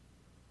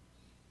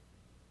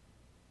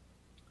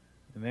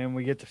 And then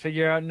we get to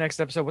figure out next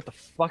episode what the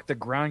fuck the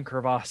ground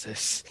crevasse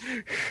is.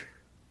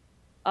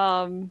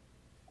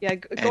 Yeah,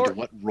 And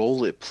what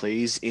role it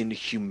plays in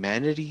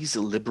humanity's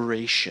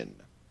liberation.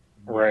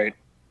 Right.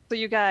 so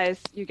you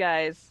guys,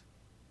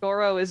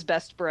 Goro is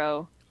best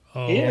bro.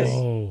 Oh. He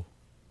is.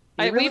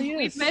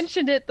 We've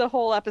mentioned it the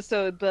whole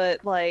episode,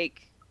 but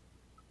like,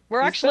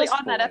 we're He's actually best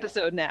on that boy.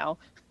 episode now.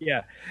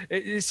 Yeah,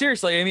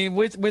 seriously. I mean,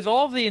 with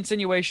all the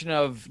insinuation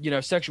of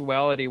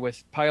sexuality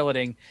with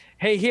piloting,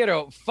 hey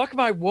Hiro, fuck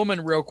my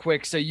woman real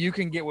quick so you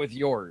can get with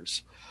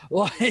yours.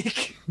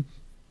 Like,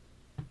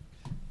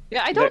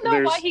 Yeah, I don't know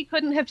There's- why he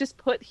couldn't have just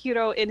put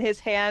Hiro in his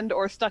hand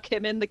or stuck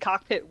him in the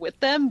cockpit with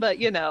them, but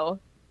it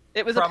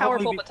was a Probably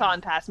powerful because-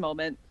 baton pass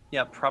moment.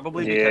 Yeah,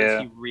 probably Yeah.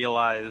 because he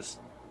realized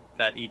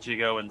that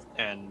Ichigo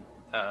and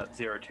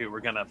 02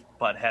 were gonna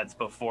butt heads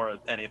before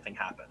anything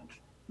happened.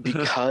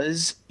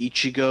 Because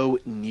Ichigo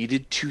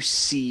needed to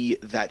see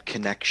that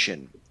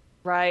connection.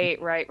 Right.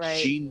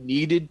 She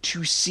needed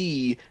to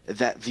see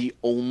that the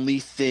only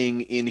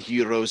thing in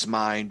Hiro's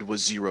mind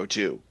was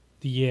 02.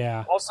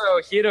 Yeah. also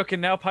Hiro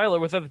can now pilot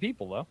with other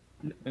people though.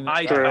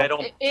 I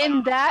don't.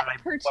 In that I-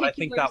 particular what I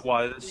think that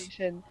was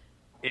situation,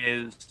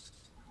 is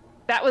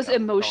that was Yeah,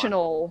 go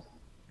on.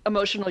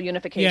 emotional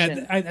unification.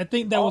 Yeah, I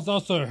think that was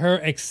also her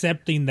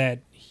accepting that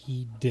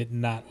he did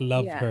not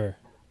love Yeah. her.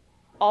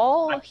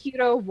 All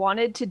Hiro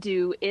wanted to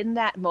do in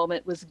that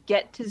moment was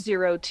get to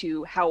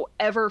 02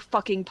 however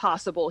fucking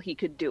possible he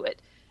could do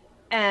it.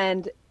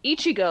 And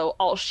Ichigo,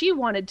 all she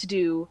wanted to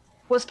do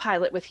was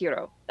pilot with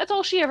Hiro. That's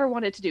all she ever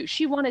wanted to do.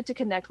 She wanted to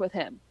connect with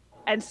him.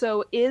 And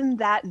so in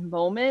that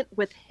moment,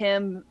 with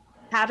him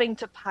having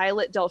to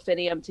pilot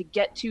Delphinium to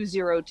get to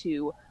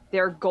 02,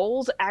 their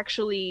goals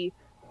actually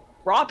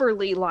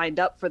properly lined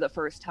up for the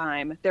first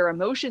time. Their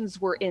emotions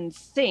were in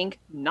sync,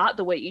 not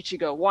the way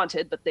Ichigo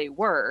wanted, but they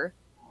were.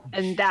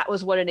 And that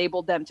was what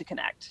enabled them to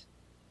connect.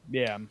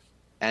 Yeah.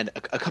 And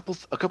a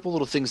couple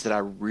little things that I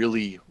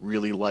really,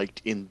 really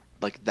liked in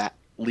like that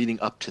leading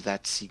up to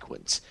that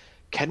sequence.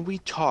 Can we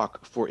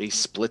talk for a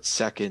split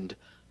second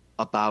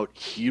about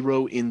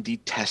Hero in the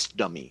test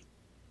dummy?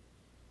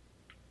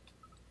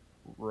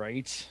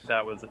 Right.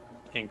 That was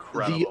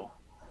incredible.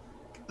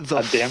 The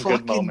A damn good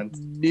fucking moment.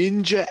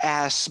 ninja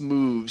ass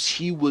moves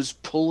he was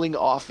pulling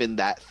off in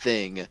that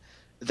thing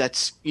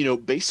that's,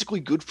 basically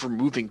good for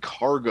moving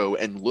cargo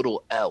and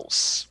little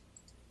else.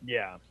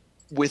 Yeah.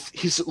 With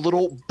his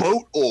little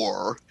boat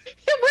oar.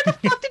 Where the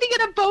fuck did he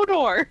get a boat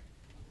oar?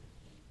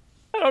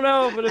 I don't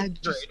know, but it's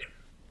And just- great.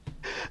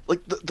 Like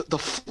the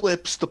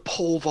flips, the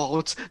pole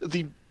vaults,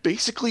 the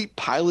basically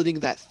piloting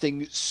that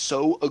thing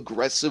so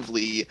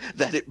aggressively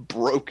that it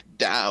broke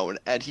down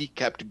and he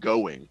kept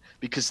going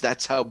because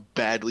that's how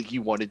badly he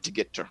wanted to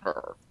get to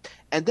her.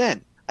 And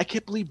then, I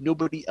can't believe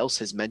nobody else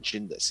has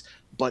mentioned this,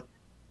 but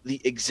the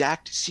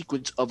exact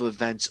sequence of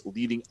events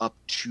leading up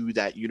to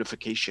that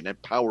unification and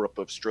power-up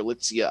of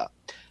Strelitzia.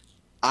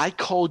 I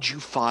called you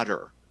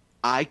fodder.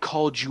 I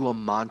called you a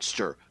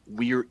monster.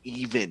 We're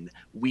even.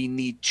 We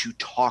need to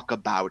talk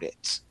about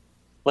it.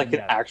 Like an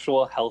Yeah.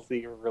 actual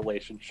healthy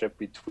relationship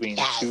between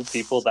two Yes.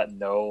 people that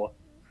know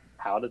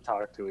how to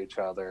talk to each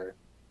other.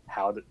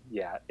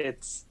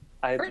 It's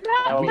I. Or I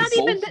not We was-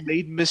 not even both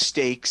made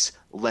mistakes.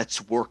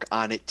 Let's work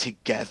on it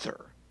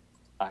together.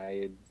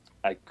 I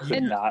could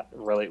And- not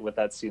relate with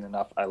that scene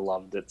enough. I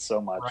loved it so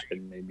much. Right.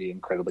 It made me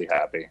incredibly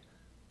happy.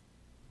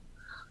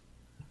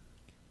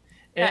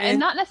 and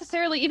not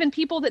necessarily even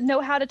people that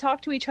know how to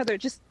talk to each other,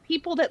 just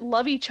people that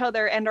love each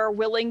other and are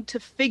willing to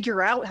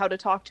figure out how to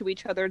talk to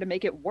each other to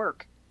make it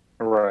work.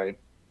 Right.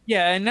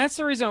 Yeah, and that's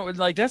the reason.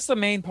 Like, that's the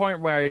main point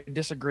where I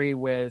disagree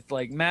with.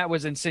 Like, Matt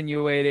was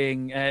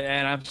insinuating,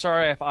 and I'm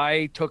sorry if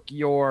I took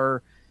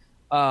your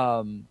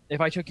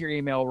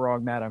email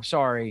wrong, Matt. I'm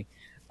sorry.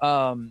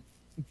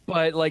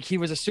 But like, he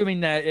was assuming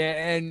that,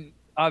 and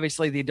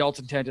obviously the adult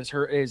intent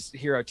is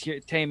Hero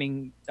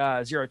taming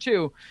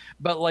 02.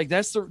 But like,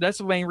 that's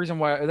the main reason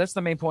why. That's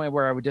the main point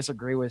where I would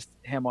disagree with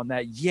him on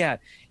that. Yeah,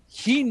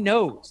 he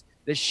knows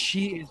that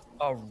she is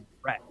a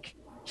wreck.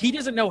 He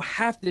doesn't know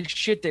half the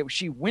shit that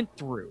she went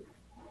through,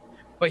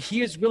 but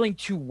he is willing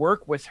to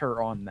work with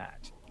her on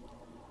that.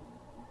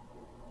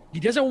 He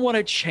doesn't want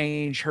to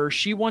change her.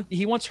 He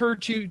wants her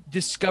to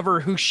discover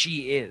who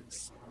she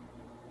is.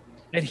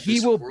 And he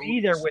This will world be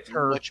there is with so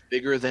her. much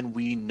bigger than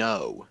we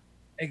know.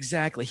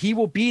 Exactly. He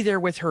will be there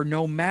with her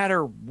no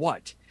matter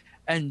what.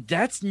 And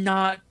that's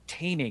not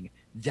taming.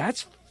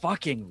 That's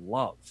fucking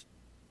love.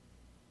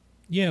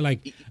 Yeah,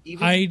 like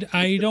Even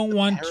I don't the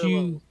want parallel-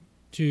 you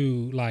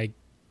to like.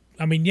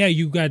 I mean, yeah,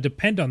 you gotta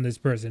depend on this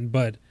person,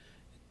 but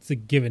it's a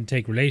give and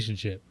take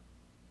relationship,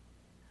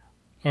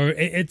 or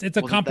it's a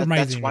Well,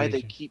 compromising. That's why they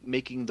relation. keep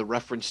making the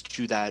reference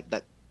to that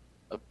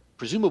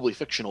presumably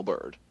fictional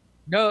bird.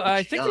 No,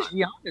 I think Xian. that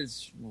Xian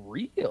is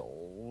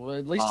real.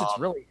 At least it's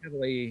really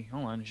heavily.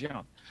 Hold on,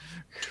 Xian.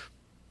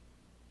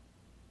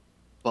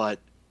 But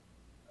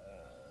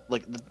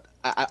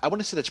I want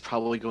to say that's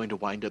probably going to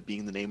wind up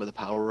being the name of the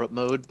power-up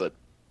mode. But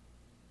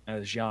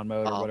Xian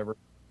mode or whatever.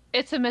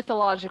 It's a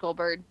mythological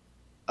bird.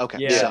 okay,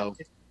 Yeah. so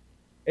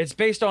It's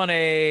based on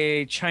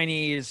a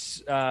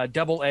Chinese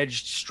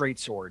double-edged straight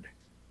sword.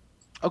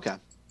 okay,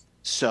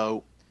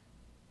 so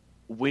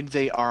when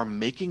they are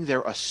making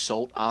their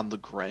assault on the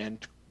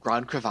Grand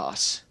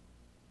Crevasse,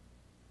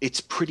 it's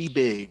pretty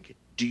big.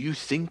 Do you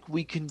think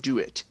we can do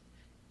it?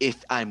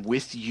 If I'm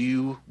with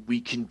you, we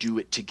can do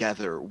it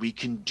together. We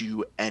can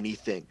do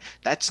anything.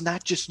 That's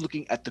not just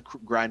looking at the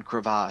Grand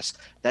Crevasse.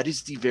 That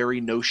is the very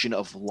notion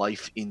of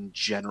life in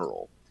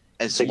general.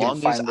 As They can long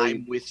as finally-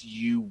 I'm with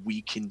you,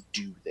 we can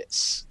do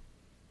this.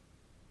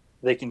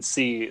 They can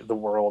see the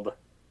world.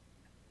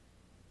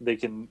 They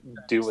can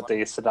do what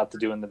they set out to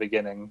do in the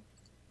beginning.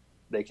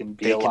 They can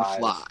be They alive. can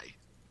fly.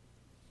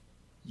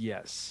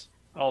 Yes.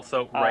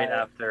 Also, right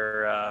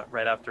after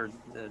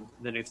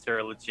the new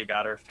Sterilicia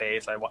got her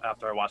face,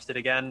 after I watched it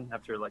again,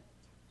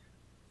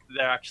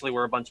 there actually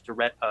were a bunch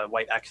of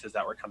white X's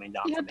that were coming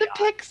down. Yeah, from the the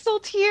eye.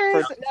 pixel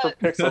tears. For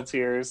pixel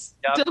tears.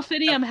 Yep.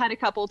 Delphinium had a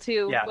couple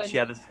too. Yeah, when she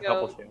had a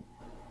couple Ichigo- too.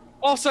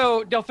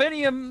 Also,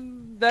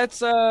 Delphinium,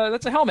 that's a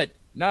helmet,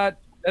 not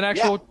an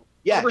actual.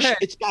 Yeah, Overhead.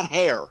 it's got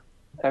hair.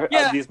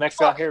 Yeah, These mechs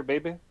got hair,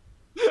 baby.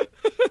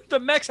 The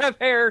mechs have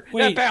hair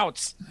Wait, that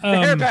bounce. The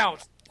hair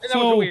bounce. That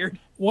was weird.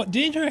 What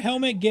didn't her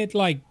helmet get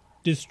like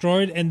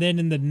destroyed, and then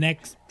in the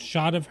next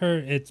shot of her,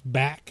 it's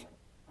back? It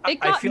I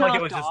got feel like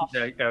it knocked was off.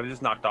 just it was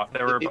just knocked off.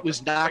 There were It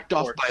was knocked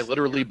off by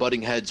literally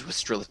butting heads with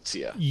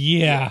Strelitzia.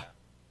 Yeah.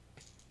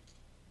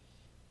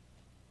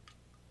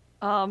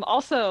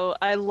 Also,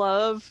 I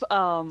love.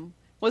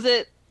 Was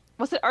it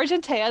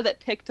Argentea that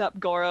picked up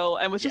Goro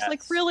and was just like,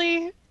 Yes.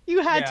 really?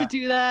 You had to Yeah.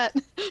 do that?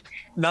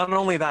 Not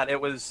only that, it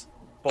was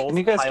both. Can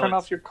you guys turn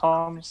pilots off your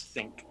comms?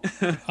 sync?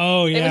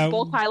 Oh It yeah. was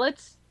both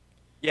pilots.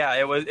 Yeah,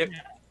 it was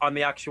on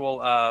the actual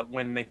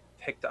when they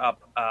picked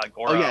up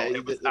Goro. Oh, yeah,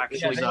 it was it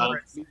actually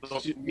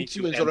was,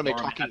 Mitsu and Zorome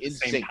talking at the in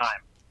same sync. time.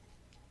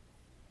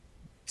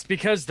 It's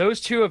because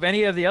those two of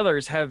any of the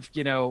others have,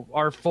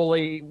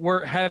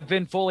 have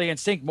been fully in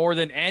sync more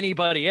than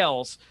anybody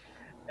else.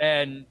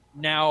 And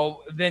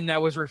now then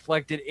that was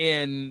reflected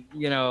in,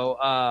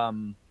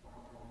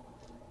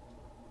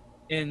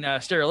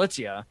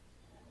 Sterilizia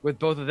with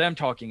both of them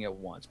talking at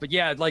once. But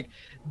yeah, like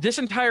this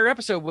entire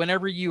episode,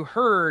 whenever you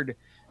heard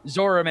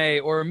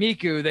Zorome or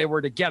Miku, they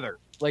were together.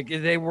 Like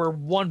they were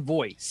one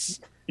voice.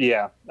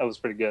 Yeah, that was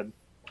pretty good.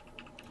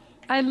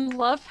 I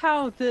love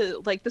how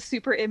the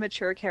super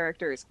immature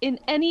characters in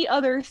any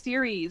other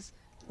series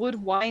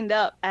would wind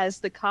up as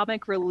the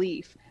comic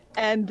relief,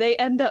 and they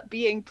end up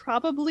being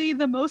probably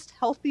the most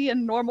healthy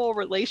and normal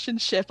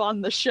relationship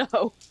on the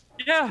show.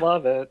 Yeah,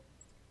 Love it.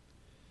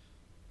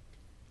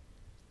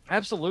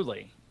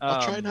 absolutely.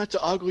 I'll try not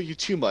to ogle you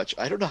too much.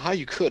 I don't know how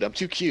you could. I'm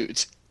too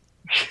cute.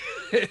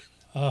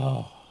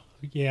 Oh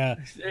yeah.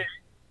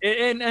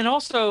 And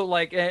also,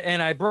 like,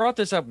 and I brought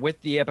this up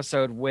with the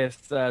episode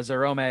with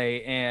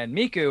Zorome and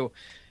Miku.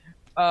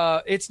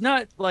 It's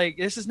not like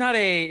this is not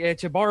a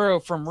to borrow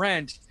from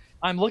Rent.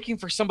 I'm looking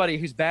for somebody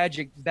whose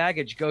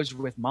baggage goes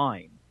with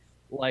mine.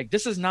 Like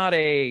this is not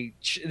a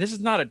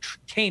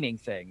taming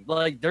thing.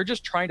 Like they're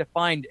just trying to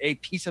find a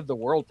piece of the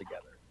world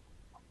together.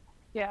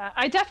 Yeah,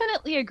 I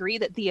definitely agree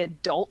that the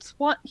adults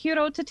want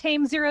Hiro to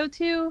tame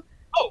 02.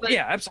 Oh But-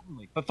 yeah,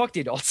 absolutely. But fuck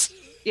the adults.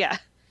 Yeah,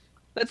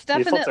 that's The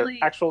adults are definitely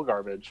actual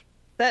garbage.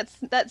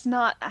 that's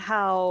not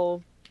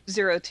how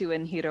 02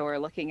 and Hiro are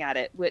looking at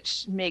it,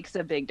 which makes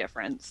a big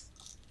difference.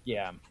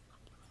 Yeah.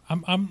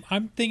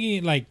 I'm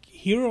thinking like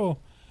Hero.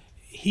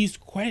 He's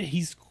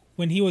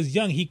when he was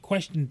young, he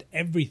questioned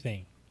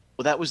everything.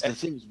 Well, that was the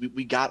thing.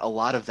 We got a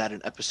lot of that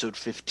in episode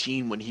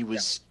 15 when he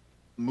was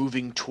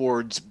moving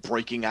towards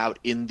breaking out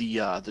in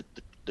the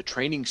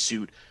training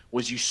suit.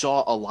 Was you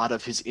saw a lot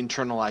of his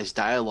internalized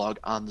dialogue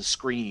on the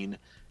screen.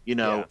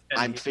 And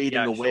I'm he fading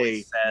actually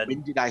away. said-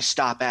 When did I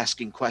stop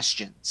asking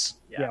questions?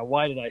 Yeah.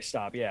 Why did I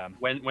stop? Yeah.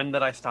 When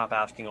did I stop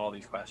asking all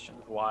these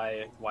questions?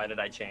 Why did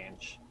I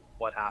change?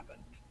 What happened?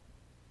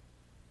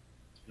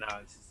 Now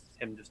it's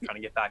him just trying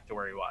to get back to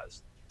where he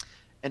was.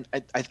 And I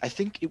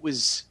think it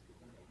was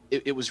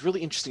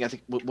really interesting. I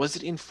think was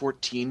it in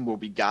 14 where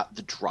we got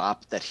the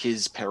drop that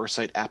his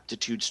parasite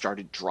aptitude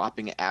started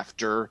dropping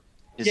after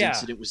his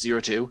incident with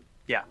 02?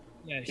 Yeah.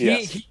 Yeah.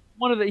 Yes.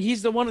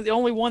 He's the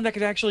only one that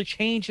could actually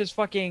change his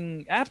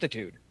fucking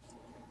aptitude.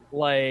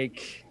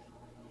 Like.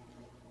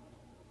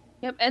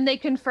 Yep, and they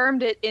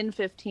confirmed it in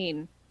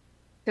 15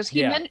 because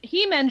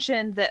he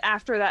mentioned that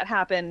after that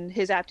happened,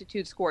 his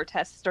aptitude score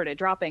tests started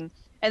dropping,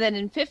 and then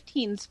in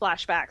 15's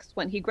flashbacks,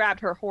 when he grabbed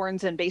her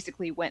horns and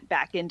basically went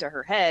back into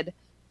her head,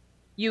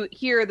 you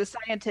hear the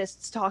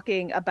scientists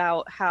talking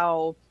about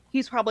how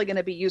he's probably going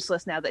to be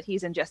useless now that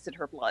he's ingested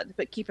her blood,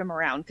 but keep him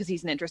around because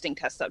he's an interesting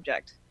test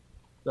subject.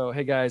 So,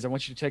 hey guys, I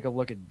want you to take a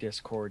look at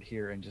Discord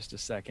here in just a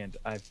second.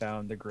 I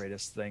found the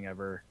greatest thing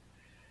ever.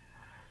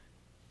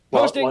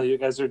 Well, Posting. while you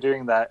guys are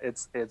doing that,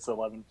 it's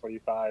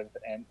 11:45,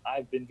 and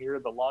I've been here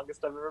the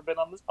longest I've ever been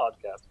on this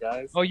podcast,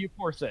 guys. Oh, you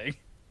poor thing.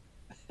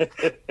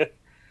 The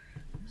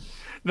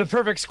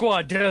perfect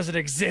squad doesn't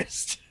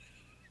exist.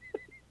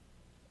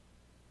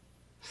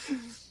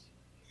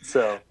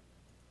 So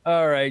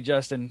All right,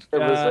 Justin.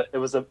 it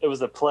was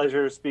a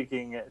pleasure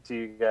speaking to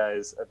you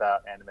guys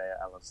about anime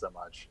I love so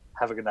much.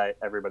 Have a good night,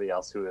 everybody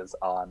else who is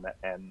on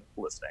and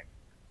listening.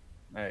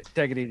 All right,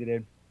 take it easy,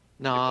 dude.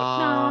 No.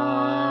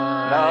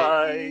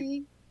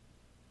 Night.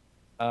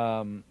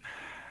 I'm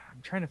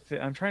trying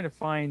to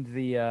find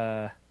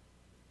the.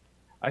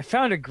 I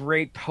found a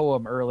great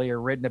poem earlier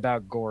written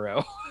about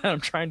Goro.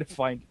 I'm trying to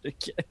find it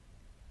again.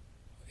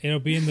 It'll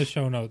be in the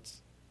show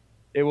notes.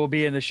 It will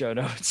be in the show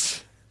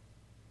notes.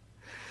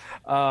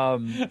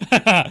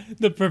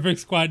 The perfect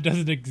squad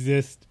doesn't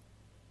exist.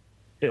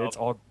 It's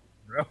all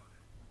Goro.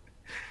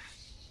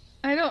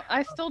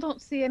 I still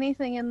don't see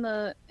anything in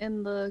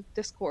the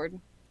Discord.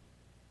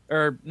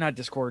 Or not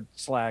Discord,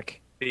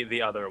 Slack.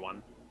 The other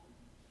one.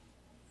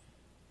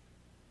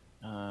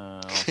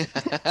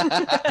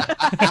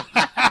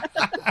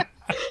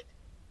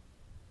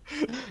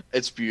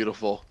 It's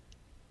beautiful.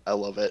 I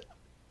love it.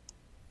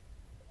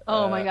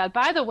 Oh my god.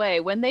 By the way,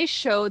 when they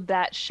showed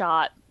that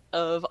shot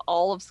of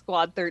all of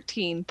Squad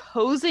 13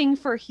 posing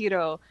for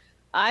Hiro,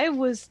 I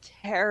was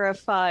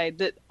terrified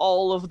that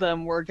all of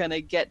them were going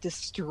to get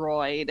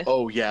destroyed.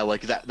 Oh yeah,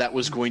 like that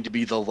was going to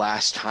be the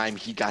last time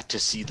he got to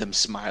see them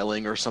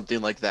smiling or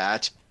something like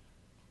that.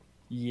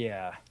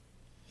 Yeah.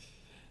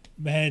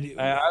 Man,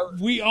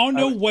 we all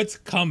know what's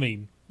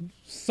coming.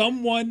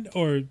 Someone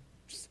or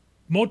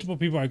multiple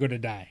people are going to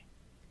die.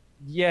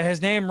 Yeah,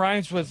 his name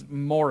rhymes with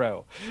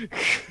Moro.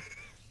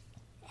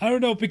 I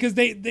don't know, because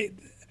they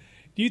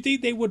do you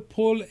think they would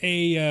pull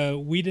a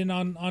Whedon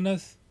on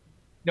us?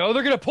 No,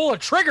 they're going to pull a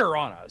trigger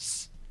on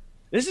us.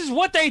 This is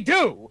what they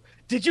do.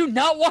 Did you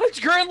not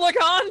watch Gurren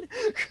Lagann?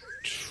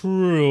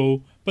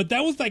 True, But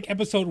that was like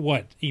episode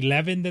what,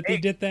 11 that they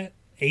did that?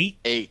 8?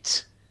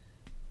 8.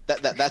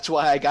 That's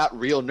why I got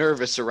real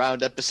nervous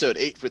around episode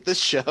 8 with this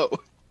show.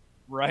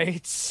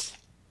 Right.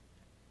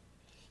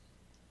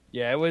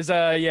 Yeah, it was.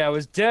 I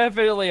was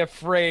definitely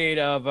afraid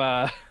of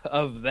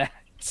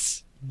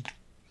that.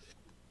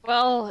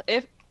 Well,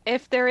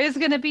 if there is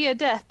going to be a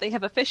death, they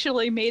have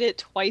officially made it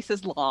twice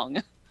as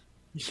long.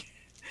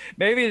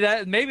 Maybe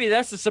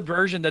that's the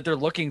subversion that they're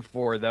looking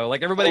for, though.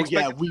 Like everybody.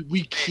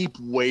 We keep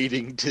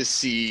waiting to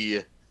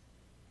see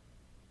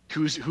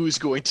who's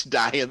going to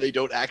die, and they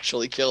don't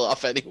actually kill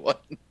off anyone.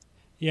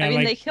 Yeah, I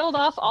mean, they killed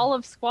off all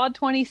of Squad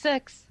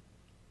 26.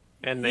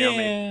 And Naomi.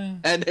 Yeah.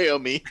 And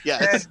Naomi,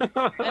 yes.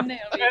 And Naomi,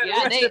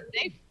 yeah,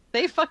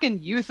 they fucking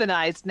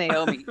euthanized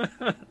Naomi.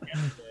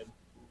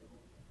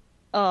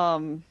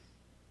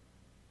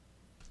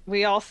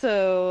 We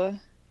also,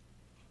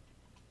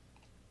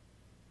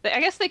 I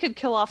guess they could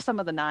kill off some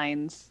of the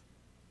 9s,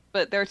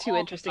 but they're too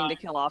interesting to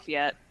kill off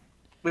yet.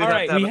 We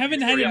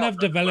haven't had enough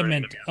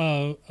development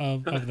of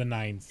the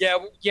 9s.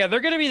 Yeah,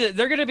 they're gonna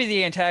be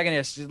the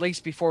antagonists, at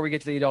least before we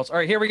get to the adults. All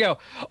right, here we go.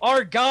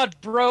 Our God,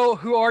 bro,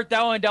 who art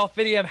thou in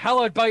Delphinium,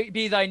 hallowed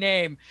be thy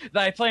name.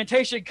 Thy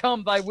plantation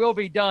come, thy will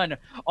be done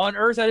on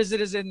earth as it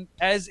is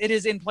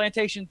in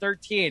plantation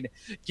 13.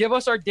 Give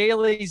us our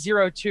daily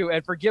 02,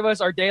 and forgive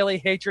us our daily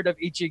hatred of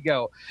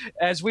Ichigo,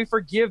 as we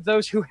forgive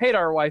those who hate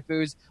our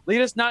waifus.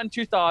 Lead us not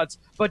into thoughts,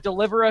 but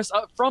deliver us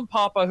from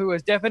Papa, who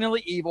is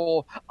definitely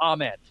evil.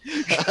 Amen.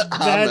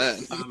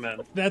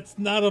 That's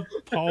not a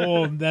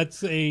poem.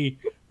 That's a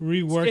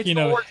reworking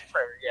of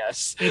prayer.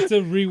 Yes, it's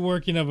a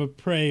reworking of a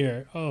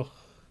prayer. Oh,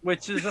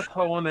 which is a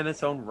poem in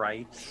its own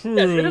right. True.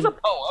 Yes, it is a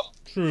poem.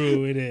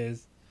 True, it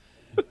is.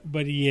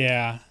 But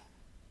yeah.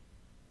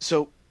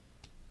 So,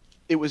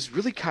 it was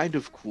really kind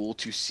of cool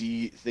to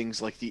see things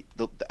like the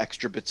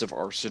extra bits of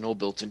arsenal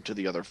built into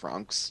the other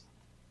Franks.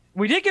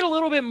 We did get a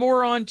little bit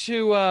more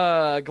onto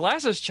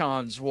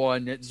Glasses-chan's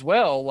one as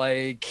well,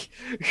 like.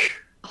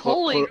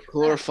 Holy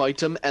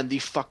Chlorophytum and the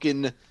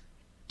fucking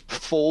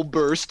full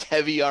burst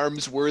heavy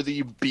arms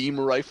worthy beam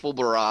rifle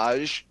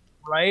barrage.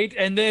 Right?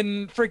 And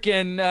then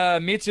freaking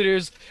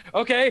Mitsuru's,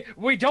 okay,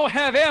 we don't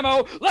have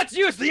ammo, let's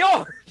use the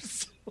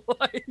arms!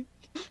 Like...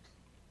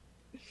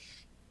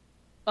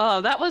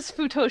 that was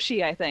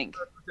Futoshi, I think.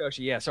 Futoshi,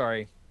 yeah,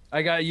 sorry.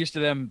 I got used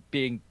to them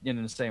being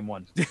in the same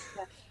one.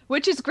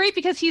 Which is great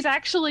because he's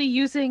actually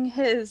using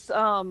his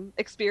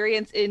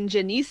experience in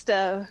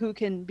Janista, who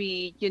can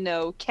be,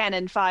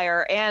 cannon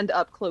fire and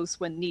up close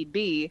when need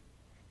be,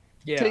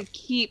 to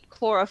keep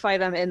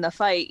Chlorophytum in the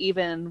fight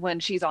even when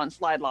she's on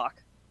slide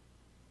lock.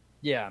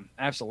 Yeah,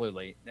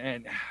 absolutely.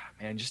 And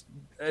man, just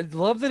I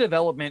love the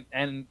development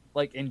and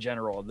like in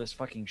general of this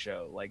fucking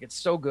show. Like it's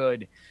so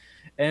good.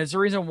 And it's the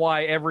reason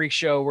why every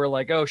show we're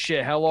like, oh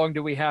shit, how long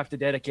do we have to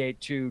dedicate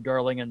to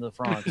Darling in the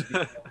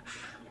Franxx?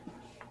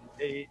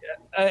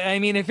 I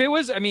mean, if it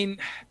was,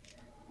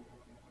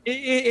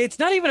 it's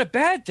not even a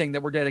bad thing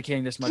that we're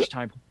dedicating this much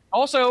time.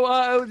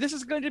 Also, this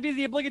is going to be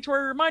the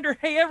obligatory reminder.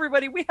 Hey,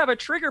 everybody, we have a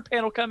trigger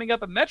panel coming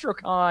up at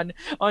MetroCon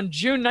on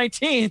June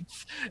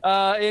 19th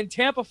in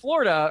Tampa,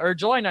 Florida, or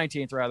July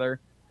 19th, rather.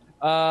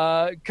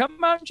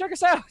 Come out and check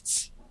us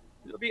out.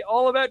 It'll be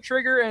all about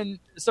trigger and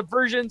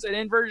subversions and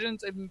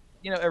inversions and,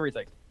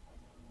 everything.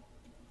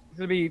 It's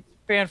going to be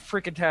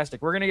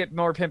fan-freaking-tastic. We're going to get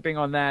more pimping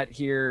on that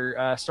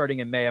here starting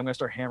in May. I'm going to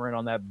start hammering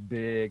on that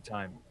big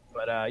time.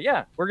 But,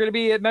 yeah, we're going to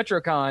be at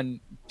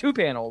MetroCon, 2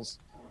 panels.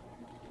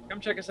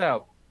 Come check us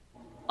out.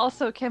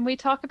 Also, can we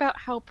talk about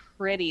how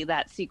pretty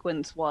that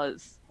sequence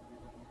was?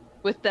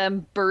 With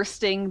them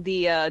bursting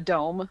the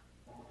dome?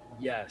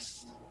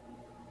 Yes.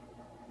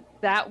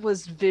 That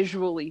was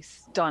visually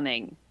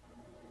stunning.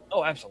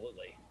 Oh,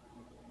 absolutely.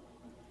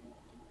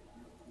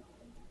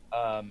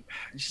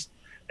 Just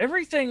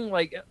everything,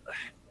 like,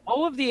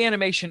 all of the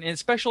animation, and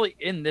especially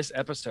in this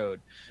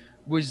episode,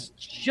 was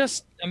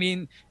just,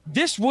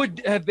 this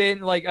would have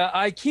been, like,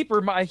 I keep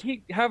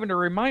having to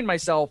remind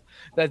myself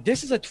that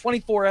this is a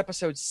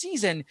 24-episode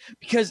season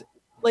because,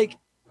 like,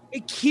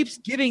 it keeps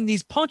giving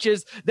these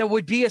punches that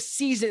would be a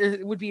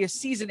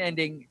season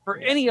ending for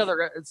any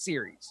other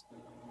series.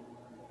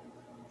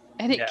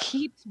 And it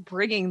keeps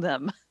bringing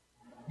them.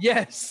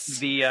 Yes.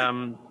 The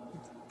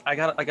I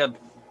got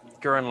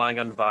Gurren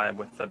Lagann vibe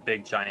with the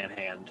big giant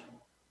hand.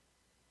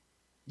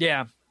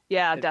 Yeah.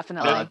 Yeah,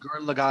 definitely.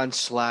 Gurren Lagann /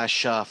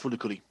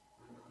 Furikuri.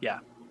 Yeah.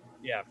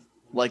 Yeah.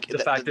 Like the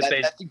fact that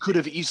they thing could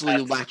have easily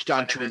latched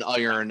onto an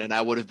iron, and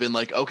I would have been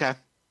like, okay.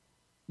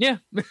 Yeah.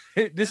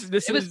 this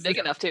was big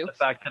enough too. The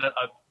fact that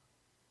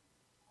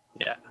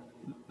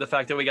the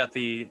fact that we got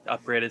the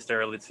upgraded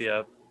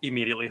Sterilizia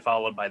immediately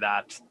followed by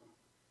that.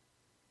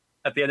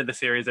 At the end of the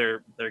series,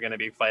 they're going to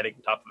be fighting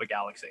on top of a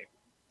galaxy.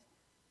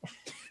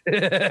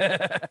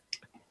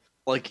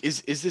 Like,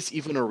 is this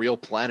even a real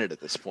planet at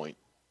this point?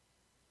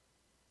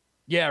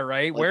 Yeah,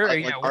 right.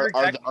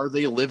 Like, are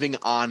they living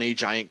on a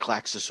giant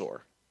Klaxosaur?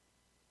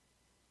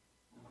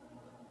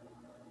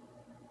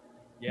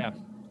 Yeah.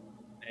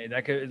 Hey,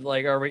 that could,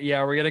 like, are we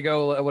gonna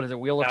go? What is it?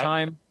 Wheel of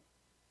Time?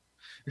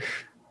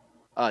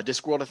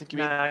 Discworld, I think you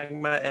mean.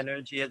 Magma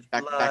energy is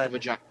Back blood.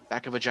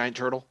 of a giant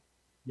turtle.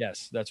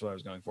 Yes, that's what I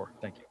was going for.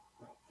 Thank you.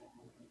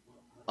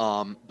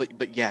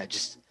 But yeah,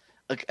 just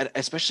like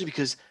especially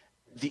because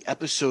the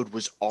episode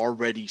was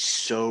already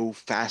so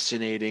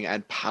fascinating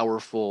and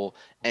powerful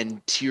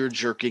and tear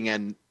jerking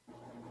and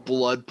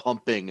blood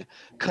pumping.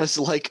 Because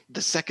like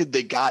the second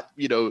they got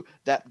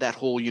that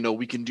whole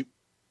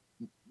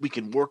we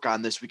can work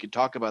on this, we can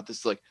talk about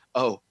this. Like,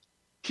 oh,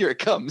 here it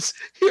comes,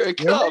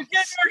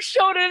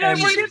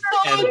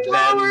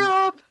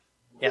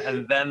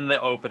 And then the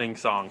opening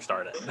song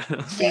started.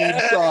 Theme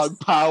song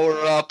Power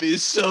Up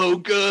is so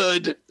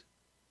good.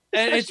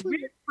 And it's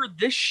weird for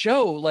this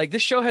show. Like,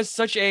 this show has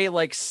such a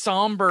like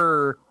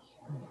somber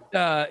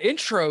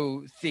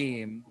intro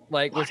theme,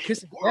 like with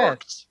Kiss of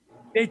Death.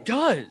 It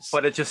does,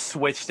 But it just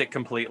switched it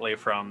completely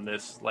from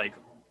this like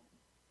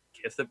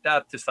Kiss of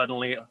Death to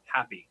suddenly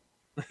happy.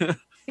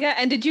 Yeah,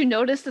 and did you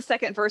notice the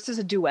second verse is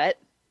a duet?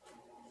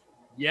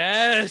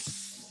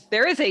 yes.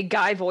 There is a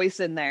guy voice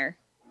in there.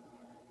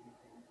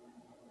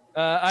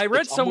 I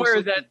read It's somewhere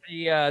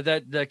almost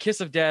that the Kiss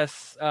of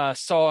Death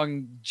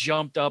song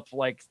jumped up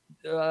like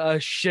a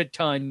shit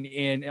ton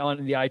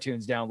on the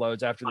iTunes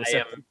downloads after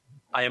the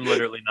I am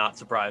literally not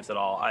surprised at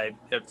all.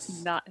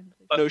 It's Not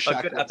No a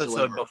shock good episode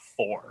whatsoever.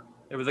 before.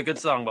 It was a good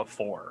song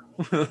before.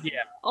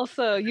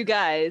 Also, you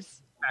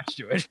guys, attached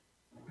to it.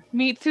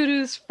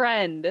 Mitsuru's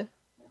friend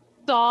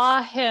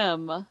saw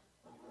him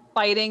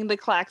fighting the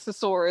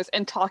Klaxosaurs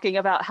and talking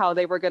about how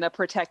they were going to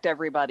protect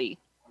everybody.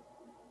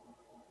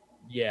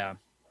 Yeah.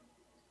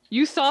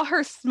 You saw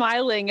her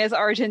smiling as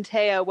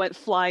Argentea went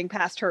flying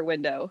past her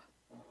window.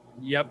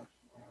 Yep.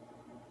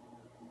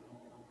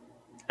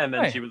 And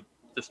then Hey. she was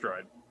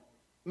destroyed.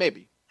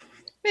 Maybe.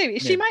 Maybe.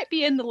 She might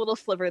be in the little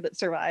sliver that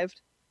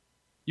survived.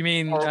 You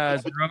mean Or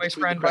Zerome's between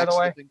friend, the by the cracks of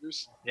way?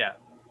 fingers. Yeah.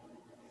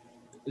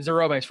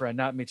 Zerome's friend,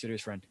 not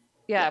Mitsuru's friend.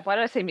 Yeah, why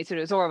did I say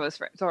Mitsuru? Zorome's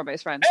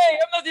friend. Hey,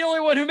 I'm not the only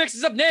one who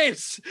mixes up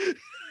names.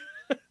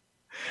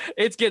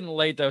 It's getting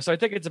late though, so I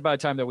think it's about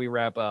time that we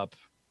wrap up.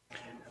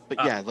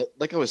 But yeah,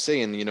 like I was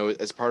saying,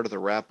 as part of the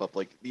wrap up,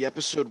 like the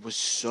episode was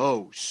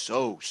so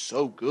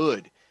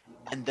good,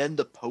 and then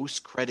the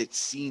post credit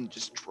scene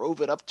just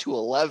drove it up to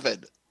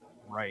 11.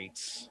 Right.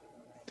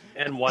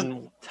 And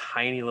one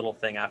tiny little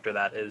thing after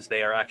that is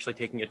they are actually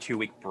taking a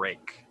 2-week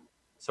break.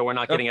 So we're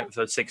not getting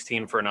episode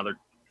 16 for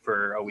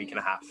a week and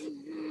a half.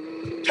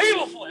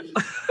 Table flip.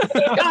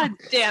 God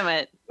damn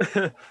it.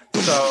 So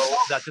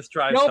that just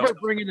drives No, home. but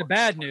bringing the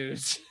bad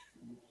news.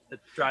 It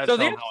drives So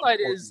the home how upside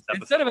important is, this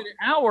instead of episode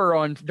an hour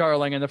on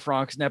Darling in the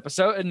Franxx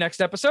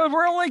next episode,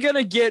 we're only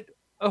gonna get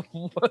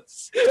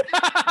what's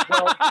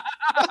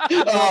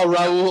Oh,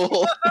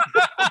 Raul.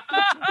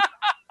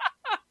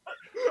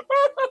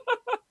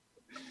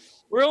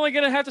 we're only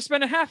gonna have to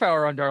spend a half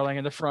hour on Darling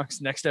in the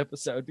Franxx next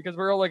episode because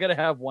we're only gonna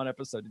have one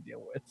episode to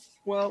deal with.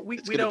 Well, we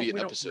It's we gonna don't be an we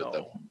don't episode, know.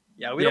 though.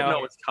 Yeah, we Yeah. don't know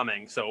what's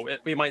coming, so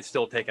we might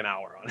still take an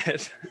hour on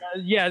it.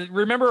 Yeah,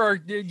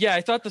 remember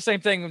I thought the same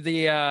thing.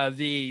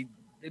 The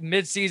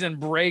mid-season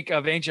break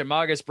of Ancient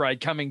Magus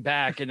Bride coming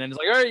back, and then it's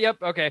like, all right, yep,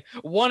 okay,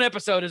 one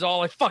episode is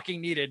all I fucking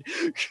needed.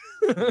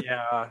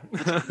 Yeah.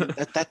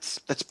 That's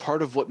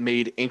part of what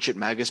made Ancient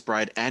Magus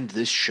Bride and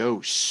this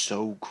show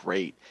so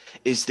great,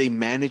 is they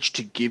managed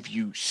to give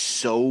you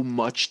so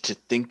much to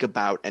think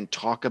about and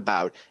talk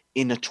about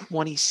in a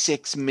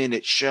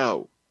 26-minute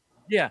show.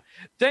 Yeah.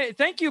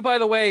 Thank you, by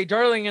the way,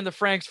 Darling in the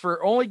Franxx,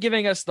 for only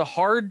giving us the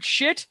hard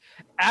shit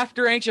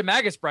after Ancient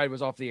Magus Bride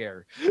was off the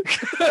air.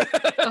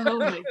 Oh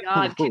my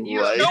god, can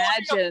you Right.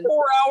 imagine?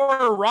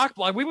 4-hour rock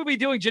block. We would be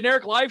doing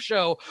generic live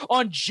show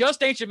on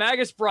just Ancient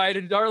Magus Bride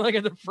and Darling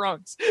in the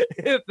Franxx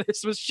if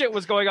this shit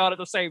was going on at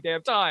the same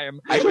damn time.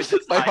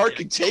 My heart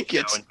can take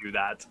it. Go and do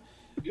that.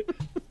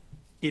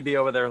 He'd be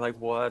over there like,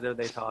 what are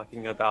they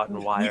talking about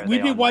and why are they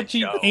We'd be on my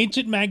watching show?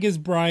 Ancient Magus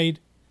Bride,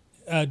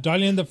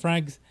 Darling in the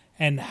Franxx,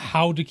 and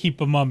How to Keep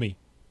a Mummy.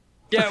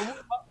 Yeah,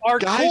 our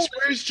Guys,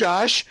 where's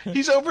Josh?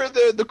 He's over at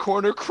the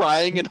corner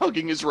crying and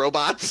hugging his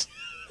robots.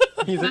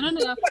 He's No, in, no,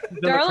 no. he's in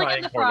the Darling in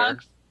crying the corner.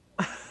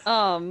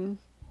 Franxx.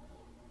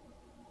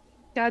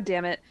 God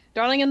damn it.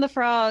 Darling in the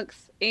Franxx,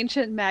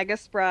 Ancient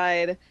Magus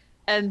Bride,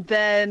 and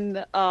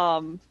then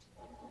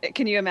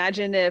can you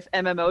imagine if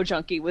MMO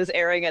Junkie was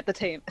airing at the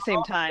same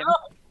time?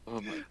 Oh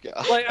my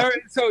god. Like, all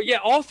right, so yeah,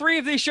 all three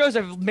of these shows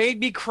have made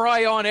me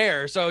cry on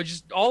air. So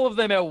just all of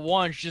them at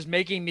once, just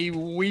making me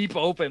weep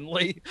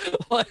openly.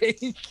 Like,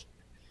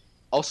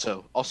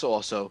 Also,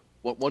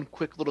 one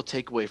quick little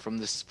takeaway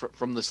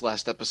from this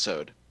last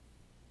episode.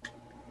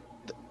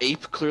 The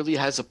Ape clearly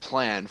has a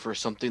plan for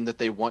something that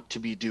they want to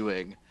be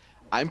doing.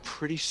 I'm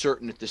pretty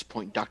certain at this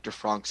point Dr.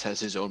 Franxx has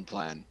his own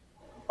plan.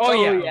 oh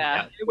yeah,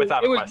 yeah.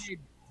 Without it a was question. made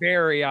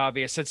very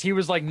obvious since he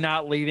was like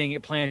not leaving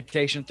at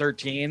Plantation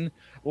 13.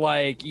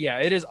 Like, yeah,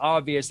 it is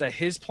obvious that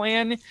his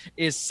plan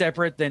is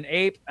separate than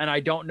Ape, and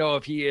I don't know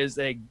if he is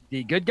the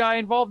good guy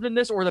involved in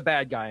this or the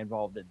bad guy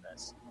involved in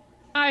this.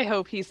 I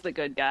hope he's the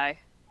good guy.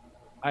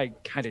 I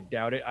kind of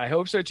doubt it. I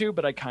hope so too,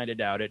 but I kind of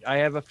doubt it. I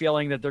have a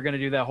feeling that they're going to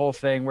do that whole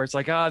thing where it's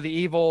like, the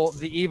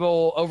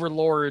evil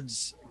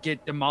overlords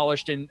get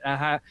demolished and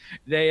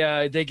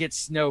they get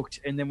snoked,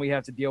 and then we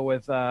have to deal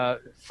with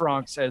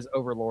Franks as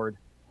Overlord.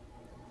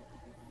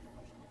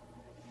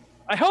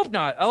 I hope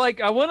not.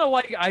 I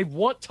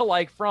want to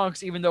like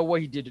Franks, even though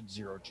what he did at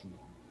 02.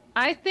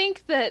 I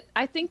think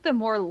the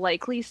more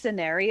likely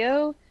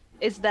scenario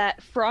is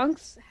that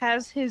Franks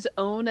has his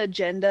own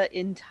agenda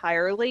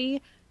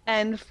entirely,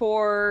 and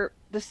for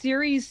the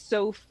series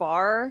so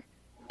far,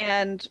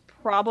 and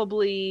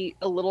probably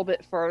a little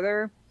bit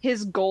further,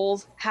 his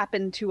goals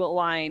happen to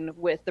align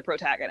with the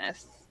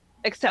protagonists,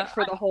 except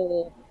for the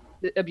whole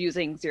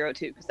abusing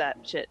 02, because that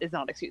shit is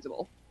not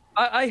excusable.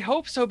 I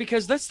hope so,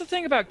 because that's the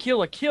thing about Kill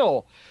la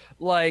Kill.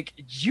 Like,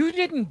 you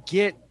didn't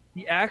get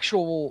the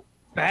actual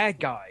bad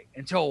guy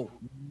until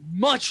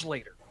much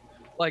later.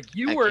 Like,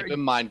 keep in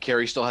mind,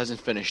 Carrie still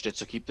hasn't finished it,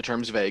 so keep the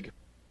terms vague.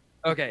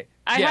 Okay.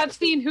 I have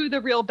seen who the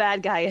real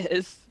bad guy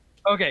is.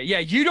 Okay, yeah,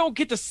 you don't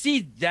get to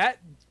see that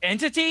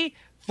entity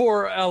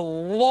for a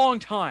long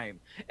time.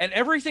 And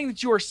everything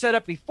that you are set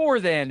up before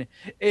then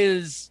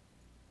is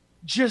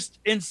just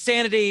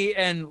insanity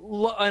and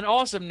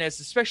awesomeness,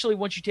 especially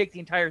once you take the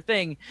entire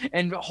thing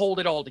and hold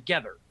it all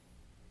together.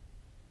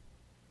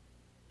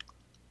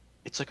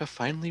 It's like a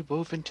finely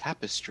woven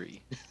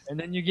tapestry. And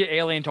then you get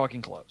alien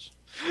talking clothes.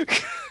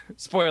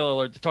 Spoiler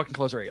alert, the talking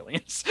clothes are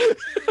aliens.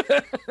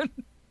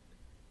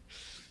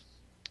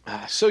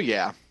 So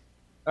yeah.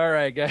 All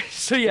right, guys.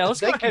 So yeah, let's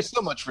Thank you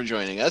so much for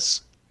joining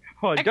us.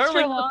 Oh,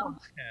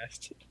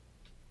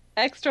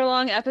 Extra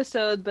long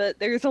episode, but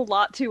there's a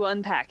lot to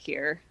unpack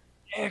here.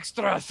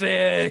 Extra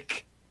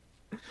thick.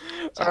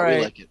 All right.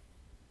 We like it.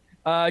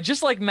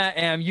 Just like Matt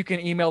M, you can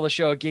email the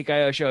show at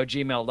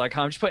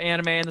geekioshow@gmail.com. Just put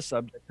anime in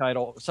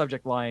the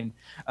subject line.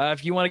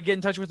 If you want to get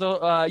in touch with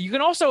you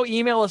can also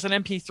email us an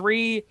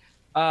MP3,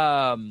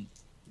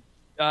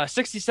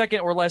 60-second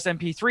or less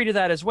MP3 to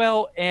that as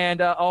well,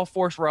 and I'll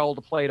force Raul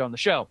to play it on the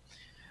show.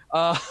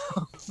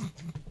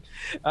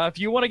 If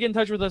you want to get in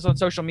touch with us on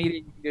social media,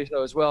 you can do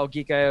so as well.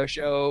 Geek.io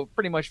Show,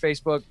 pretty much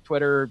Facebook,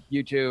 Twitter,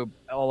 YouTube,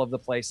 all of the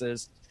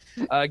places.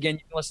 Again,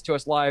 you can listen to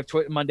us live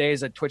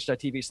Mondays at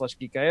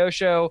twitch.tv/Geek.io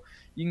Show.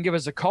 You can give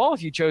us a call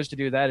if you chose to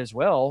do that as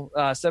well.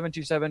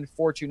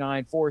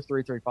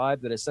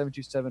 727-429-4335. That is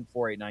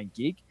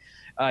 727-489-GEEK.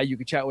 You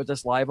can chat with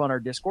us live on our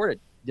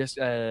Discord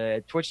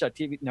at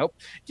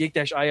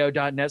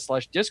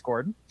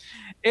geek-io.net/Discord.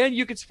 And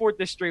you can support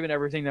this stream and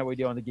everything that we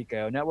do on the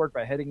Geek.io network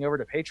by heading over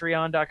to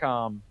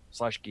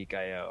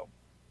patreon.com/Geek.io.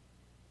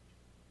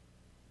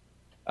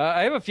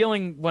 I have a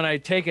feeling when I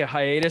take a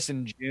hiatus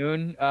in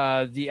June,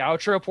 the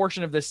outro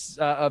portion of this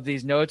of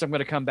these notes I'm going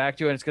to come back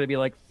to, and it's going to be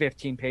like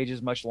 15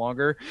 pages much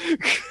longer.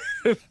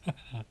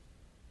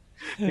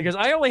 Because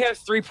I only have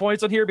 3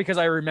 points on here because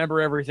I remember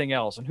everything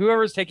else. And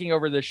whoever's taking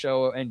over this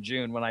show in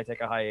June when I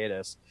take a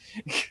hiatus.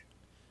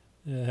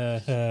 All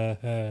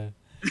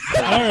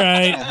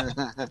right.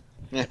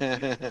 Oh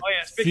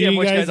yeah, speaking of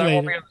which, guys, I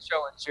won't be on the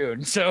show in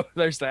June. So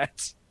there's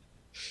that.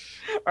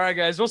 All right,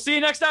 guys. We'll see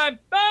you next time.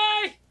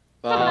 Bye!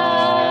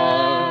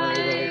 Bye.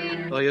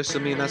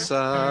 Oyasumi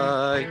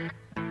nasai.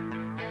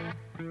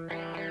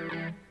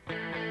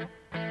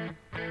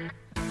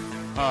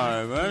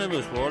 Hi, my name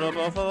is Water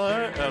Buffalo,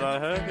 and I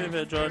hope you've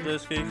enjoyed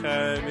this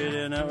Geeko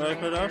Media Network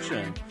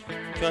production.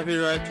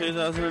 Copyright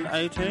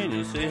 2018,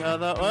 you see how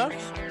that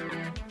works?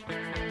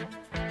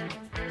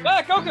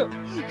 Ah, Goku!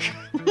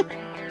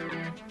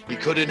 He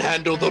couldn't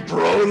handle the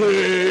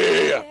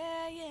Broly!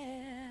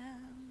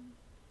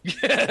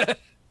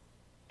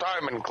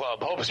 Diamond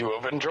Club hopes you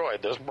have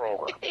enjoyed this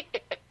program.